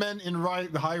hold men in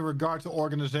high regard to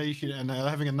organization and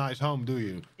having a nice home, do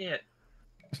you? Yeah,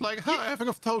 It's like, having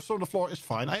a toast on the floor is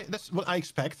fine. That's what I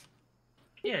expect.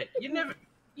 yeah.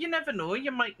 You never know.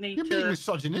 You might need You're being to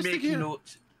misogynistic make here.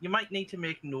 notes. You might need to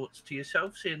make notes to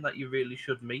yourself saying that you really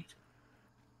should meet.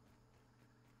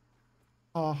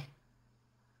 Oh.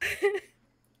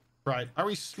 Right. Are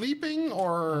we sleeping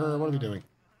or what are we doing?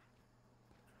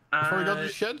 Before we go to the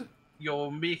shed?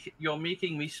 You're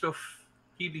making me stuff,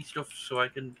 healy stuff, so I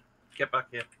can get back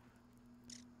here.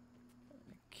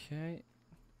 Okay.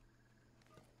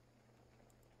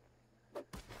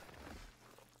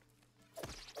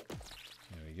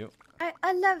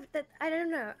 I love that. I don't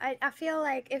know. I feel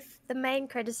like if the main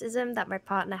criticism that my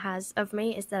partner has of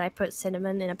me is that I put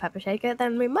cinnamon in a pepper shaker,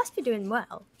 then we must be doing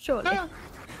well, surely. Yeah.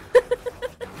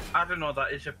 I don't know.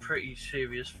 That is a pretty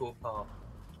serious faux pas.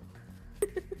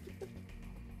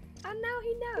 And now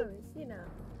he knows, you know.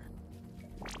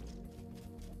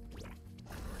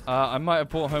 I might have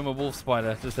brought home a wolf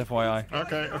spider, just FYI.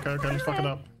 Okay, let's fuck it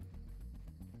up.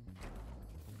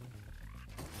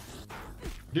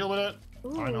 Deal with it.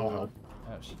 Fine, I'll help.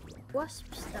 Ouch.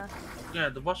 Wasp stuff. Yeah,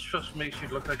 the wasp just makes you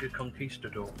look like a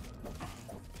conquistador.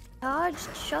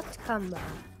 Charged shot combo.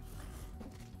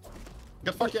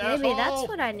 Get fuck your Maybe asshole! that's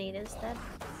what I need instead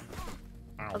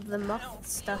Ow. of the moth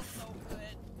stuff.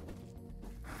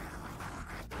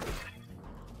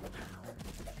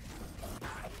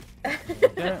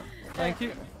 Yeah, thank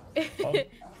you.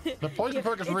 The poison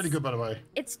perk is really good, by the way.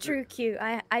 It's true, Q.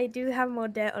 I do have more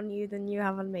dirt on you than you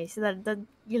have on me, so that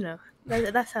you know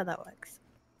that's how that works.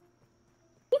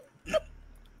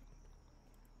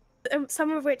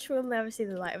 Some of which will never see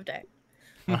the light of day.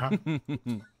 Uh-huh.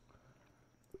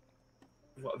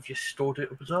 What have you stored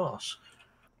it up his arse?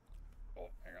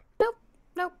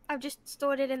 Nope. I've just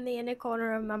stored it in the inner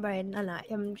corner of my brain, and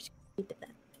I'm just gonna keep it there.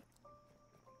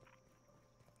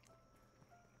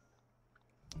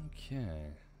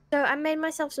 Okay. So I made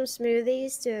myself some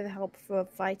smoothies to help for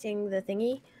fighting the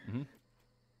thingy. Mhm.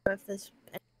 If there's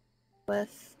anything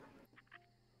worth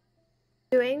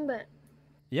doing, but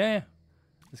Yeah.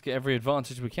 Let's get every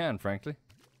advantage we can, frankly.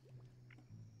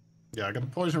 Yeah, I got a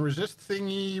poison resist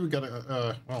thingy. We got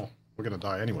a, well, we're gonna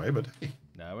die anyway, but hey.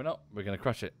 No, we're not. We're going to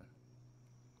crush it.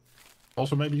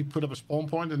 Also maybe put up a spawn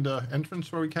point in the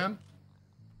entrance where we can.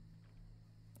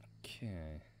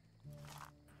 Okay.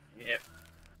 Yep.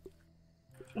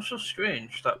 What's so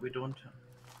strange that we don't...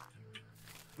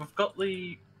 We've got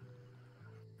the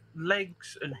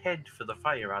legs and head for the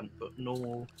fire ant, but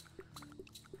no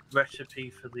recipe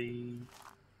for the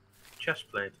chest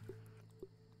plate.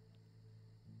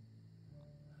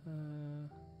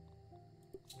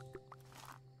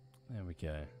 There we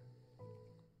go.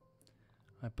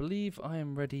 I believe I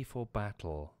am ready for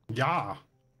battle. Yeah.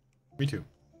 Me too.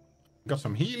 Got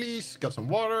some healies, got some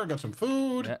water, got some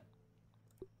food. Yeah.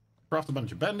 Craft a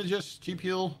bunch of bandages, cheap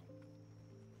heal.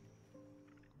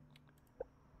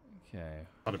 Okay.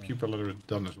 Oh, the pupa letter is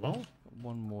done as well.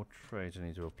 One more trait I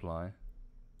need to apply.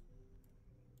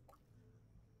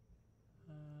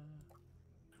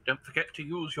 Don't forget to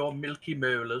use your milky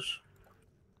molars.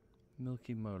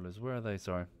 Milky molars. Where are they?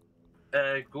 Sorry.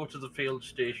 Go to the field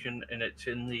station and it's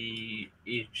in the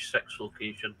age sex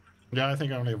location. Yeah, I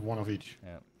think I only have one of each.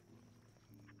 Yeah.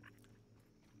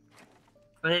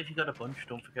 And if you got a bunch,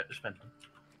 don't forget to spend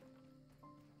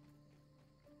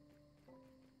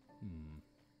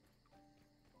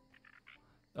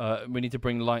them. We need to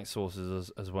bring light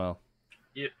sources as well.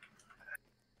 Yep.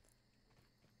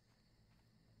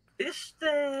 Is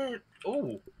there...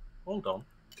 Oh, hold on.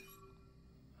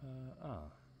 There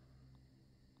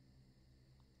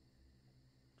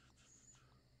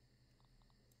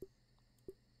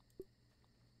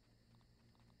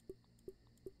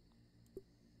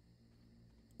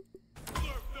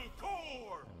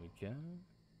we go.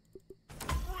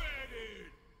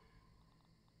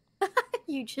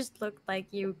 you just looked like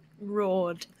you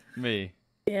roared. Me.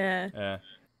 Yeah. Yeah.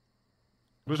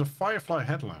 There's a firefly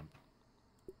headlamp.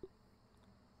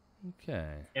 Okay.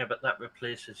 Yeah, but that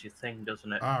replaces your thing,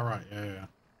 doesn't it? Ah, right. Yeah.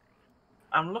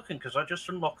 I'm looking because I just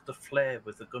unlocked the flare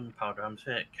with the gunpowder. I'm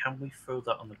saying, can we throw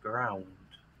that on the ground?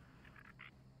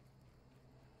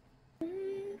 I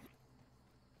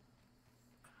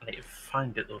need to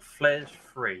find it though. Flare's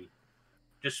free.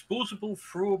 Disposable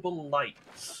throwable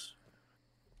lights.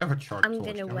 Have a chart I'm torch,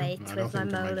 gonna can we? wait No, I don't with my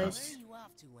think we can make that. molars. Where are you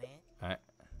off to, Ant? Alright.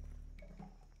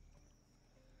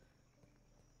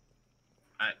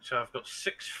 Alright, so I've got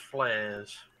 6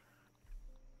 flares.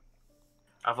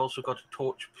 I've also got a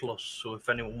torch plus, so if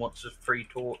anyone wants a free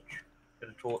torch, get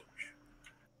a torch.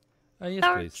 Yes,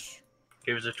 please.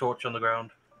 Give us a torch on the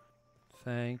ground.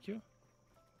 Thank you.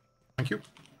 Thank you.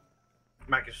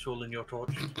 Mag is stolen your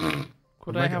torch.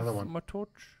 Could Make I have another one. my torch?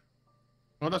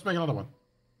 Well, let's make another one.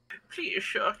 Please,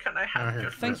 sure, can I have here.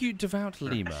 just Thank you, Devout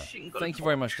Lima. single Thank you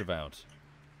very much, Devout.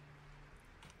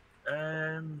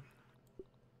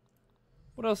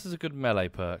 What else is a good melee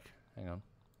perk? Hang on.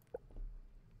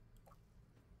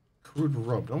 Crude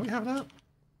rope. Don't we have that?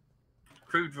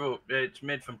 Crude rope, it's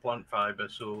made from plant fiber,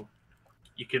 so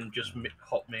you can just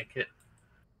hot make it.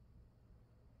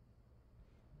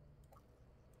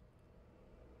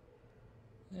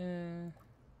 Yeah.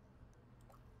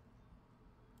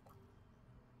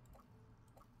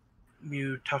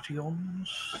 Mutations.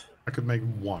 I could make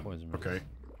one. Poison Okay.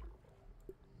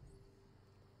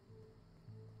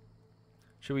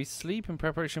 Should we sleep in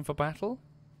preparation for battle?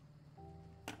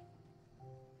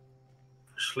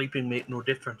 Sleeping make no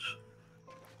difference.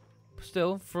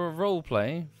 Still, for a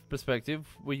roleplay perspective,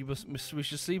 we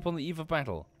should sleep on the eve of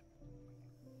battle.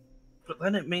 But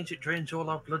then it means it drains all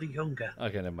our bloody hunger.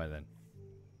 Okay, never mind then.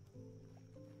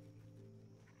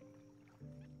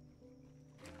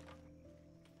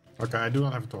 Okay, I do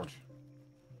not have a torch.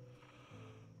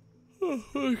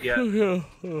 Yeah.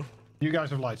 You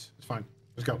guys have lights. It's fine.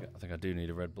 Let's go. I think I do need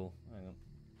a Red Bull. Hang on.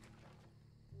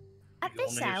 At You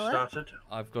this only just hour. started.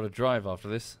 I've got to drive after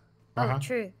this. Uh-huh. Oh,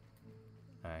 true.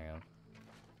 Hang on.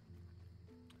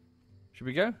 Should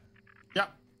we go? Yeah.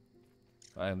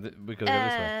 We gotta go this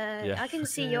way. Yeah. I can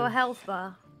see your health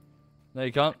bar. No,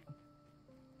 you can't.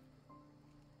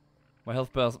 My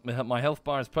health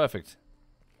bar is perfect.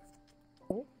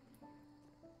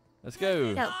 Let's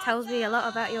go. That tells me a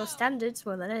lot about your standards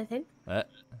more than anything.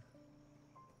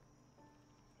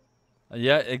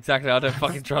 Yeah, exactly. I don't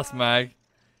fucking trust Mag.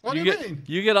 What do you mean?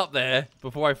 You get up there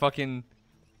before I fucking...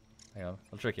 Hang on,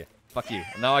 I'll trick you. Fuck you.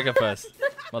 Now I go first,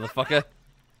 motherfucker.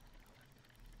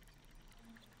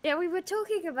 Yeah, we were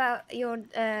talking about your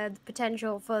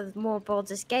potential for more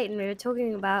Baldur's Gate, and we were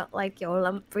talking about like your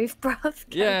lump beef broth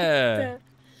character. Yeah.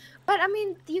 But I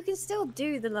mean, you can still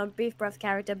do the lump beef broth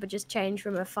character, but just change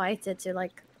from a fighter to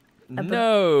like a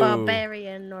No.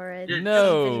 barbarian or a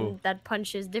No. something that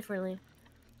punches differently.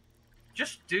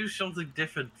 Just do something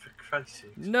different, for Christ's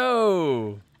sake.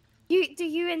 No.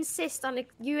 You insist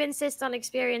on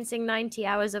experiencing 90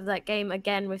 hours of that game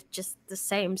again with just the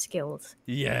same skills?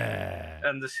 Yeah.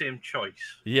 And the same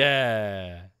choice.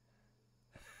 Yeah.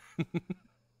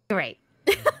 Great.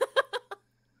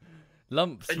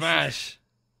 Lump And smash.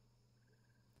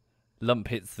 Lump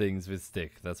hits things with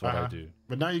stick. That's what I do.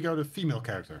 But now you go to female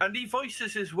character. And he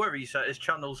voices his worries that his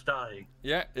channel's dying.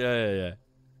 Yeah.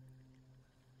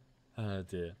 Oh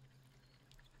dear.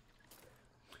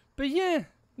 But yeah.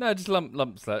 No, just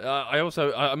lumps.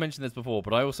 I mentioned this before,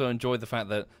 but I also enjoy the fact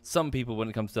that some people, when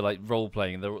it comes to like role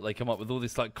playing, they come up with all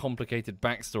this like complicated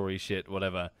backstory shit,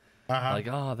 whatever. Like,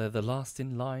 they're the last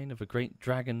in line of a great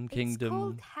dragon kingdom. It's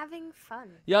called having fun.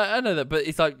 Yeah, I know that, but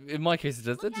it's like in my case,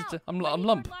 I'm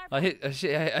lump. I hit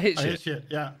shit.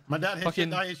 Yeah, my dad hit Fucking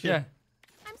shit. I hit shit. yeah.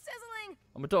 I'm sizzling.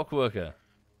 I'm a dock worker.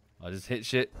 I just hit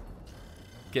shit,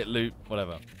 get loot,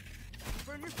 whatever.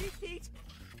 Burn your feet, Pete.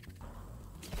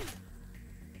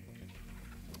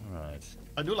 Alright.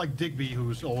 I do like Digby,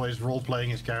 who's always role-playing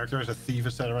his character as a thief,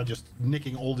 etc., just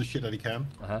nicking all the shit that he can.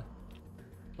 Where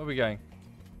are we going?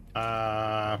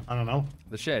 I don't know.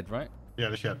 The shed, right? Yeah,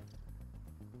 the shed.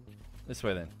 This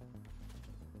way then.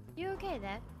 You okay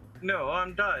there? No,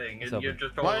 I'm dying, and What's you're up?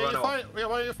 just all Why run off.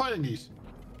 are you fighting these?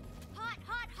 Hot,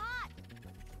 hot, hot.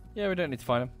 Yeah, we don't need to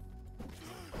find him.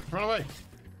 Run away.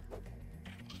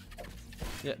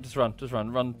 Yeah, just run,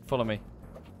 run, follow me.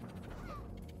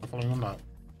 I'm following him now.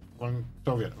 Following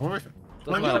Soviet. Where is it?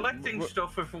 Doesn't I'm matter. collecting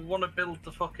stuff if we want to build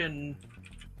the fucking...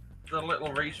 the little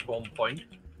respawn point.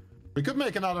 We could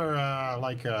make another,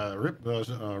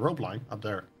 rope line up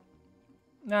there.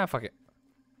 Nah, fuck it.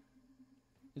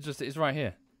 It's right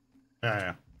here.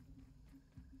 Yeah.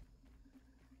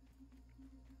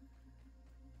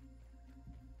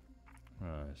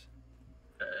 Right.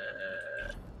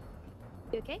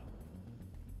 You okay?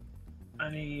 I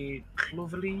need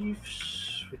clover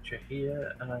leaves, which are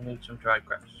here, and I need some dry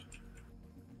grass.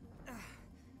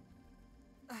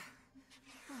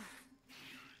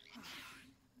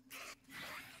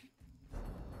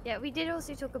 Yeah, we did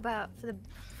also talk about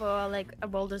for like a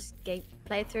Baldur's Gate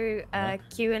playthrough.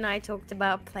 Q and I talked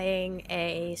about playing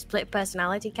a split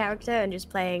personality character and just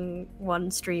playing one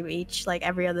stream each, like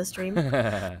every other stream.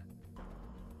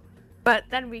 But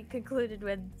then we concluded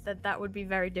with that would be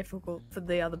very difficult for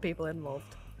the other people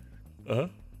involved. There's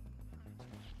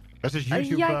this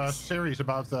YouTube Yikes. series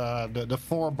about the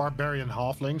 4 barbarian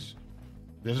halflings.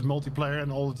 This is multiplayer,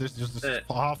 and all of this just the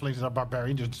halflings that are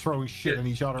barbarian, just throwing shit at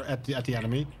each other at the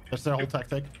enemy. That's their whole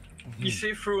tactic. You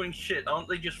say throwing shit, aren't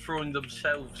they just throwing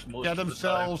themselves most Yeah, of the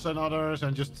themselves and others,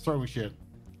 and just throwing shit.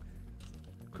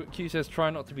 Q says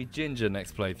try not to be ginger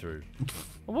next playthrough.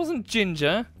 I wasn't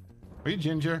ginger. Are you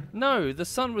ginger? No, the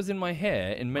sun was in my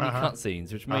hair in many Uh-huh.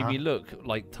 cutscenes, which made me look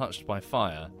like touched by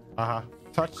fire.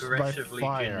 Touched by Aggressively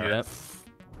fire. ginger. Yep.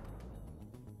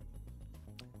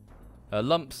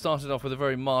 Lump started off with a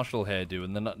very martial hairdo,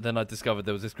 and then I discovered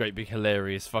there was this great big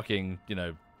hilarious fucking,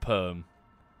 perm.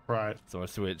 Right. So I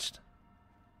switched.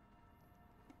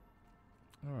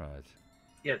 Alright.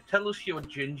 Yeah, tell us you're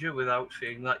ginger without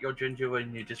saying that you're ginger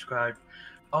when you describe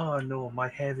Oh no, my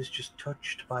hair is just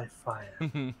touched by fire.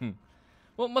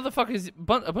 Well, motherfuckers,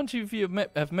 a bunch of you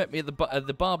have met me at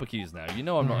the barbecues now. You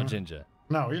know I'm not a ginger.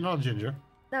 No, you're not a ginger.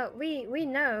 No, we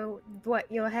know what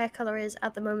your hair color is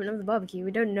at the moment of the barbecue.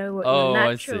 We don't know what Oh, your I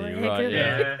natural see, hair right, color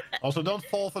yeah. Yeah, Also, don't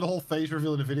fall for the whole face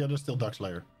reveal in the video. There's still Duck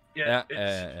Slayer. yeah,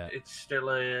 Yeah. it's still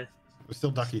a. It's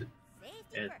still Ducky. Safety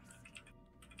Yeah. first.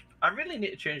 I really need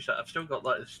to change that. I've still got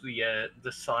like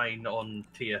the sign on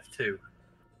TF2.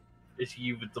 It's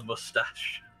you with the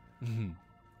mustache.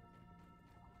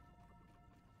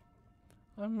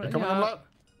 I'm, You coming on, lad?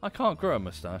 I can't grow a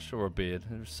mustache or a beard.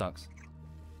 It just sucks.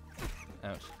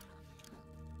 Ouch.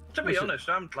 To be What's it- honest,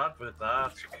 I'm glad with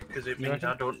that because it You means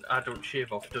I reckon? don't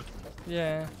shave often.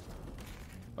 Yeah.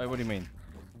 Wait, what do you mean?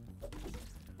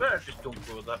 But I just don't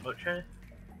grow that much hair.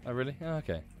 Oh, really? Oh,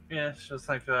 okay. Yeah, so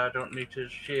thankfully I don't need to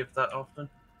shave that often.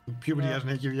 Puberty Yeah.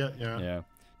 hasn't hit you yet. Yeah. Yeah.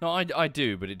 No, I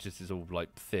do, but it just is all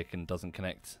like thick and doesn't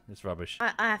connect. It's rubbish.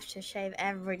 I have to shave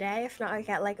every day. If not, I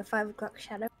get like a 5 o'clock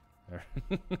shadow.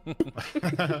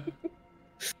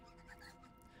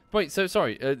 Wait, so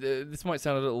sorry. This might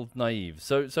sound a little naive.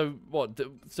 So what?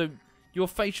 So your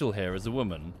facial hair as a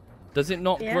woman, does it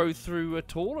not Yeah. grow through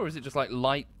at all, or is it just like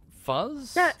light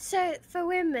fuzz? No, so for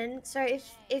women, so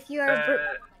if you are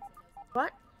a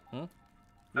what? I You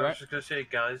was right? just gonna say,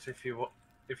 guys, if you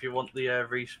want the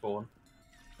respawn,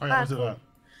 Oh yeah, let's do cool. that.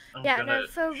 I'm Yeah, gonna no,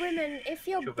 for women, if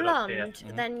you're shove it up here. blonde,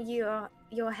 then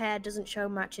your hair doesn't show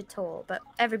much at all. But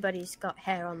everybody's got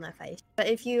hair on their face. But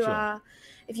if you Sure.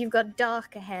 if you've got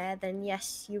darker hair, then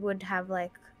yes, you would have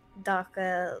like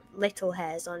darker little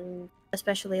hairs on,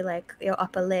 especially like your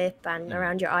upper lip and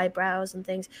around your eyebrows and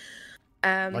things.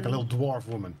 Like a little dwarf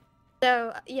woman.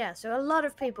 So yeah, so a lot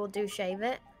of people do shave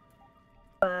it,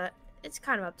 but it's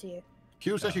kind of up to you.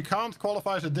 Q says you can't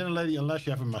qualify as a dinner lady unless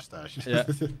you have a mustache. Yeah.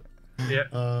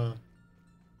 Yeah.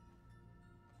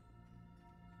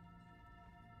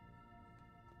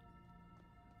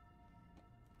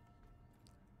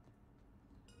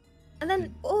 And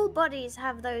then all bodies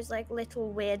have those like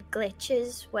little weird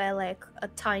glitches where like a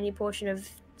tiny portion of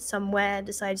somewhere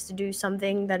decides to do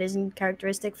something that isn't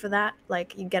characteristic for that.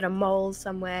 Like you get a mole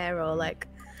somewhere or like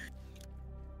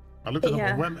I looked at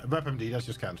Yeah. WebMD, that's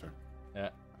just cancer. Yeah.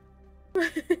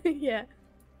 yeah.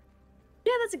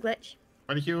 Yeah, that's a glitch.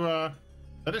 Why did you,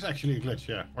 that is actually a glitch,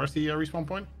 yeah. Where's the respawn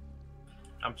point?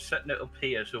 I'm setting it up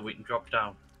here so we can drop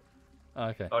down. Oh,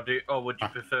 okay. Or would you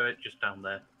prefer it just down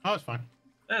there? Oh, it's fine.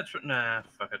 Nah,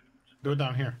 fuck it. Do it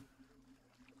down here.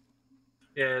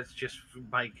 Yeah, it's just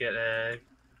might get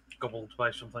gobbled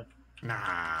by something.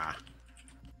 Nah.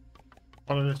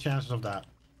 What are the chances of that?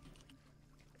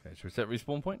 Okay, should we set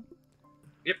respawn point?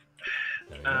 Yep.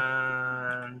 There we go.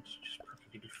 And just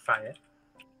probably fire.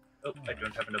 Oh, I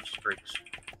don't have enough sprigs.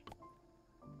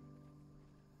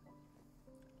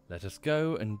 Let us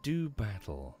go and do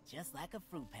battle. Just like a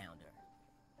fruit pounder.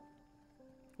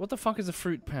 What the fuck is a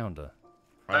fruit pounder?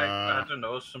 I don't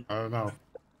know, some I don't know.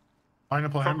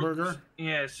 Pineapple probably- hamburger?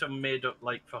 Yeah, some made up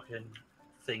like fucking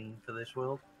thing for this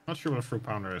world. Not sure what a fruit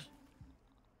pounder is.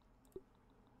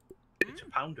 It's a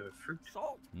pounder of fruit.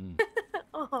 Salt.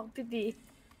 Oh, baby.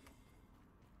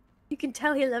 You can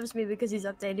tell he loves me because he's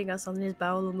updating us on his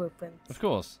bowel movement. Of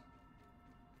course.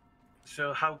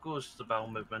 So how goes the bowel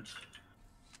movement?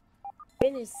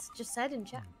 Vinny's just said in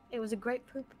chat. It was a great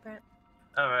poop, apparently.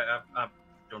 Alright, I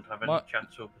don't have any What?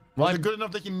 chats open. Was My- it good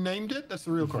enough that you named it? That's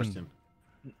the real question.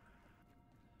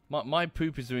 My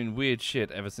poop is doing weird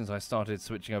shit ever since I started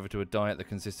switching over to a diet that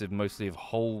consisted mostly of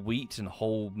whole wheat and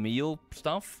whole meal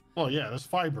stuff. Well, yeah, that's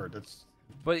fiber. That's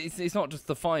But it's not just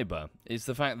the fiber. It's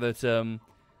the fact that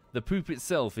the poop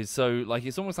itself is so like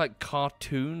it's almost like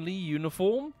cartoonly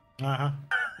uniform. uh-huh.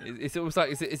 It's almost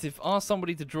like it's if ask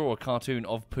somebody to draw a cartoon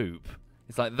of poop.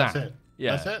 It's like that. That's it.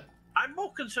 Yeah. That's it. I'm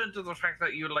more concerned to the fact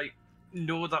that you like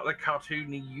know that they're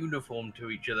cartoony uniform to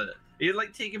each other. You're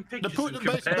like taking The pictures poop, and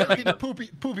basically comparing the them.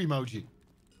 poop emoji.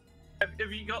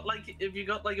 Have you got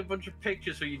like a bunch of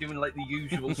pictures where you're doing like the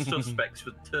usual suspects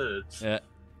with turds? Yeah.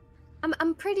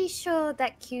 I'm pretty sure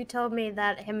that Q told me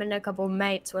that him and a couple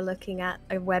mates were looking at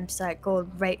a website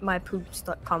called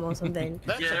ratemypoops.com or something.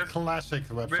 That's Yeah. a classic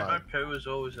Rip my website. poo is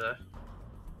always there.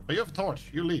 But you have a torch.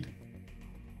 You lead.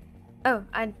 Oh,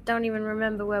 I don't even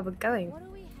remember where we're going. What do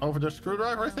we have? Over the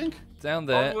screwdriver, I think. Down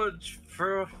there. Onwards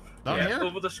through. Down yeah, here?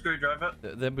 over the screwdriver.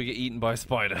 Then we get eaten by a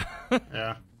spider.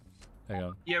 Yeah. Hang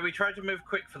on. Yeah, we tried to move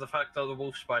quick for the fact that the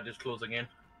wolf spider's closing in.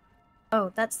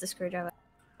 Oh, that's the screwdriver.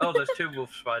 Oh, there's two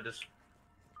wolf spiders.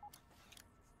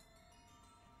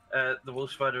 The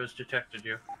wolf spider has detected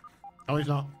you. No, he's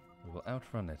not. We will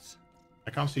outrun it.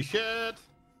 I can't see shit.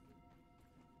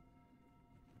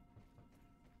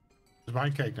 There's It's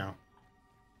behind cake now.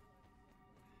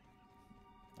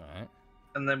 Alright.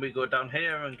 And then we go down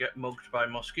here and get mugged by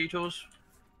mosquitoes.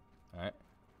 Alright.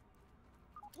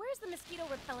 Where's the mosquito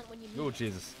repellent when you need Oh, it?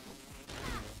 Jesus.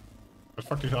 Let's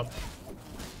fuck these up.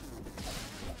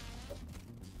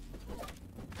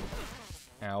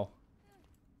 Ow.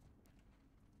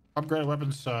 Upgraded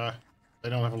weapons, they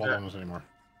don't have a lot on us anymore.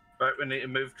 Right, we need to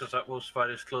move because that wolf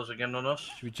spider's closing in on us.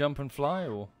 Should we jump and fly,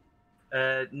 or?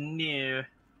 No.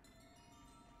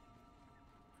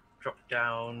 Drop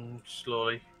down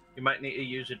slowly. You might need to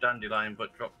use a dandelion,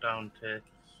 but drop down to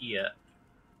here.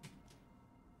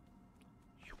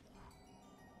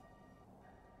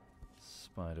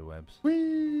 Spider webs.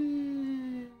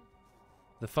 Whee!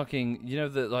 The fucking, you know,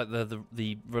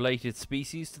 the related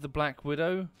species to the Black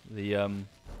Widow, what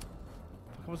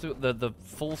was it, the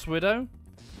false widow?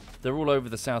 They're all over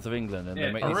the south of England, and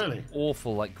they make these really?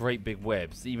 awful, like, great big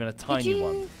webs. Even a tiny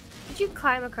one. Did you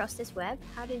climb across this web?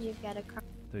 How did you get across?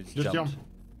 They Just jumped. jump.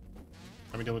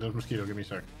 Let me deal with this mosquito. Give me a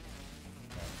sec.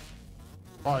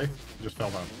 Bye. Just fell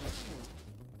down.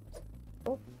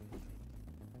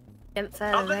 Jump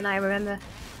further than I remember.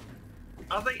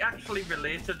 Are they actually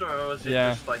related, or is it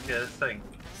Yeah. just like a thing?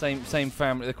 Same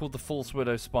family. They're called the false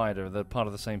widow spider. They're part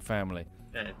of the same family.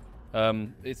 Yeah.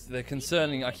 They're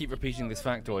concerning. I keep repeating this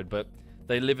factoid, but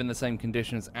they live in the same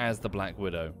conditions as the Black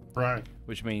Widow, Right.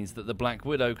 which means that the Black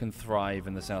Widow can thrive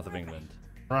in the south of England.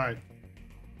 Right.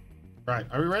 Right.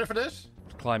 Are we ready for this?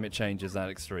 Climate change is that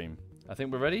extreme. I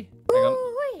think we're ready. Hang on.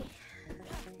 Ooh-wee.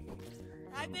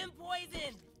 I've been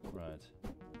poisoned. Right.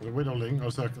 The widowling.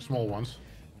 Those are the small ones.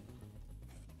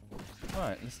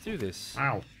 Right. Let's do this.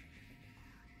 Ow.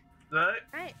 Right.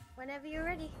 Right, whenever you're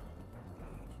ready.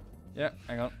 Yeah.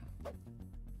 Hang on.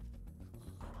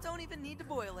 Don't even need to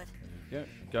boil it. Go.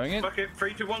 Going in. Fuck it.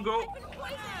 3, 2, 1, go.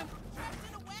 Poison!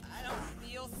 I don't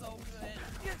feel so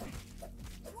good.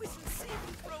 Poison saving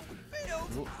throw failed.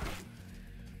 Ooh.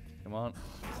 Come on.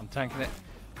 I'm tanking it.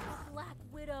 Black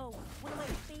Widow, one of my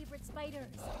favorite spiders.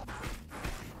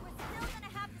 We're still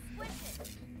gonna have to split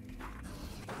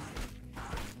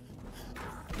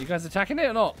it. You guys attacking it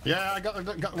or not? Yeah, I got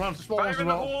one of the small ones Fire as in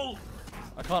the well. hole.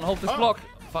 I can't hold this Oh. block.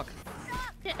 Fuck.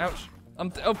 Ouch.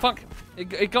 Oh fuck.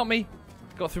 It got me.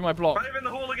 Got through my block. Fire in the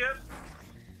hole again.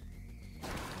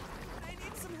 I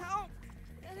need some help.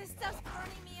 This stuff's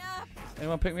burning me up.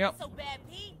 Anyone pick me up? So bad,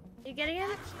 Pete. You getting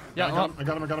it? Yeah. I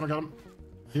got him.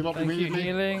 Heal up Thank you. immediately.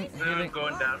 Healing. No, Healing.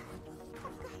 going down.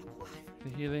 The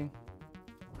healing.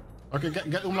 Okay, get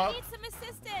I Umlaut. need some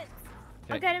assistance.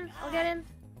 I'll get him. I'll get him.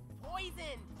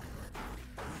 Poison.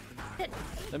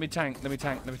 Let me tank.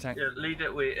 Yeah, lead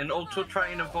it way, and also try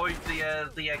and avoid the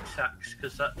egg sacs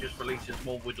because that just releases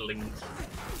more whittlings.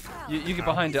 You get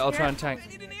behind it. I'll try and tank. I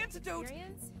need an antidote.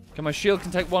 Okay, my shield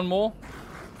can take one more.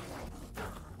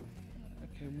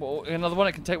 Okay, well, another one.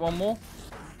 It can take one more.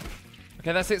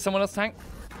 Okay, that's it. Someone else tank.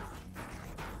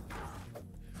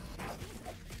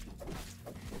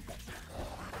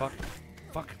 Fuck.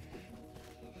 Fuck.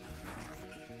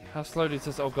 How slow does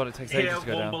this? Oh god, it takes ages Here, to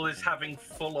go down. Womble is having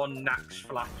full-on Nax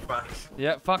flashbacks.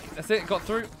 Yeah, fuck. That's it. Got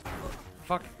through.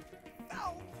 Fuck.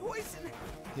 Ow, poison.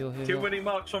 Heal, heal, Too heal. many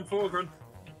marks on foreground.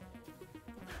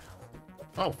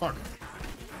 Oh, fuck.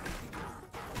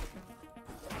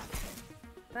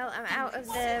 Well, I'm out of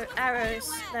the arrows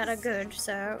that are good,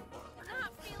 so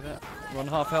Yeah. You're on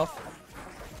half health.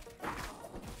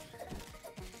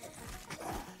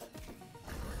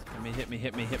 Hit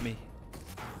me.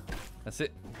 That's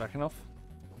it. Backing off.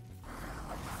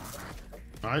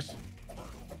 Nice.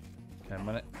 Okay, a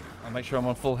minute. I'll make sure I'm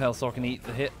on full health so I can eat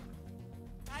the hit.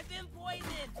 I've been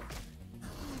poisoned.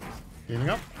 Healing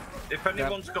up. If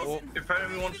anyone's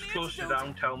closer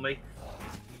down, tell me.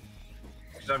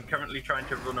 Because I'm currently trying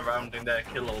to run around in there,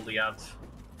 kill all the ads.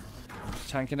 Just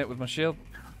tanking it with my shield.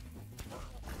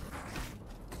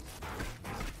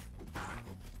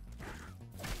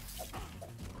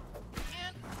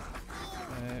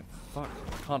 Fuck.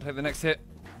 Can't take the next hit.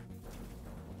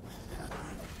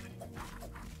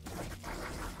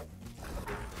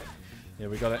 Yeah,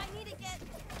 we got it. I need to get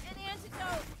an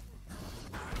antidote.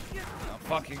 Oh,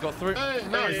 fuck, you got through. Hey,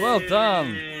 nice. Well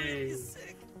done. Hey.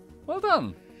 Well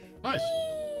done. Nice.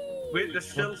 Wait, there's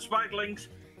still spiderlings.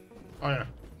 Oh, yeah.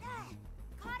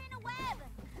 Caught in a web.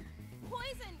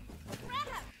 Poison.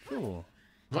 Crap. Cool.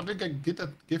 What did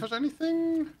that give us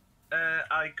anything?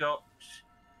 I got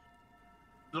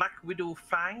Black Widow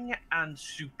Fang and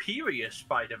Superior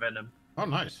Spider Venom. Oh,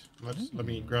 nice. Let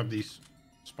me grab these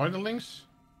spiderlings.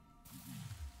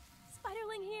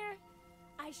 Spiderling here.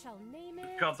 I shall name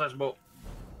it. God, there's more.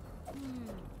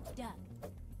 Duck.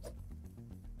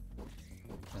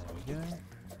 There we go.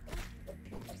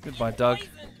 Goodbye, Doug.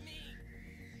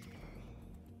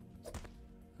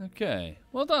 Okay,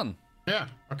 well done. Yeah.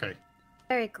 Okay.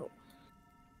 Very cool.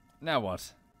 Now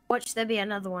what? Watch there be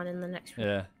another one in the next one.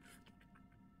 Yeah.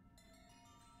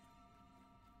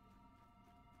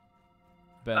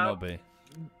 Better not be.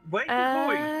 Where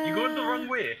are you going? You're going the wrong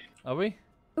way. Are we?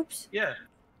 Oops. Yeah.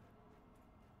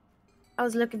 I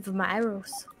was looking for my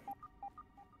arrows.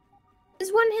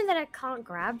 There's one here that I can't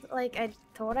grab. Like, I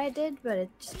thought I did, but it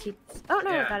just keeps... Oh,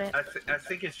 no, yeah, I got it. I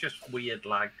think it's just weird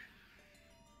lag.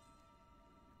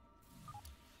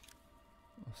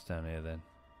 What's down here then?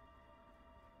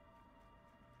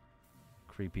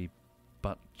 Creepy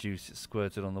butt juice it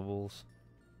squirted on the walls.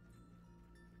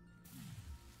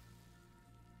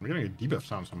 We're getting a debuff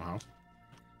sound somehow.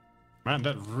 Man,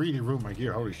 that really ruined my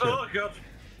gear. Holy shit. Oh god.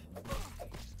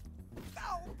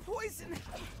 Ow, poison!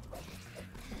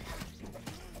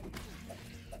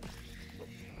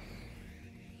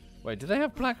 Wait, do they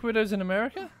have Black Widows in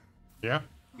America? Yeah.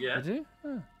 Yeah. They do?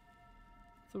 Oh.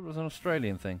 Thought it was an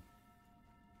Australian thing.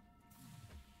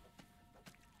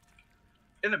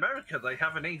 In America, they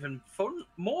have an even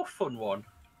more fun one.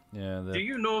 Yeah. Do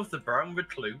you know of the brown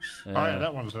recluse? Oh yeah,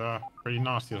 that one's pretty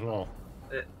nasty as well.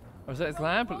 Oh, is that his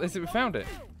lab? At least we found it.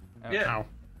 Ouch. Yeah. Ow.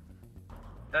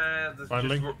 There's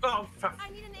Finally. just... Oh, fuck. I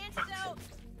need an antidote.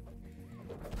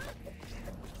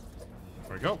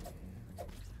 There we go.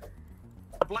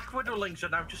 The Black Widowlings are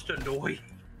now just annoying.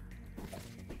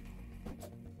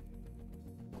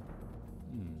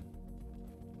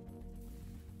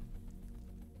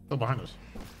 Still behind us.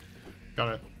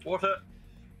 Got it. Water.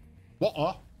 What?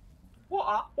 Water.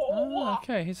 Water. Oh, Water.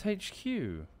 okay, his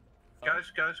HQ.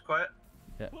 Guys, quiet.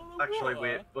 Yeah. Actually,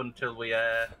 wait until we,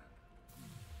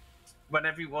 when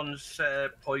everyone's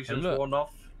poison's look. worn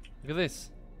off. Look at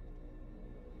this.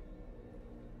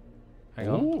 Hang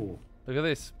on. Ooh. Look at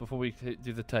this before we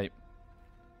do the tape.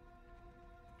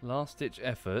 Last ditch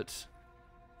effort.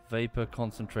 Vapor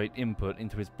concentrate input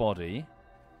into his body.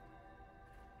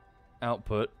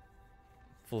 Output.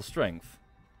 Full strength.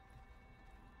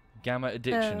 Gamma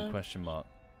addiction, question mark.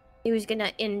 He was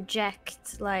gonna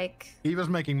inject, like, He was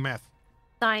making meth.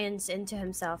 science into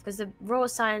himself, because the raw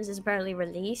science is apparently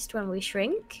released when we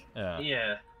shrink, Yeah.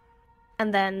 Yeah.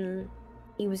 and then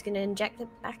he was gonna inject it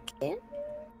back in?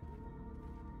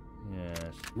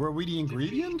 Yes. Were we the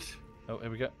ingredient? Oh, here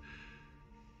we go.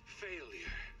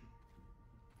 Failure.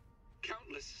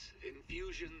 Countless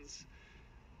infusions.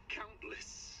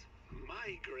 Countless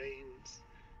migraines.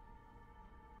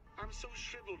 I'm so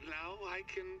shriveled now I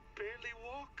can barely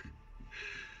walk.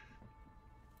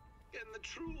 And the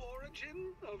true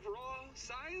origin of raw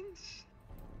science?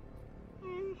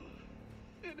 Oh,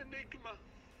 an enigma.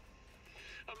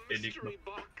 A mystery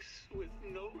box with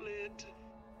no lid.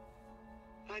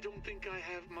 I don't think I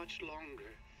have much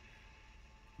longer.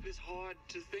 It is hard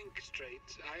to think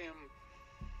straight. I am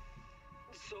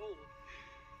so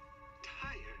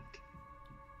tired.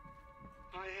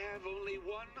 I have only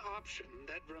one option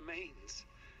that remains.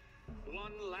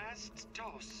 One last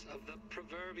toss of the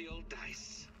proverbial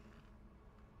dice.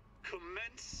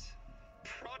 Commence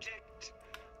Project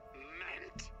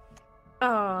Mant. Oh,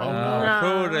 no. I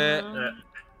called it. Yeah.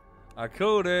 I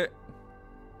called it.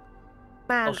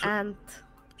 Man, Also- ant.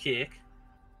 Cake.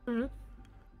 Mhm.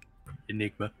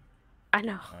 Enigma. I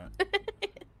know.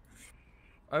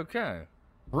 Okay.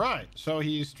 Right. So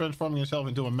he's transforming himself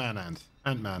into a man-ant.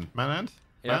 Ant-man. Man-ant?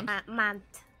 Yeah. Ant? Mant.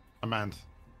 A man.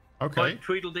 Okay. Like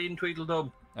Tweedledee and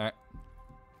Tweedledum. Alright.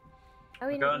 Oh,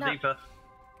 we Going no. deeper.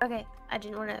 Okay, I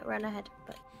didn't want to run ahead,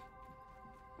 but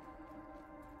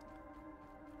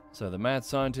So the mad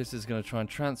scientist is going to try and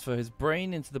transfer his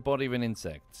brain into the body of an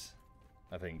insect.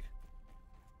 I think.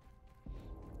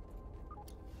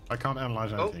 I can't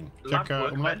analyze Oh, anything. lab Check,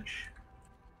 Umlaut. workbench.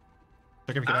 Check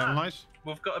if you can Ah. analyze.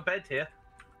 We've got a bed here.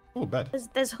 Oh, bed.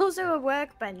 there's also a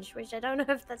workbench, which I don't know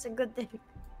if that's a good thing.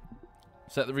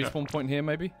 Set the respawn point here,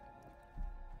 maybe?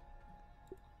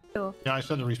 Sure. Yeah, I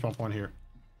set the respawn point here.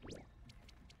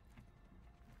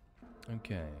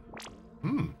 Okay.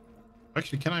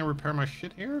 Actually, can I repair my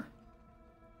shit here?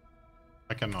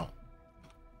 I cannot.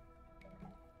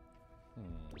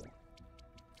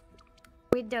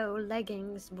 Widow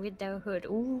leggings, widow hood.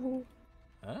 Ooh.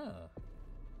 Ah.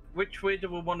 Which way do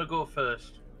we want to go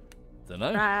first?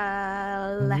 Dunno.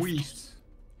 Left. Weast.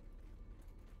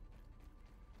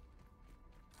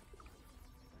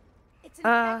 It's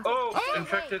infected. Oh, Stay away.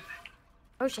 infected.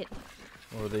 Oh shit.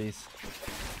 What are these?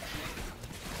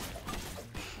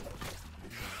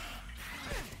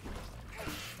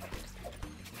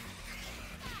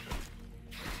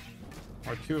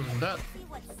 Or two of them dead. See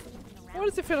what's sneaking around. Why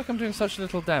does it feel like I'm doing such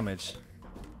little damage?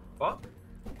 What?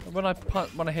 When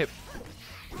I hit.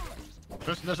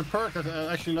 There's a perk that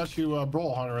actually lets you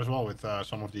brawl harder as well with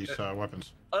some of these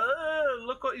weapons. Oh,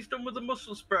 look what he's done with the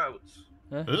muscle sprouts.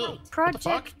 Ugh, what the fuck?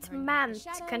 Project Mant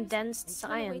condensed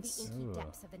science. Into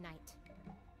depths of the night.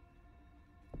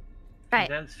 Right.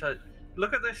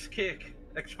 Look at this kick.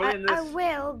 Explain this. I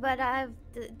will, but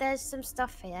there's some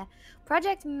stuff here.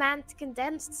 Project Mant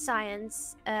condensed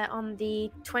science on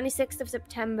the 26th of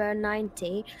September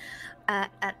 90 at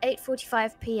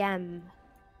 8:45 p.m.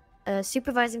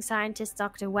 Supervising scientist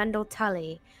Dr. Wendell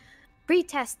Tully.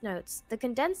 Pre-test notes. The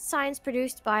condensed science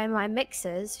produced by my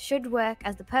mixers should work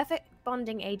as the perfect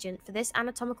bonding agent for this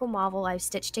anatomical marvel I've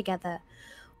stitched together.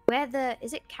 Where the...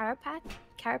 is it Carapace?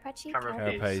 Carapace.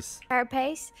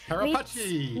 Carapace.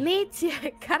 Carapace! Meets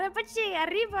Carapace,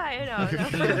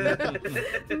 arriba!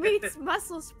 No. Meets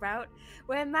muscle sprout,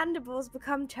 where mandibles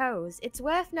become toes. It's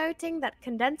worth noting that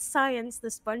condensed science,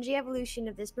 the spongy evolution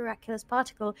of this miraculous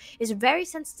particle, is very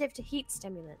sensitive to heat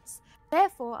stimulants.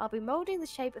 Therefore, I'll be molding the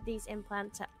shape of these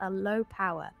implants at a low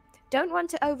power. Don't want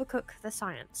to overcook the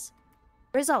science.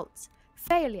 Results.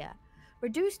 Failure.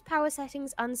 Reduced power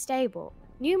settings unstable.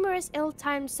 Numerous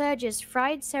ill-timed surges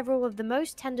fried several of the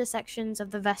most tender sections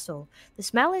of the vessel. The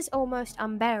smell is almost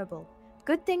unbearable.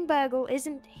 Good thing Burgle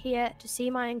isn't here to see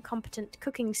my incompetent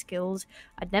cooking skills.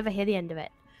 I'd never hear the end of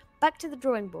it. Back to the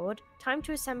drawing board. Time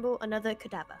to assemble another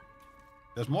cadaver.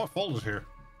 There's more folders here.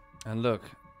 And look,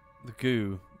 the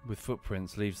goo with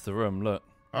footprints leaves the room. Look.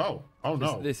 Oh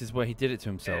no. This is where he did it to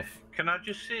himself. Can I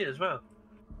just see as well?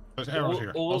 There's arrows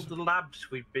here. All the labs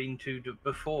we've been to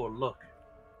before, look.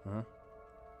 Huh?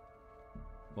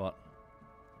 What?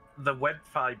 The web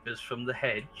fibers from the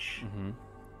hedge. Mm-hmm.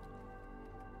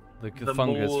 The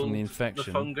fungus mold, from the infection.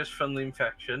 The fungus from the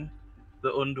infection.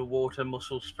 The underwater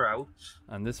muscle sprouts.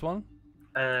 And this one?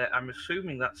 I'm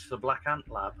assuming that's the black ant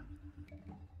lab.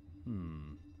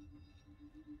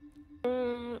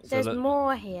 There's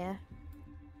more here.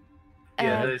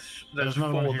 Yeah, there's another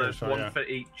four. one here, There's so, one yeah.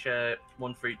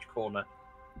 for each corner.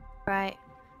 Right.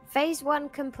 Phase 1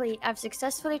 complete. I've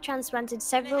successfully transplanted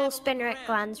several spinneret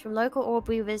glands from local orb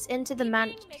weavers into the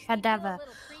Mant cadaver.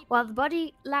 While the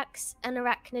body lacks an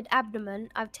arachnid abdomen,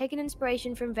 I've taken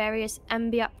inspiration from various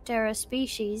Ambioptera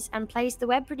species and placed the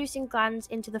web-producing glands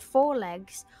into the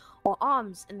forelegs, or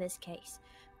arms in this case.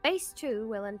 Phase 2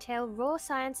 will entail raw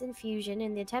science infusion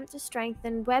in the attempt to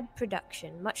strengthen web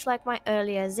production, much like my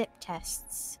earlier zip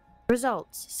tests.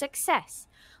 Results. Success.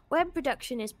 Web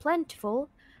production is plentiful,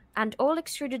 and all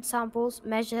extruded samples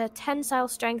measure tensile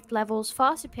strength levels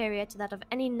far superior to that of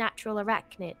any natural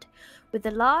arachnid. With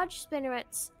the large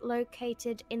spinnerets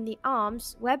located in the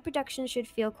arms, web production should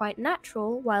feel quite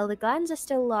natural, while the glands are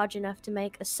still large enough to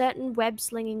make a certain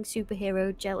web-slinging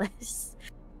superhero jealous.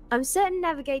 I'm certain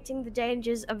navigating the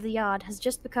dangers of the yard has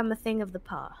just become a thing of the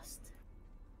past.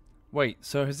 Wait,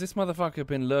 so has this motherfucker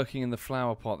been lurking in the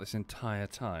flower pot this entire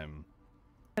time?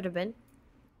 Could have been.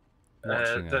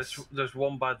 There's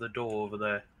one by the door over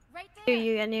there. Right Do there.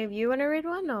 you, any of you want to read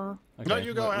one, or? Okay, No,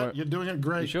 you go ahead. You're doing it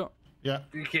great. You sure? Yeah.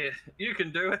 You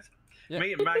can do it. Yeah.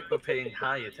 Me and Mike were paying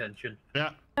high attention.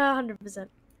 Yeah. 100%.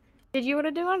 Did you want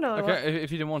to do one, or what? Okay,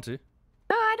 if you didn't want to.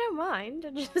 No, I don't mind.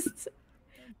 I just...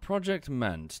 Project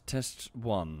Mant, Test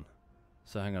 1.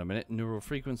 So hang on a minute. Neural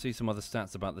frequency, some other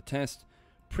stats about the test.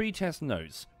 Pre-test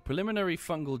notes. Preliminary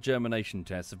fungal germination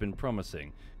tests have been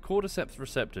promising. Cordyceps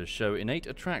receptors show innate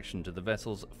attraction to the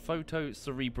vessel's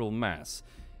photocerebral mass.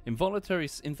 Involuntary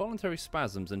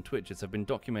spasms and twitches have been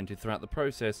documented throughout the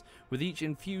process with each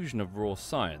infusion of raw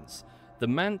science. The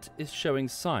Mant is showing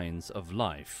signs of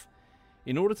life.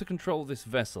 In order to control this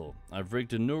vessel, I've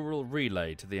rigged a neural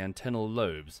relay to the antennal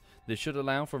lobes. This should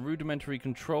allow for rudimentary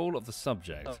control of the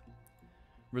subject.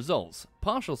 Results.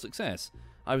 Partial success.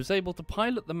 I was able to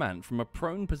pilot the Mant from a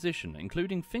prone position,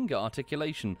 including finger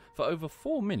articulation, for over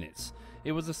 4 minutes.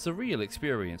 It was a surreal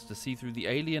experience to see through the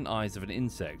alien eyes of an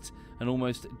insect, an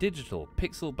almost digital,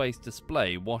 pixel-based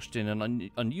display washed in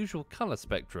an unusual color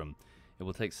spectrum. It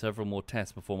will take several more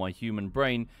tests before my human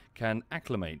brain can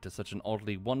acclimate to such an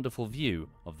oddly wonderful view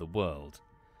of the world.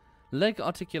 Leg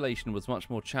articulation was much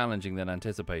more challenging than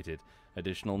anticipated.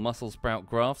 Additional muscle sprout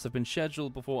grafts have been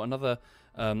scheduled before another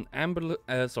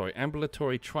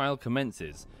ambulatory trial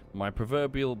commences. My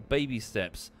proverbial baby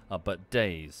steps are but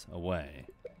days away.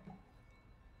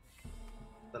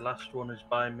 The last one is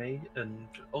by me, and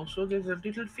also there's a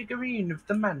little figurine of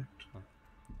the Mant.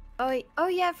 Oh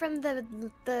yeah, from the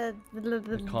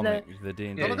Comic, the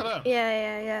D&D. Oh, look at that.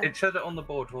 Yeah. It said it on the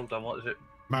board. Hold on, what is it?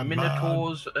 Man.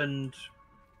 Minotaurs and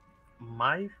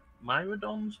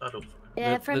Myrmidons? I don't fucking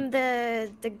Yeah, from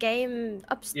the game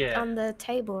up on the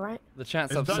table, right? The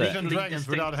chat's It's upset. Dungeons and Dragons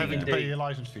without having to pay Yeah.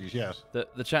 license fees, yes.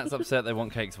 The chat's upset. They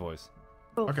want Cake's voice.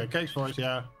 Okay, Cake's voice,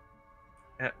 yeah.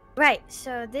 Right,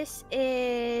 so this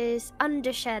is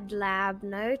Undershed Lab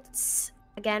notes,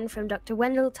 again from Dr.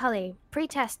 Wendell Tully.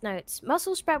 Pre-test notes.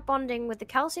 Muscle sprout bonding with the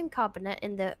calcium carbonate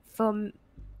in the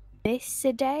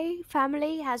Formicidae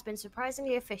family has been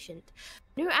surprisingly efficient.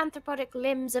 New anthropodic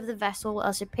limbs of the vessel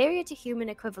are superior to human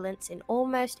equivalents in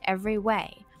almost every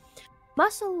way.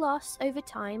 Muscle loss over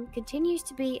time continues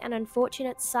to be an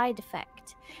unfortunate side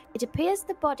effect. It appears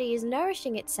the body is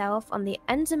nourishing itself on the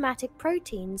enzymatic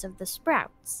proteins of the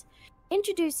sprouts,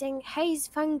 introducing haze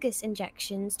fungus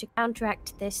injections to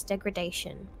counteract this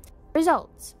degradation.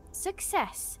 Results: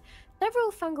 success.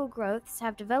 Several fungal growths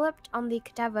have developed on the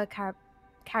cadaver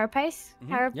carapace.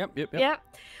 Yep.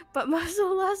 But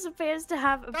muscle loss appears to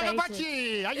have abated. Carapace.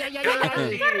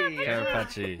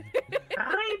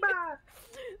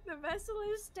 The vessel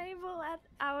is stable at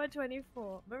hour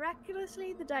 24.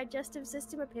 Miraculously, the digestive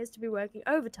system appears to be working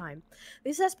overtime.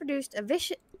 This has produced a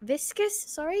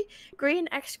viscous green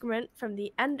excrement from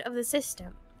the end of the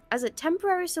system. As a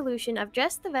temporary solution, I've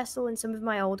dressed the vessel in some of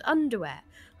my old underwear.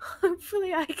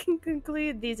 Hopefully I can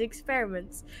conclude these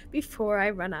experiments before I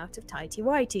run out of tighty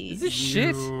whities. Is this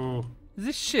shit? Is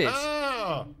this shit?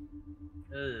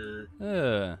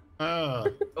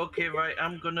 Okay, right.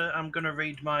 I'm gonna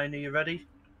read mine. Are you ready?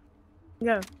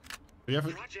 Go.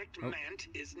 Project Mant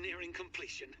is nearing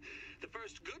completion. The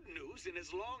first good news in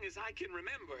as long as I can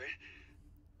remember.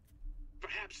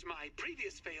 Perhaps my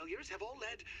previous failures have all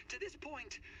led to this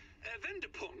point.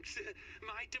 Vendepunkt,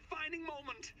 my defining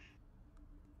moment.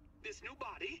 This new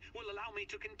body will allow me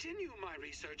to continue my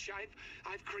research.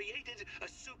 I've created a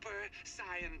super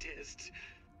scientist.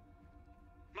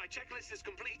 My checklist is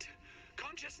complete.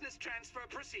 Consciousness transfer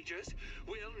procedures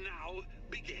will now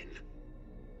begin.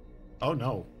 Oh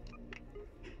no.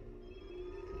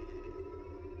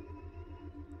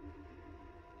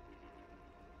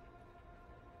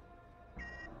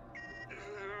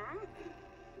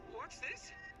 What's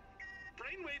this?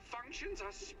 Brainwave functions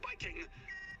are spiking.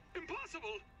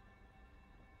 Impossible.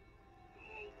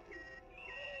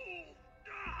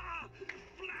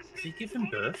 Is he giving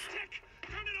birth?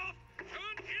 Turn it off!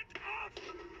 Turn it off!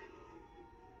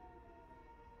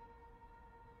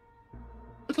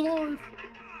 It's alive.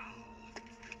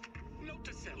 Note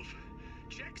to self.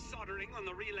 Check soldering on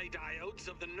the relay diodes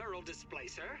of the neural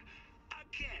displacer.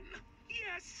 Again.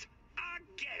 Yes,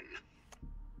 again.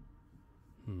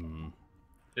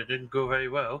 It didn't go very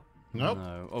well. Nope.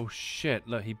 No. Oh shit!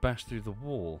 Look, he bashed through the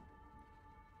wall.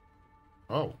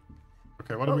 Oh.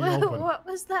 Okay, what do we open? What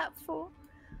was that for?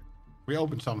 We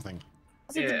opened something.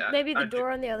 Was it Yeah, maybe the I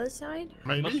door on the other side?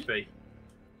 Maybe? Must be.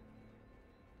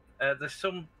 There's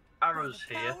some arrows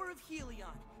The here. power of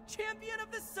Helion, champion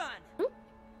of the sun.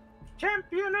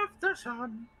 Champion of the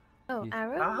sun. Oh, Yeah.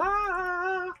 arrow?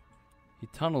 Ah! He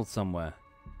tunneled somewhere.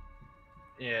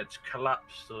 Yeah, it's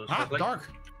collapsed. So it's Ah, like, dark.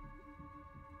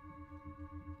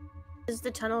 Does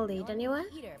the tunnel lead anywhere?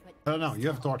 No, you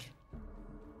have a torch.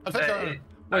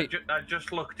 Wait. I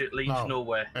just looked. It leads No.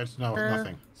 nowhere. It's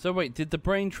nothing. So wait, did the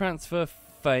brain transfer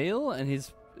fail, and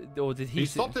or did he? He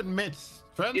stopped it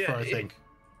mid-transfer, Yeah, I think.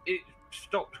 It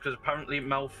stopped because apparently it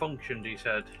malfunctioned. He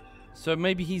said. So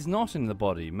maybe he's not in the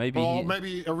body. Maybe. Or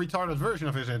maybe a retarded version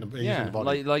of his in the yeah,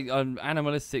 body. like an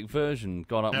animalistic version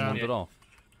got up and Yeah. wandered off.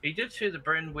 He did say the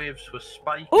brain waves were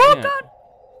spiking. Oh Yeah. god!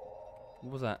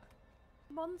 What was that?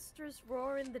 Monstrous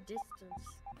roar in the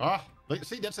distance. Ah,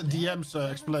 see, that's a DM's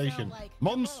explanation.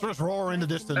 Monstrous roar in the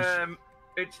distance.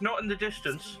 It's not in the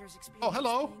distance. Oh,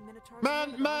 hello.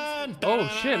 Man. Oh,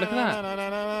 shit, look at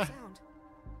that. Can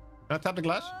I tap the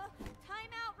glass? Time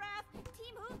out, Raph.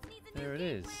 Team Hoops needs a new There it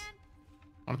game is. plan.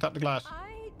 I'm gonna tap the glass.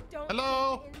 I don't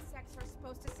Hello? think insects are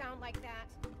supposed to sound like that.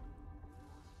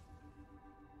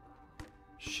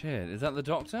 Shit, is that the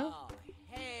doctor? Oh,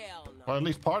 hell no. Or at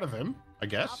least part of him, I I'll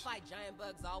guess. fight giant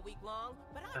bugs all week long,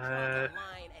 but I'll draw the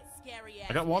line at scary ass.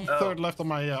 I got 1/3 left on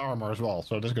my armor as well,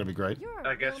 so this is gonna be great.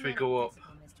 I guess we go up.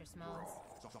 Mr. Smalls.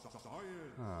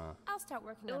 Huh. I'll start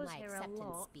working Those on my here are acceptance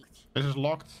locked. speech. This is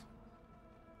locked.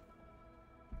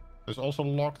 This is also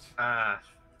locked. Ah,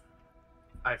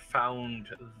 I found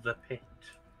the pit.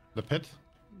 The pit.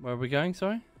 Where are we going?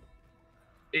 Sorry.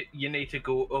 You need to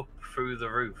go up through the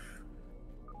roof.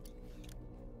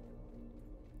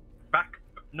 Back.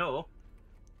 No.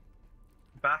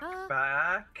 Back. Ah.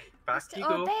 Back you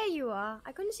Oh, go. there you are.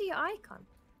 I couldn't see your icon.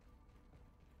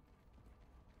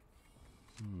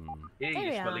 Here, There you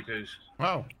we smelly are. poos.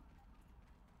 Wow.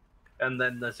 And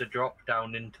then there's a drop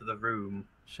down into the room.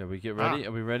 Shall we get ready?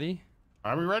 Are we ready?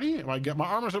 Are we ready? My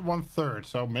armor's at 1/3,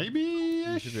 so maybe.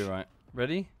 You should be right.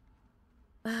 Ready?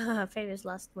 Famous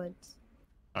last words.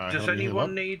 Does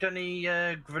anyone need any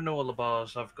granola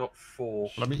bars? I've got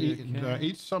 4. Let me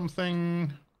eat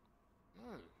something.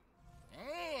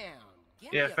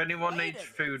 Yeah, if anyone needs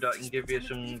food, I can give you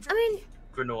some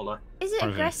granola. Is it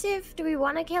aggressive? Do we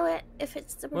want to kill it if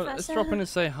it's the professor? Well, let's drop in and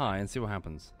say hi and see what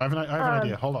happens. I have an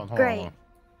idea. Hold on. Great.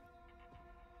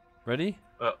 Ready?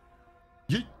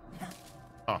 Yeet.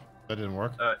 Oh, that didn't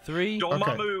work. 3.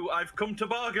 Dormammu, I've come to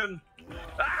bargain.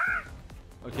 Ah!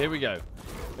 Okay, here we go.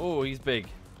 Oh, he's big.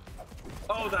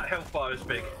 Oh, that health bar is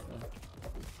big.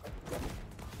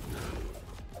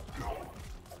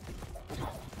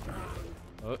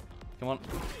 Oh, come on.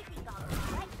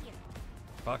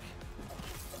 Fuck.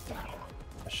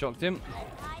 I shocked him.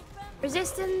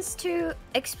 Resistance to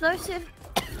explosive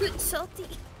salty.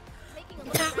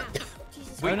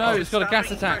 Jesus. Oh no, it's got a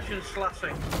gas attack.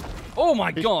 Oh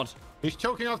my god. He's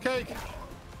choking out cake.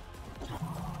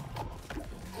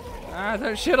 Ah,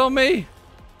 don't shit on me.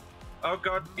 Oh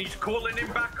god, he's calling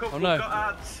him back up. Oh no. We've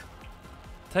got ads.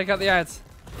 Take out the ads.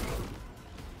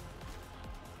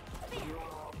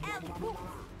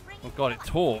 Oh god, it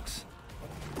talks.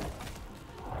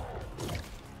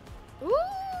 Ooh.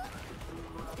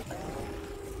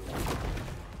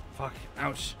 Fuck,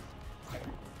 ouch.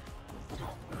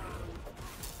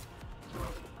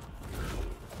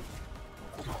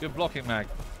 Good blocking, Mag.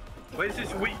 Where's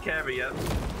this weak area?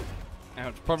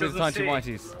 Ouch, probably the Doesn't Tighty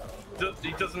see. Whities.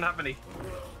 He doesn't have any.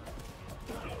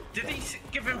 Did he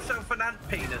give himself an ant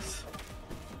penis?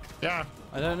 Yeah.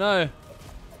 I don't know.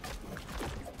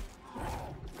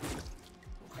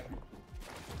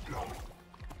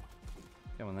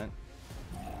 Come on then.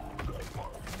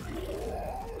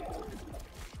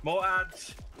 More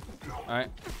ads.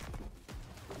 Alright.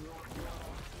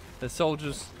 There's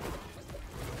soldiers.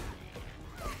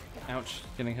 Ouch,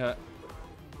 getting hurt.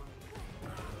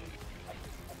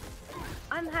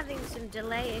 I'm having some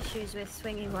delay issues with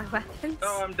swinging my weapons.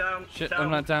 Oh, I'm down. Shit, down.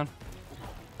 I'm not down.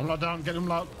 I'm not down. Get him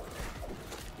loud.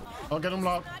 I'll get him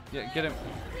loud. Yeah, get him.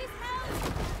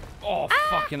 Oh,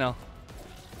 fucking hell.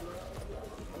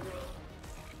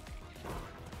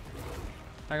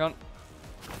 Hang on.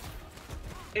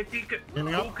 If you could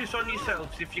Healing up. focus on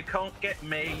yourselves, if you can't get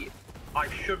me, I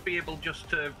should be able just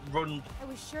to run,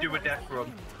 do a death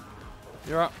run.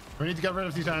 You're up. We need to get rid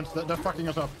of these ants. They're fucking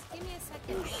us up. Give me a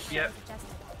second. Yep.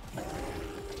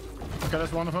 Okay,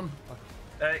 that's one of them.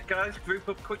 Guys, group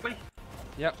up quickly.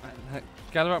 Yep.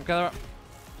 Gather up, gather up.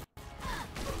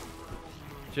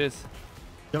 Cheers.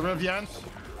 Get rid of the ants.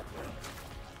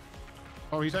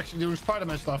 Oh, he's actually doing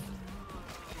Spider-Man stuff.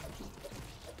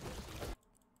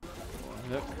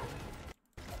 Yep.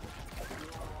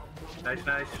 Nice,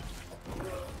 nice.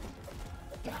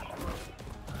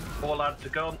 4 lads are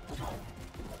gone.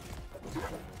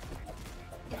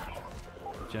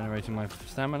 Generating my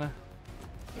stamina.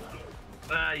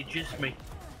 Ah, he jizzed me.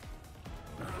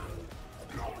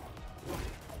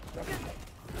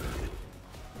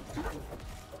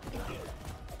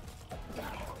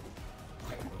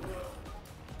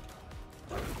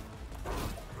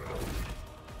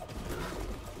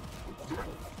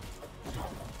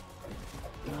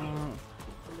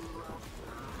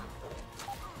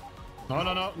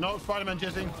 No, Spider-Man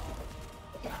jizzing.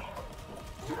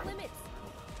 Limits.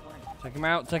 Take him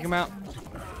out, take him out.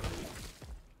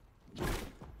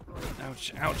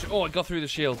 Ouch, ouch. Oh, I got through the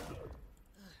shield.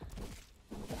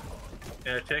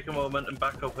 Yeah, take a moment and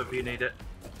back up if you need it.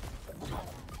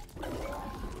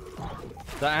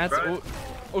 That adds. Right.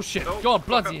 Oh shit. Oh, God, fuck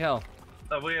bloody up.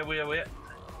 hell. Away. Is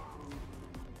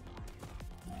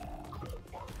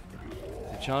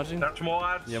it charging? That's more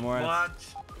ads. Yeah, more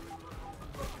ads.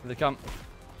 Here they come.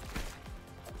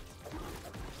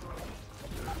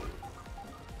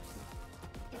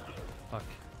 Fuck.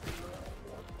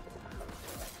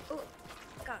 Oh,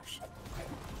 gosh.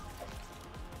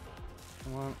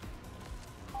 Come on.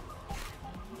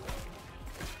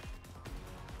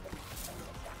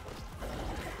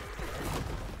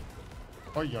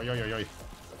 Oi, oi, oi, oi, oi.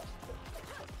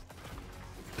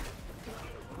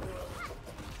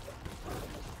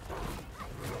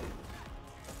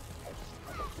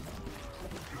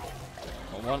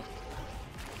 Got one.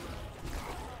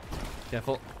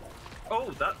 Careful.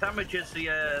 Oh, that damages the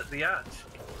ads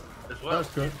as well.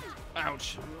 That's good.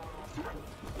 Ouch.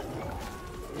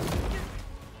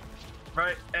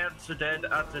 Right, ads are dead.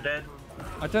 Ads are dead.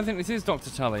 I don't think this is Dr.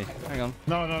 Tully. Hang on.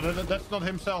 No, that's not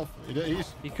himself.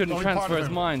 He couldn't only part transfer of his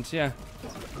him. mind, yeah.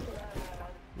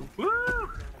 Woo!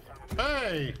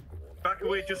 Hey! Back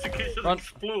away just in case it Run.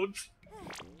 explodes.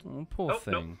 Oh, poor Oh,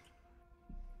 thing.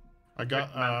 no. I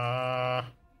got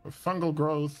fungal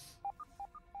growth.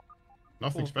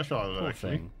 Nothing special out of it, Poor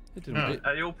actually. thing. It didn't.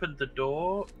 Yeah. I opened the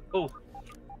door. Oh,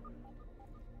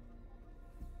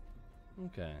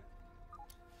 Okay.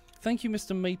 Thank you,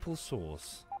 Mr. Maple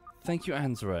Sauce. Thank you,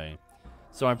 Anzray.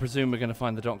 So I presume we're going to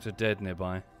find the doctor dead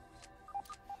nearby.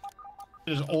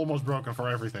 It is almost broken for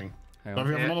everything. Hang So if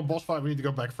on. we have another boss fight, we need to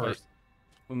go back first.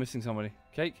 We're missing somebody.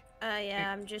 Cake?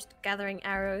 Yeah, I'm just gathering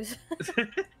arrows.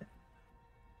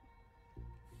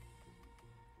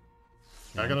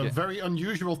 I got a very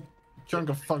unusual chunk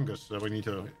of fungus that we need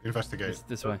to investigate.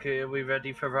 This way. okay. Are we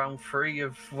ready for round 3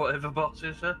 of whatever boss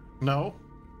is there? No.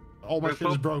 All my Group shit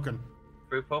is up. broken.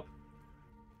 Group up.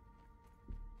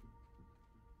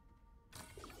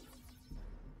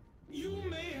 You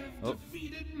may have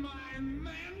defeated my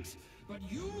Mant, but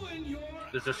you and your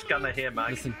There's a scanner here,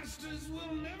 Mike. Listen. masters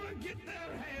will never get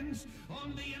their hands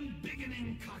on the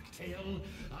embiggening cocktail.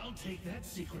 I'll take that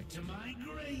secret to my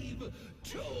grave.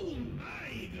 To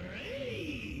my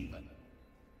grave.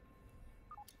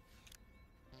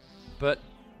 But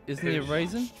isn't he a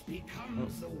raisin?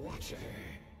 Becomes the watcher.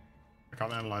 I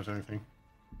can't analyze anything.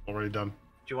 Already done. Do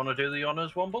you want to do the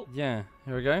honors, Womble? Yeah.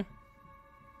 Here we go.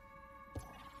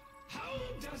 How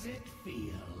does it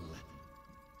feel?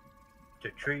 To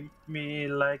treat me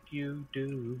like you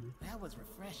do. That was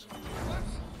refreshing.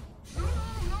 No!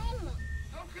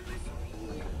 How can this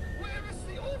be? Where is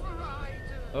the override?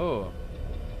 Oh.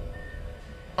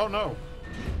 Oh no.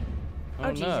 Oh, Oh,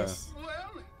 no. Jesus.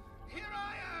 Well, here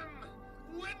I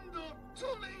am, Wendell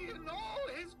Tully in all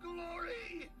his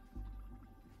glory.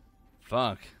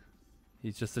 Fuck.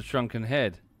 He's just a shrunken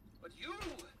head. But you're...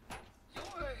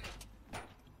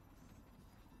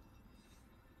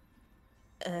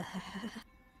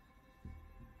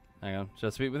 Hang on. Should I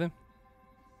speak with him?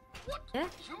 What? Yeah.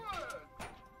 You're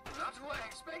not who I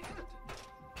expected.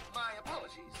 My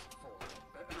apologies for...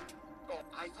 oh,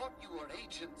 I thought you were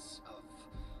agents of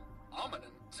Ominent.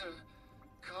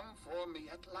 Come for me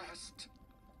at last.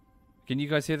 Can you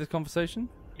guys hear this conversation?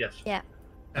 Yes. Yeah.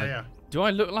 Yeah. Do I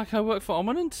look like I work for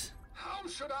Ominent? How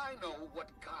should I know what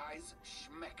guise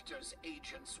Schmechter's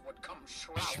agents would come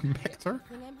shrouded Schmector?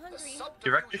 When I'm The hungry.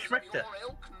 Director subterfuges of Schmechter. your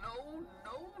ilk know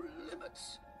no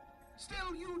limits.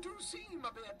 Still, you do seem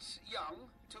a bit young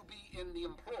to be in the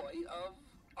employ of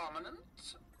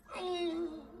Ominent. Oh,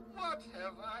 what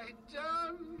have I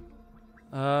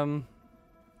done?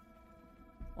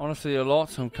 Honestly, a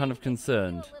lot. I'm kind of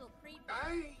concerned. A little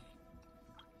creepy.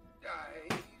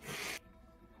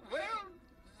 Well,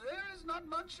 there is not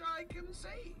much I can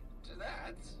say to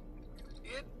that.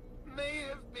 It may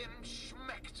have been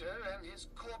Schmechter and his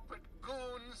corporate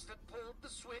goons that pulled the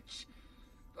switch,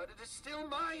 but it is still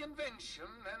my invention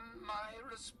and my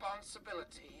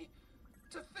responsibility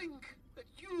to think that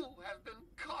you have been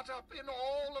caught up in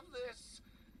all of this.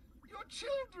 Your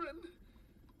children,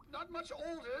 not much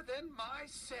older than my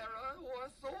Sarah or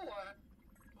Thor.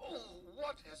 Oh,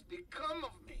 what has become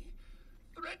of me?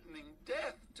 Threatening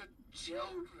death to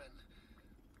children.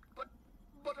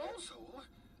 But also,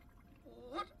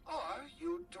 what are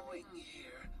you doing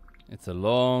here? It's a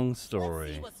long Let's see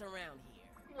story. what's around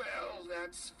here. Well,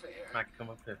 that's fair. Mike, come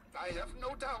up here. I have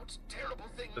no doubt terrible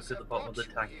things Look at the have bottom of brought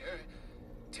the you tank. here.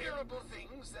 Terrible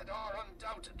things that are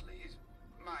undoubtedly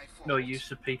my fault. No, use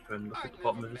the paper and look I at the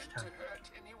bottom never of this meant tank. to hurt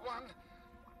anyone.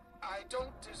 I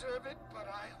don't deserve it, but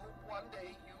I hope one day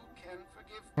you can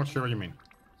forgive Not me. sure what you mean.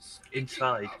 Speaking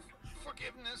Inside. of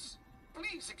forgiveness,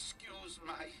 please excuse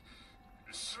my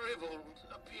shriveled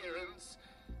appearance.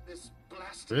 This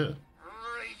blasted Yeah.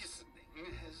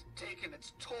 reasoning has taken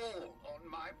its toll on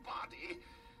my body.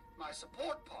 My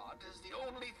support pod is the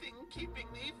only thing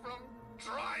keeping me from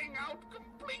drying out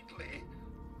completely.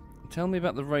 Tell me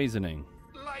about the raisoning.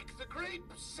 Like the grape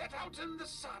set out in the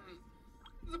sun,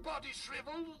 the body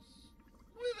shrivels,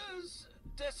 withers,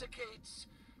 desiccates,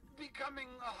 becoming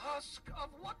a husk of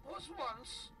what was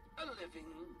once a living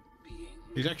being.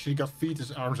 He's actually got feet,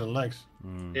 his arms and legs.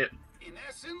 Yeah. In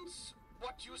essence,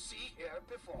 what you see here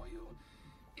before you,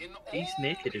 in He's all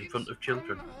naked in its front of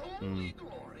children. unholy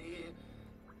glory,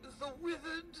 the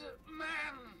withered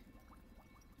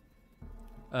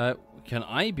man. Can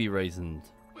I be raisined?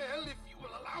 Well, if you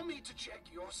will allow me to check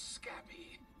your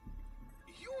scabby.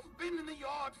 You've been in the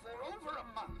yard for over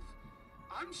a month.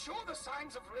 I'm sure the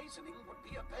signs of raisoning would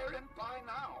be apparent by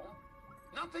now.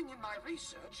 Nothing in my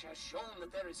research has shown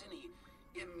that there is any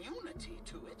immunity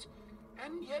to it,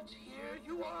 and yet here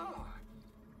you are.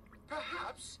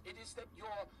 Perhaps it is that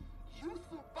your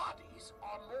youthful bodies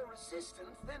are more resistant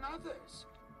than others.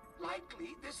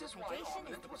 Likely, this is why Negation is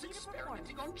Ominent the was key to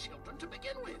experimenting on children to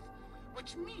begin with.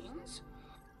 Which means,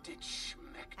 did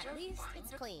Schmechter At least find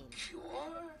it's a clean. cure?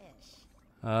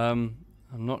 Ish. I'm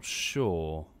not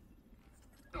sure.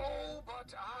 Oh,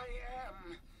 but I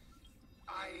am.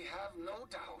 I have no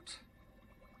doubt.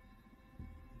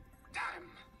 Damn!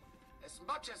 As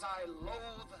much as I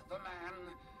loathe the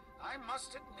man, I must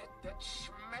admit that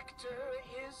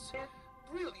Schmechter is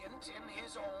brilliant in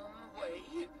his own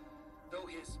way, though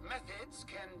his methods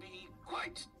can be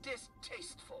quite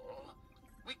distasteful.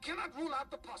 We cannot rule out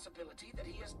the possibility that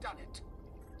he has done it.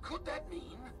 Could that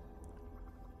mean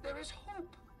there is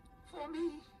hope for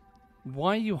me?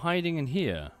 Why are you hiding in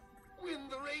here? When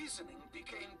the reasoning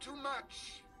became too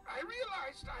much, I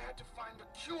realized I had to find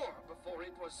a cure before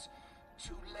it was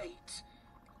too late.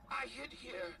 I hid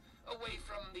here, away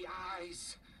from the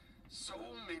eyes. So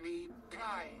many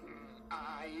prying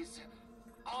eyes.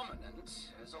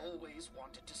 Ominent has always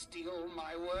wanted to steal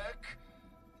my work.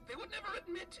 They would never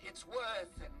admit its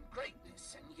worth and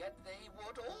greatness, and yet they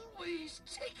would always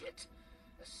take it.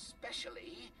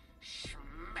 Especially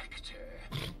Schmechter.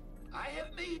 I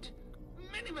have made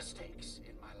many mistakes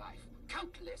in my life.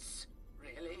 Countless,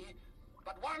 really.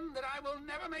 But one that I will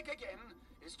never make again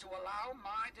is to allow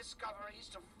my discoveries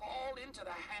to fall into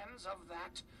the hands of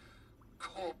that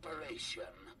corporation.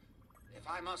 If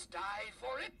I must die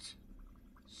for it,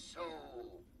 so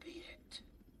be it.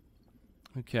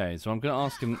 Okay, so I'm going to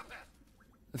ask him...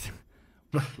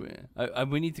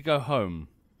 we need to go home.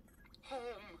 Home.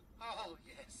 Oh,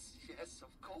 yes, yes,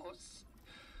 of course.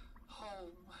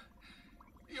 Home.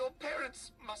 Your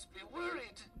parents must be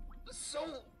worried. So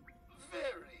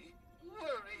very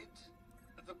worried.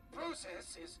 The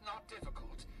process is not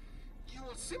difficult. You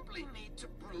will simply need to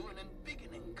brew an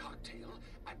embiggening cocktail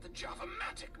at the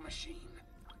Java-matic machine.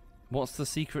 What's the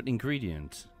secret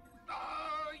ingredient?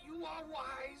 Ah, you are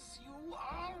wise. You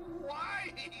are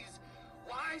wise.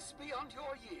 Wise beyond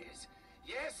your years.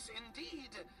 Yes, indeed.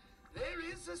 There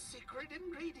is a secret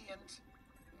ingredient.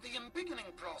 The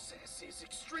embiggening process is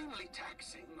extremely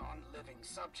taxing on living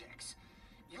subjects.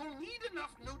 You'll need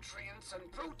enough nutrients and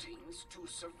proteins to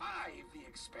survive the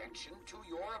expansion to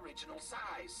your original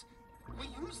size. We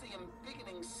use the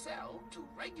embiggening cell to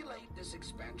regulate this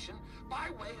expansion by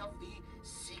way of the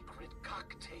secret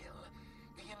cocktail.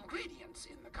 The ingredients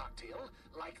in the cocktail,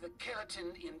 like the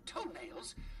keratin in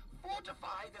toenails,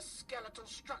 fortify the skeletal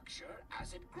structure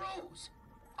as it grows.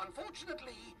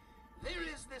 Unfortunately, there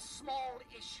is this small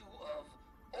issue of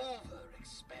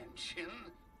overexpansion.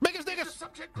 If the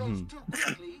subject grows too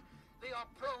quickly, they are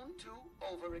prone to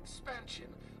overexpansion,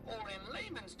 or in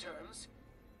layman's terms,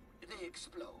 they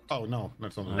explode. Oh no,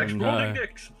 that's not Exploding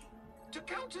dicks. To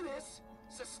counter this,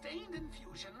 sustained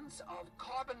infusions of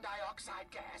carbon dioxide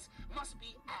gas must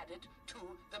be added to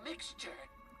the mixture.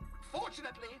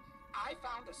 Fortunately, I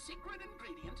found a secret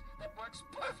ingredient that works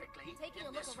perfectly Taking a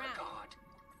in look this around. regard.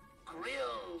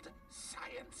 Grilled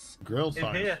science. Grilled In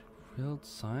science. here. Grilled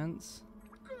science?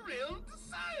 Grilled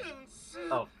science.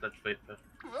 Oh, that's weird.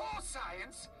 Raw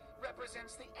science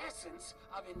represents the essence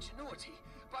of ingenuity,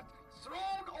 but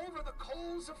thrown over the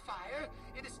coals of fire,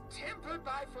 it is tempered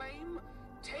by flame,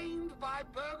 tamed by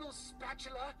Burgle's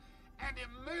spatula, and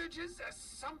emerges as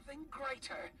something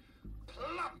greater,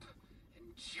 plump and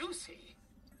juicy.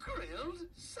 Grilled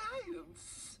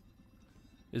science.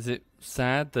 Is it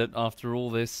sad that after all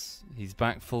this, he's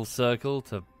back full circle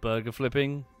to burger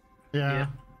flipping? Yeah.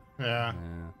 Yeah.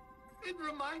 It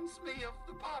reminds me of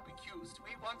the barbecues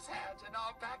we once had in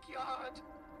our backyard.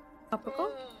 Topical?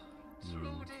 Oh,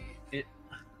 Trudy, It,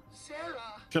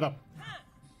 Sarah, Shut up.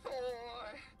 Thor.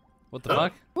 What the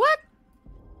fuck? What?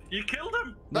 you killed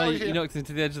him. No, he's you here. knocked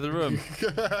into the edge of the room.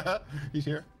 He's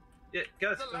here. Yeah,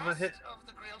 guys, The over last here. of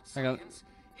the grilled Hang on. science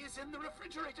is in the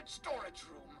refrigerated storage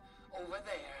room over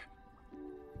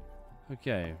there.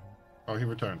 Okay. Oh, he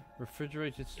returned.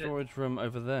 Refrigerated storage room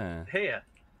over there. Here.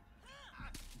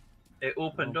 It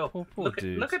opened Oh, up. poor Look,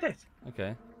 dude. look at it.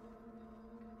 Okay.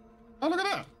 Oh, look at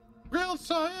that. Grilled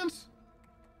science.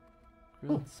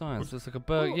 Grilled science. Looks like a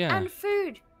burger. Ooh, Yeah. And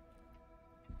food.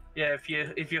 Yeah,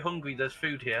 if you're hungry, there's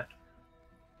food here.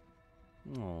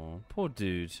 Oh, poor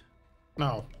dude.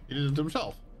 No, he did it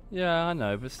himself. Yeah, I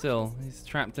know, but still, he's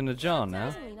trapped in a jar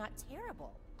now. Surprisingly not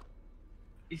terrible.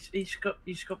 He's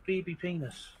got baby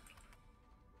penis.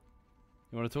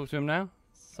 You want to talk to him now?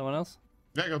 Someone else?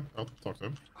 Yeah, go. I'll talk to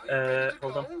him. Are you ready to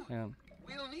hold on. go? Hang on.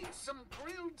 We'll need some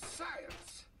grilled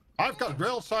science. I've got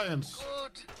grilled science.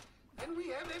 Good. Then we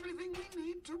have everything we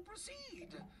need to proceed.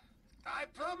 I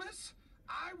promise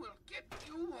I will get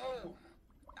you home.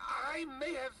 I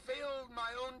may have failed my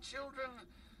own children,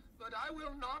 but I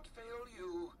will not fail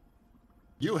you.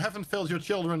 You haven't failed your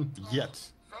children yet.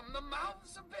 From the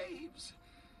mouths of babes.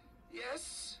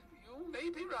 Yes, you may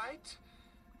be right.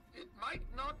 It might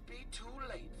not be too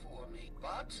late for me,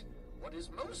 but what is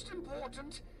most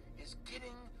important is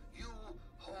getting you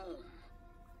home.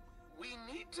 We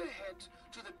need to head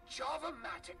to the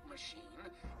Java-matic machine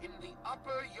in the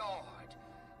upper yard.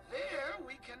 There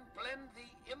we can blend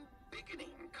the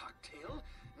embiggening cocktail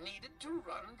needed to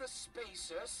run the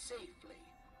spacer safely.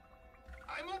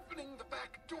 I'm opening the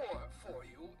back door for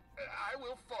you. I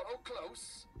will follow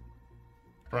close.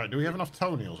 Right, do we have enough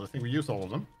toenails? I think we used all of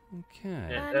them. Okay.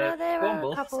 No, there are a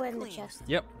Womble. couple in the chest.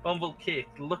 Yep. Bumble Kick,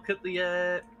 look at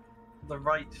the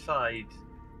right side.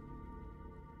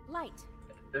 Light.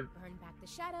 Uh, Burn back the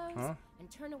shadows Huh? and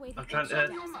turn away the I'm trying to-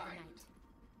 edges of the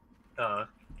night.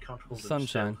 Can't hold them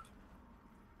Sunshine.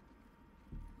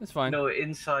 It's fine. No,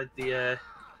 inside the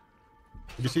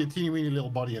You see a teeny weeny little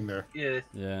body in there. yeah.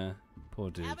 Yeah. Poor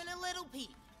dude. Having a little peek.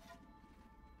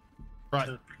 Right.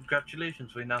 So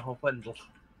congratulations, we now have Wendell.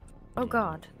 Oh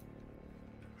God.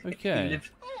 He Okay. lives.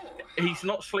 He's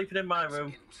not sleeping in my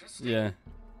room. Yeah.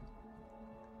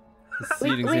 The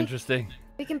seating's we- interesting.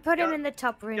 We can put him in the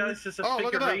top room. Guys, there's a Oh,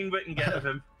 look at that. figurine we can get of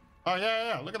him. Oh,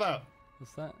 yeah, look at that.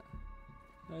 What's that?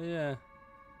 Oh yeah.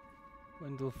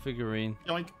 Wendell figurine.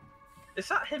 Yoink. Is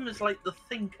that him as like the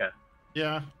thinker?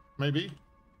 Yeah, maybe.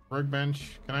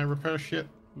 Workbench. Can I repair shit?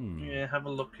 Yeah, have a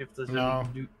look if there's No.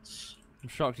 any newts. I'm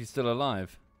shocked he's still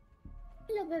alive.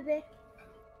 Hello, baby.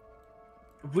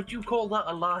 Would you call that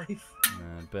alive?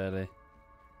 Nah, barely.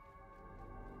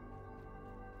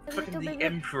 Fucking the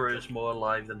Emperor is more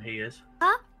alive than he is.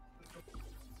 Huh?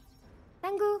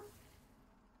 Tango.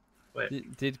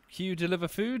 Wait, Did Q deliver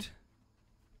food?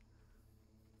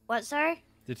 What, sorry?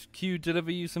 Did Q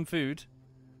deliver you some food?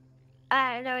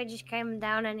 No, he just came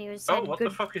down and he was Oh, said, what the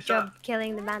good fuck is job that?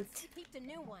 killing the man. Peeped a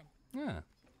new one. Yeah.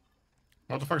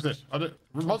 What the fuck is this? Are the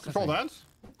remote control hands?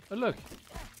 Oh look.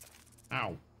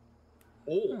 Ow.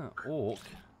 oh, Ah, orc.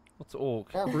 What's orc?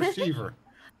 Orc receiver.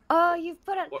 Oh, you've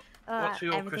put it. What's the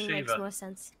orc everything makes receiver? more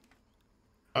sense.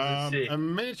 see. A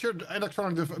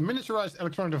miniaturized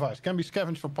electronic device can be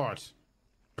scavenged for parts.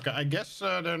 Okay, I guess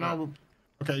they're now.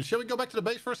 Okay, shall we go back to the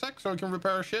base for a sec so we can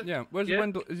repair our shit? Yeah. Where's Yeah.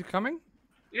 Wendell? Is he coming?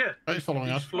 yeah. Oh, he's following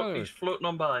us. Oh. He's floating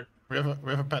on by. We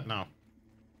have a pet now.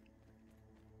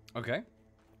 Okay.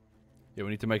 Yeah, we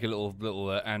need to make a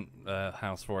little ant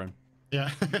house for him. Yeah.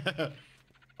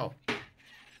 Oh.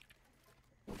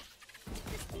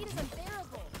 This speed is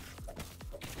unbearable.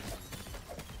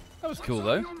 That was cool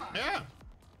though. Yeah.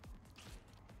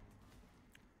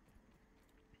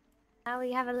 Now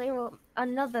we have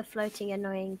another floating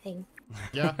annoying thing.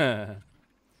 Yeah.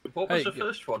 What was Hey, the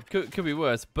first one? Could be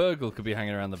worse. Burgle could be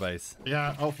hanging around the base.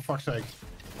 Yeah. Oh, for fuck's sake.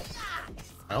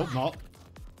 I hope not.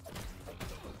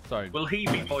 Sorry. Will he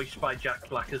be voiced by Jack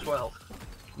Black as well?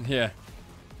 Yeah.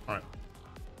 All right.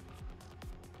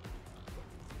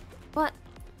 What?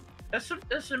 Has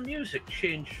the music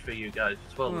changed for you guys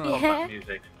as well? The Yeah. combat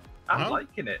music. I'm Huh?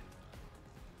 liking it.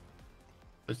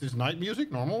 Is this night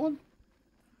music? Normal one?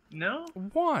 No,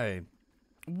 Why?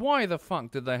 Why the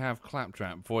fuck did they have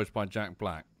Claptrap voiced by Jack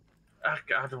Black?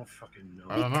 I don't fucking know.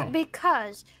 I don't know.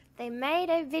 Because they made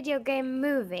a video game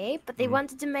movie, but they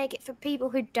wanted to make it for people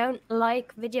who don't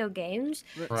like video games.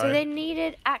 So Right. they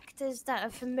needed actors that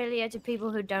are familiar to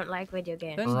people who don't like video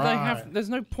games. Then they Right. have. There's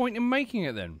no point in making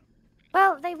it then.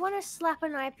 Well, they want to slap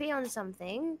an IP on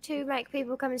something to make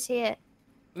people come and see it.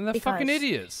 And they're Because- fucking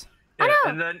idiots. Yeah, know,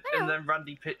 and then I know. and then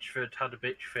Randy Pitchford had a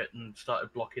bitch fit and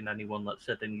started blocking anyone that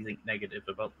said anything negative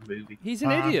about the movie. He's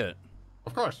an idiot.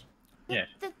 Of course. Yeah.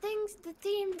 The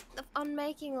theme on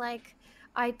making like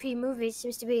IP movies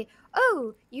seems to be,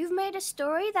 oh, you've made a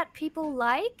story that people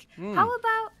like. How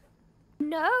about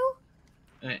no?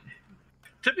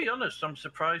 To be honest, I'm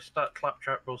surprised that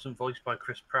Claptrap wasn't voiced by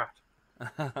Chris Pratt.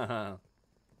 Oh,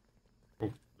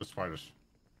 the spiders.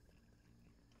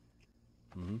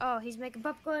 Oh, he's making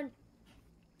popcorn.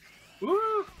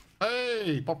 Woo!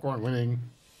 Hey, popcorn winning.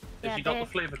 Has Yeah, he got the- the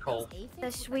flavour call?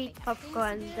 The sweet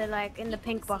popcorn, the like in the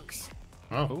pink box.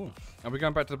 Oh. Cool. Are we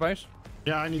going back to the base?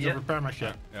 Yeah, I need Yeah. to repair my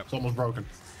shit. Yep. It's almost broken.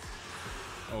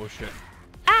 Oh shit.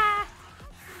 Ah!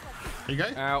 Are you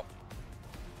okay? Ow.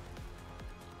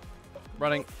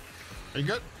 Running. Are you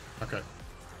good? Okay.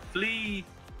 Flee!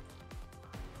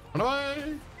 Run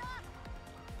away!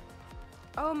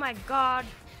 Oh my god.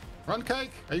 Run,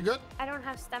 Cake! Are you good? I don't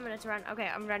have stamina to run. Okay,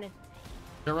 I'm running.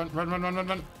 Yeah,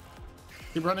 run.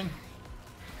 Keep running.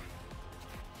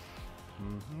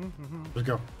 Let's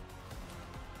go.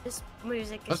 This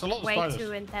music That's is a lot of way spiders.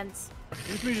 too intense.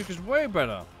 This music is way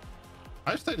better.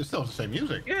 I stayed still. It's the same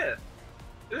music. Yeah,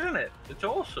 isn't it? It's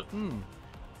awesome. Hmm.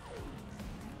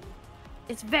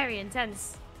 It's very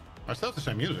intense. I still have the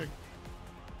same music.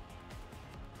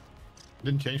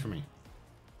 Didn't change for me.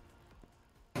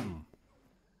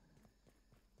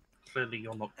 clearly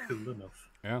you're not cool enough.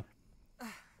 Yeah.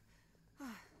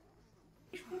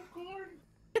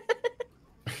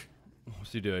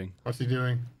 What's he doing? What's he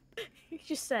doing? You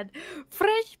just said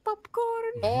fresh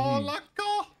popcorn. Oh,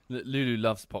 lekker! Lulu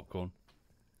loves popcorn.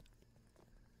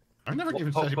 I've never What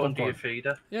given Ceci popcorn do you popcorn. feed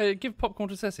her? Yeah, give popcorn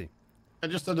to Ceci.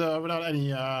 Just without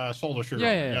any salt or sugar.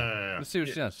 Yeah. Let's see what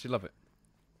she does. She love it.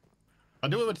 I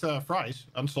do it with fries,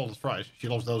 unsalted fries. She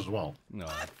loves those as well. No.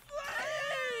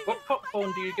 What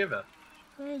popcorn do you give her?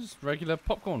 Just regular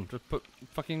popcorn. Just put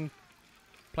fucking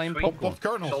plain Sweet popcorn. Pop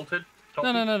kernels. Salted?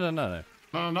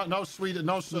 No. No sweet,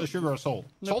 no sugar or salt.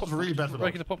 No Salt is really bad for those.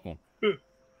 regular popcorn.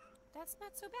 That's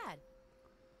not so bad.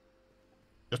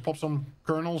 Just pop some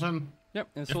kernels in. Yep,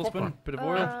 in a Just saucepan, popcorn. bit of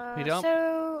oil, heat it up.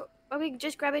 So, are we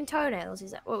just grabbing toenails?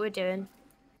 Is that what we're doing?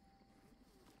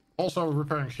 Also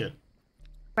repairing shit.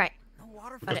 Right. No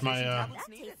water Because filtration tablets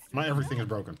needed. my everything is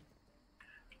broken.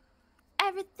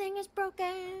 Everything is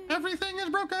broken. Everything is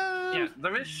broken! Yeah,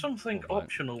 there is something Alright.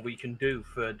 optional we can do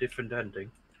for a different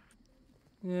ending.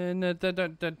 Yeah, no,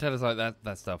 don't tell us like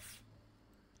that stuff.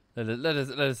 Let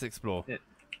us explore. Yeah.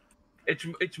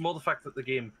 It's more the fact that the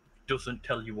game doesn't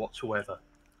tell you whatsoever.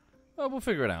 Oh, we'll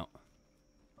figure it out.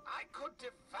 I could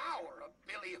devour a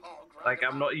Billy Hog right Like,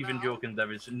 I'm not about even now. joking,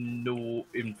 there is no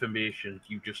information,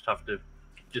 you just have to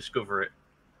discover it.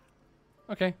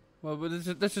 Okay. Well,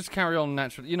 let's just carry on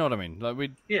naturally. You know what I mean? Like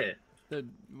Yeah.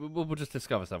 we'll just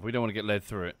discover stuff. We don't want to get led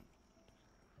through it.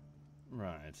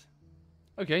 Right.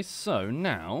 Okay. So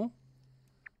now,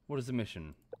 what is the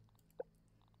mission?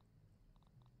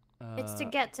 It's to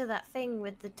get to that thing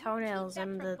with the toenails Keep that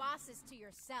and from the. bosses to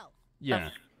yourself. Yeah.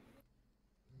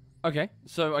 Okay.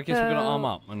 So I guess we're gonna arm So,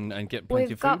 up and get plenty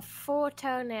We've of got food. 4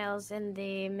 toenails in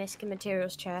the Miska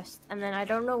materials chest, and then I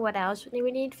don't know what else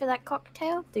we need for that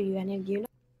cocktail. Do you any of you know?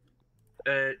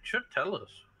 It should tell us.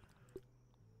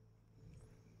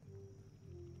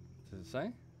 Does it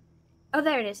say? Oh,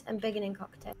 there it is. A beginning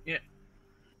cocktail.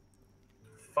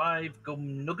 5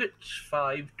 gum nuggets,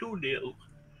 5 toenails.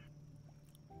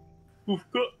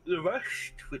 We've got the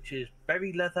rest, which is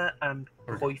berry leather and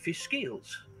koi fish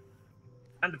scales.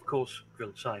 And of course,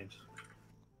 grilled science.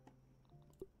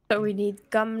 So we need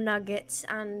gum nuggets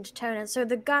and toenails. So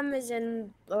the gum is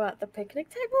in at the picnic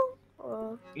table,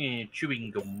 or Yeah,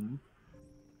 chewing gum.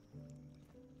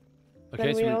 Okay.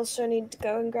 then we So also need to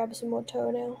go and grab some more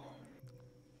toenail.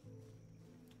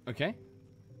 okay.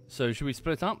 So should we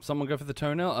split up? Someone go for the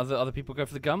toenail. Other people go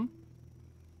for the gum.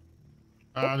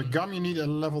 The gum you need a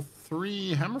level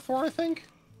 3 hammer for, I think?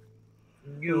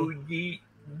 You need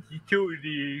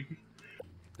toenail.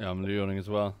 Yeah, I'm yawning as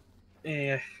well.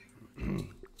 Yeah.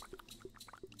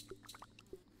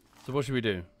 So what should we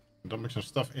do? Dump some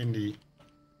stuff in the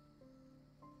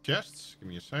chests. Give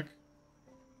me a sec.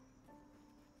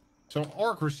 So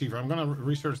orc receiver, I'm gonna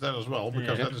research that as well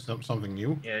because Yeah. that is something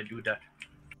new. Yeah, do that.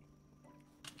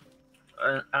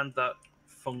 And that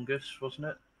fungus, wasn't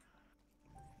it?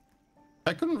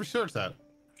 I couldn't research that.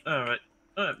 Alright.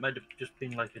 Oh, it might have just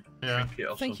been like a Yeah. trinket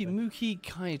or Thank something. you, Mookie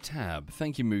Kai Tab.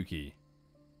 Thank you, Mookie.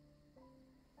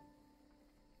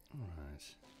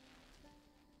 Alright.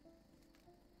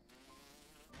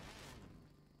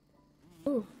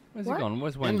 Ooh, Where's what? he gone?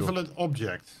 Where's Wendell? Invalid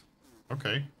object.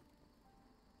 Okay.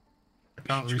 I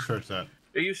can't research that.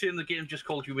 Are you saying the game just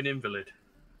called you an invalid?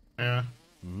 Yeah.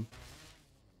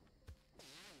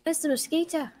 It's the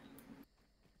mosquito.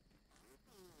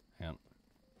 Hang on.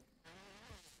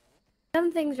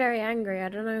 Something's very angry. I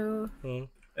don't know.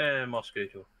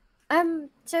 Mosquito.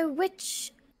 So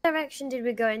which direction did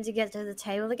we go in to get to the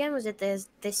table again? Was it this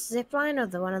zip line or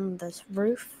the one on this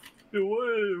roof?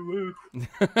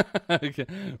 Okay,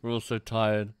 we're all so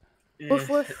tired. Yeah. Woof,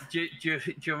 woof. Do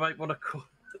you might want to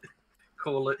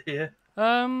call it here?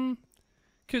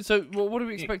 Good. So, what are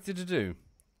we expected to do?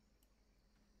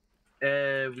 We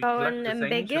Oh, collect and the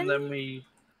things begin? and then we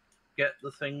get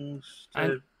the things to...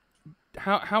 And-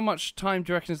 How much time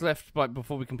do you reckon is left, like,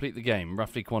 before we complete the game?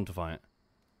 Roughly quantify it.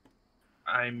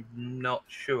 I'm not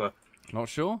sure. Not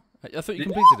sure. I thought you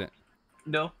completed it.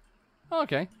 No, Oh,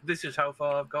 okay. this is how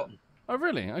far I've gotten. Oh,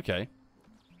 really? Okay.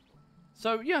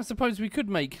 So, yeah, I suppose we could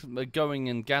make going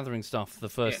and gathering stuff the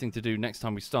first Yeah. thing to do next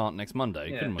time we start next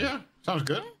Monday, Yeah. couldn't we? Yeah, sounds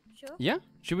good. Sure. Yeah?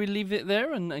 Should we leave it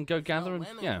there and go gather and...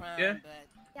 Yeah. Yeah.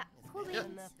 Yeah. Cool. Yeah.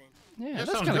 Yeah,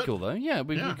 that's sounds kind of good. cool, though. Yeah,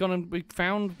 we've Yeah. gone and we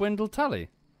found Wendell Tully.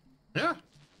 Yeah.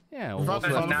 Yeah. We've what's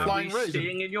found left a of it? flying Now we're raisin.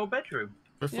 staying in your bedroom.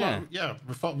 We found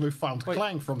Wait.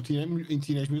 Clang from Teenage Mutant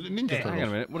Ninja Yeah, Hang on a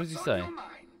Turtles. minute. What does he What's say? on your mind?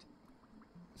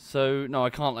 So, no, I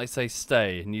can't, like, say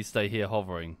stay, and you stay here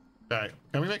hovering. Okay.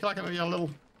 Can we make like a little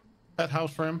pet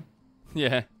house for him?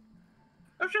 Yeah.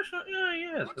 I've just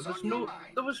yeah. What's There was on your no mind?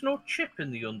 there was no chip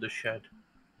in the undershed.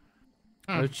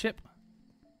 No chip.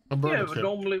 A burger Yeah, but chip.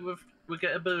 normally we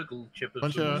get a burgle chip.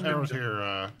 Bunch of arrows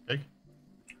here, Jake.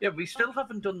 Yeah, we still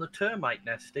haven't done the termite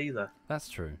nest either. That's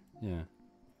true. Yeah.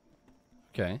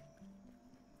 Okay.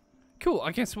 Cool.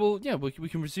 I guess we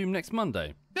can resume next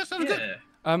Monday. Yeah, sounds good.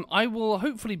 I will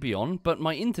hopefully be on, but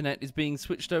my internet is being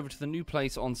switched over to the new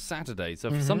place on Saturday. So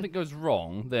if something goes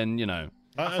wrong, then you know.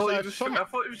 I thought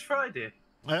it was Friday.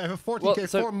 I have a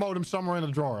 40k4 Well, modem somewhere in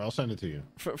a drawer. I'll send it to you.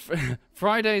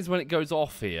 Friday is when it goes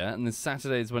off here, and then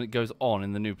Saturday is when it goes on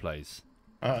in the new place.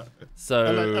 So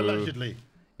Allegedly.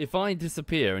 if I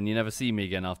disappear and you never see me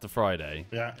again after Friday,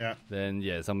 Yeah. then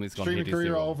yeah, something's gone Streaming hideously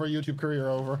career wrong. over, YouTube career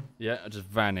over. Yeah, I just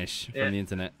vanish from the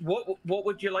internet. What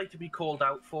would you like to be called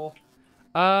out for?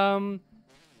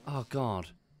 Oh God,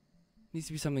 needs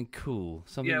to be something cool,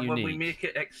 something unique. When we make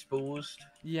it exposed.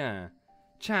 Yeah,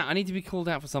 chat. I need to be called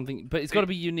out for something, but it's got to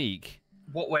be unique.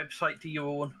 What website do you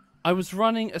own? I was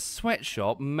running a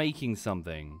sweatshop making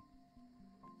something.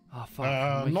 Oh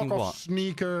fuck! Making knockoff what?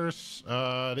 sneakers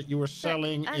that you were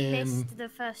selling I in. missed the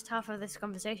first half of this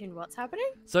conversation. What's happening?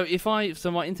 So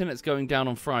so my internet's going down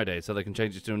on Friday, so they can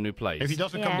change it to a new place. If he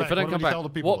doesn't come Yeah. back, If I don't what come do we back, tell the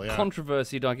people? what Yeah.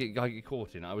 controversy did I get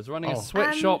caught in? I was running a Oh.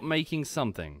 sweatshop making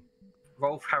something.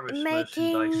 Rolf Harris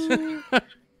merchandise.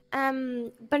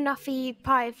 Making banoffee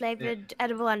pie flavored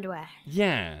edible underwear.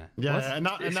 Yeah. Yeah,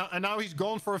 What? and now he's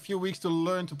gone for a few weeks to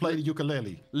learn to play the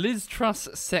ukulele. Liz Truss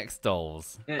sex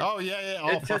dolls. Oh yeah.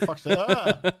 Oh for fuck's sake.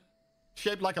 Ah.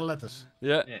 Shaped like a lettuce.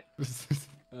 Yeah. Yeah.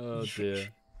 Oh dear.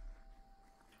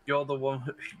 You're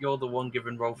the one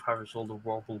giving Rolf Harris all the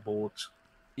wobble boards.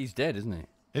 He's dead, isn't he?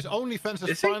 His OnlyFans has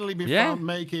Is he? finally been Yeah. found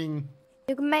making.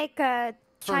 You can make a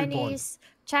Furry porn.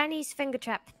 Chinese finger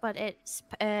trap, but it's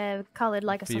colored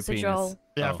like a For your sausage penis. roll.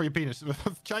 Yeah, Oh. for your penis.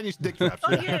 Chinese dick traps.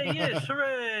 Oh yeah, yes,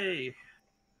 hooray!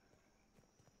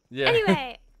 Yeah.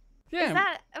 Anyway, Yeah. is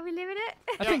that? Are we leaving it?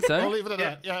 I think so. I'll leave it at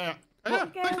that. Yeah. Yeah,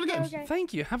 Okay, thanks for the okay, games. okay.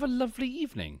 Thank you. Have a lovely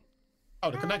evening. Oh,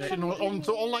 the connection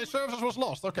to online services was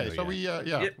lost. Okay, There we so go.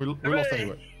 we Yep. we lost Hooray. it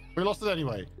anyway. We lost it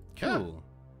anyway. Cool.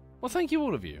 Well, thank you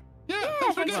all of you. Yeah,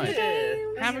 thanks for the thanks games. for the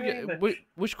games. Have a good.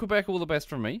 Wish Quebec all the best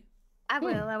from me. I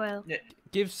will.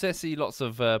 Give Ceci lots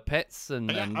of pets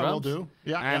and Yeah, and I will rubs. do.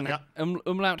 Yeah, And yeah.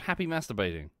 umlaut happy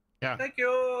masturbating. Thank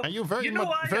you. And you very know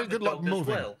much- I very have good a luck dog as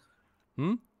moving. Well.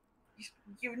 Hmm?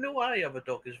 You know I have a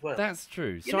dog as well. That's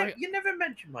true. you, Sorry. you never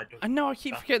mentioned my dog. I know I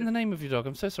keep forgetting the name of your dog.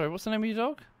 I'm so sorry. What's the name of your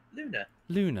dog? Luna.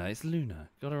 Luna. It's Luna.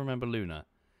 Gotta remember Luna.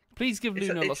 Please give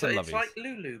Luna lots of it's lovies. like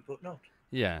Lulu, but not.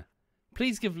 Yeah.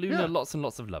 Please give Luna Yeah. lots and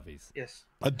lots of lovies. Yes.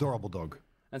 Adorable dog.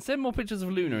 And send more pictures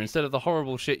of Luna instead of the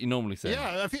horrible shit you normally send.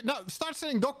 Yeah, start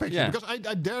sending dog pictures Yeah. because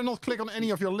I dare not click on any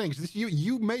of your links.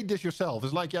 You made this yourself.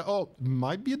 It's like,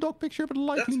 might be a dog picture, but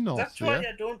likely not. That's yeah? why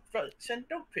I don't send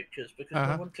dog pictures because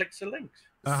no one clicks the links.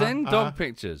 Send dog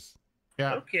pictures.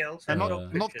 Yeah. Okay, I'll And send not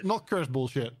dog not pictures. not curse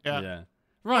bullshit. Yeah. Yeah.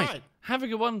 Right. Right. Have a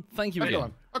good one. Thank you Have a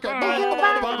again. good one. Okay.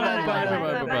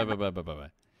 Bye. Bye.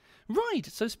 Bye. Right,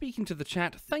 so speaking to the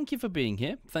chat, thank you for being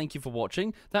here. Thank you for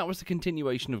watching. That was the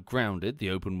continuation of Grounded, the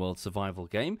open world survival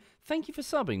game. Thank you for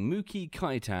subbing Mookie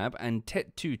Kaitab and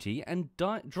Tet Tuti and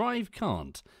Drive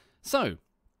Can't. So,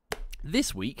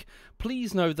 this week,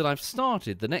 please know that I've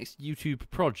started the next YouTube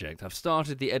project. I've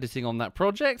started the editing on that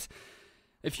project.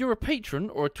 If you're a patron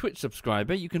or a Twitch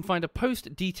subscriber, you can find a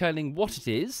post detailing what it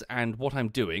is and what I'm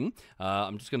doing.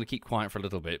 I'm just going to keep quiet for a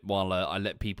little bit while I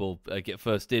let people get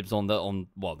first dibs on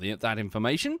that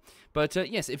information. But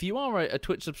yes, if you are a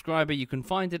Twitch subscriber, you can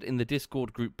find it in the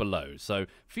Discord group below. So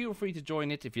feel free to join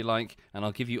it if you like, and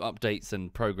I'll give you updates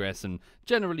and progress, and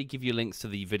generally give you links to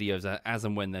the videos as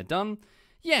and when they're done.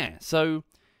 Yeah, so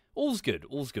all's good.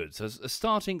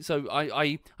 So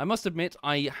I must admit,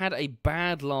 I had a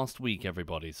bad last week,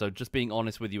 everybody. So just being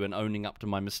honest with you and owning up to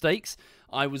my mistakes.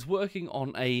 I was working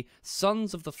on a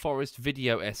Sons of the Forest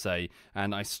video essay,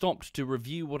 and I stopped to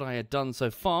review what I had done so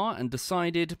far and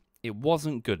decided it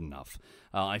wasn't good enough.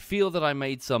 I feel that I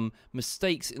made some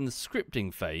mistakes in the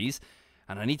scripting phase,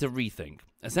 and I need to rethink.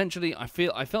 Essentially, I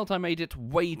felt I made it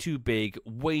way too big,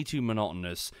 way too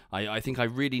monotonous. I think I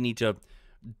really need to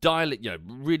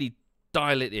really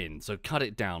dial it in. So cut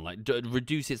it down,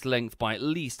 reduce its length by at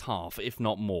least half, if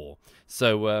not more.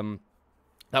 So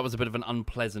that was a bit of an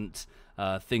unpleasant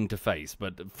thing to face.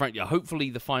 But frankly,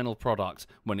 hopefully the final product,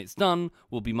 when it's done,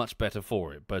 will be much better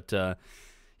for it. But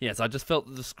yes, I just felt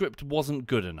that the script wasn't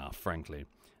good enough, frankly.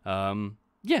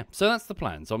 Yeah, so that's the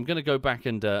plan. So I'm going to go back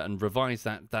and revise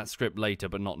that script later,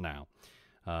 but not now.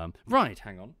 Right,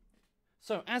 hang on.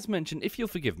 So, as mentioned, if you'll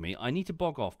forgive me, I need to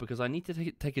bog off because I need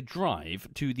to take a drive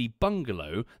to the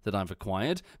bungalow that I've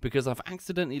acquired because I've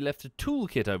accidentally left a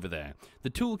toolkit over there.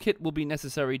 The toolkit will be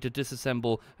necessary to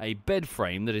disassemble a bed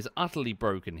frame that is utterly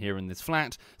broken here in this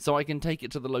flat, so I can take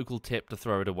it to the local tip to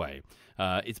throw it away.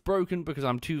 It's broken because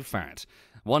I'm too fat.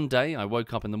 One day, I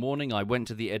woke up in the morning, I went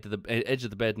to the edge of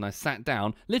the bed and I sat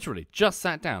down, literally just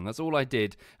sat down, that's all I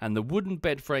did, and the wooden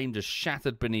bed frame just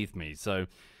shattered beneath me, so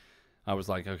I was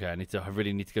like, okay, I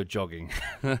really need to go jogging.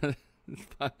 I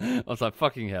was like,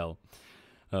 fucking hell.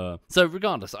 So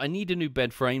regardless, I need a new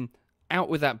bed frame. Out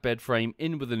with that bed frame,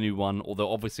 in with a new one,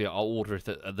 although obviously I'll order it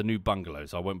at the new bungalow,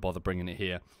 so I won't bother bringing it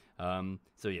here.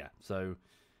 Yeah.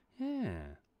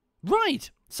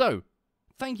 Right, so,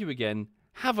 thank you again.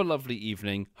 Have a lovely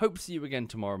evening. Hope to see you again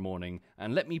tomorrow morning.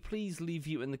 And let me please leave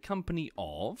you in the company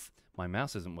of... My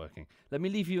mouse isn't working. Let me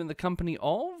leave you in the company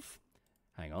of...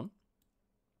 Hang on.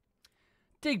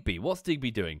 Digby. What's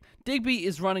Digby doing? Digby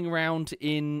is running around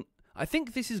in... I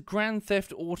think this is Grand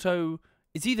Theft Auto...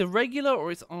 It's either regular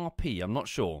or it's RP. I'm not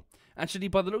sure. Actually,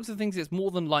 by the looks of things, it's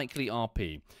more than likely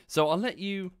RP. So I'll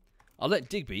let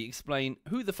Digby explain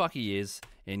who the fuck he is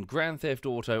in Grand Theft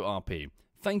Auto RP.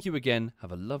 Thank you again.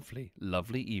 Have a lovely,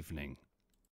 lovely evening.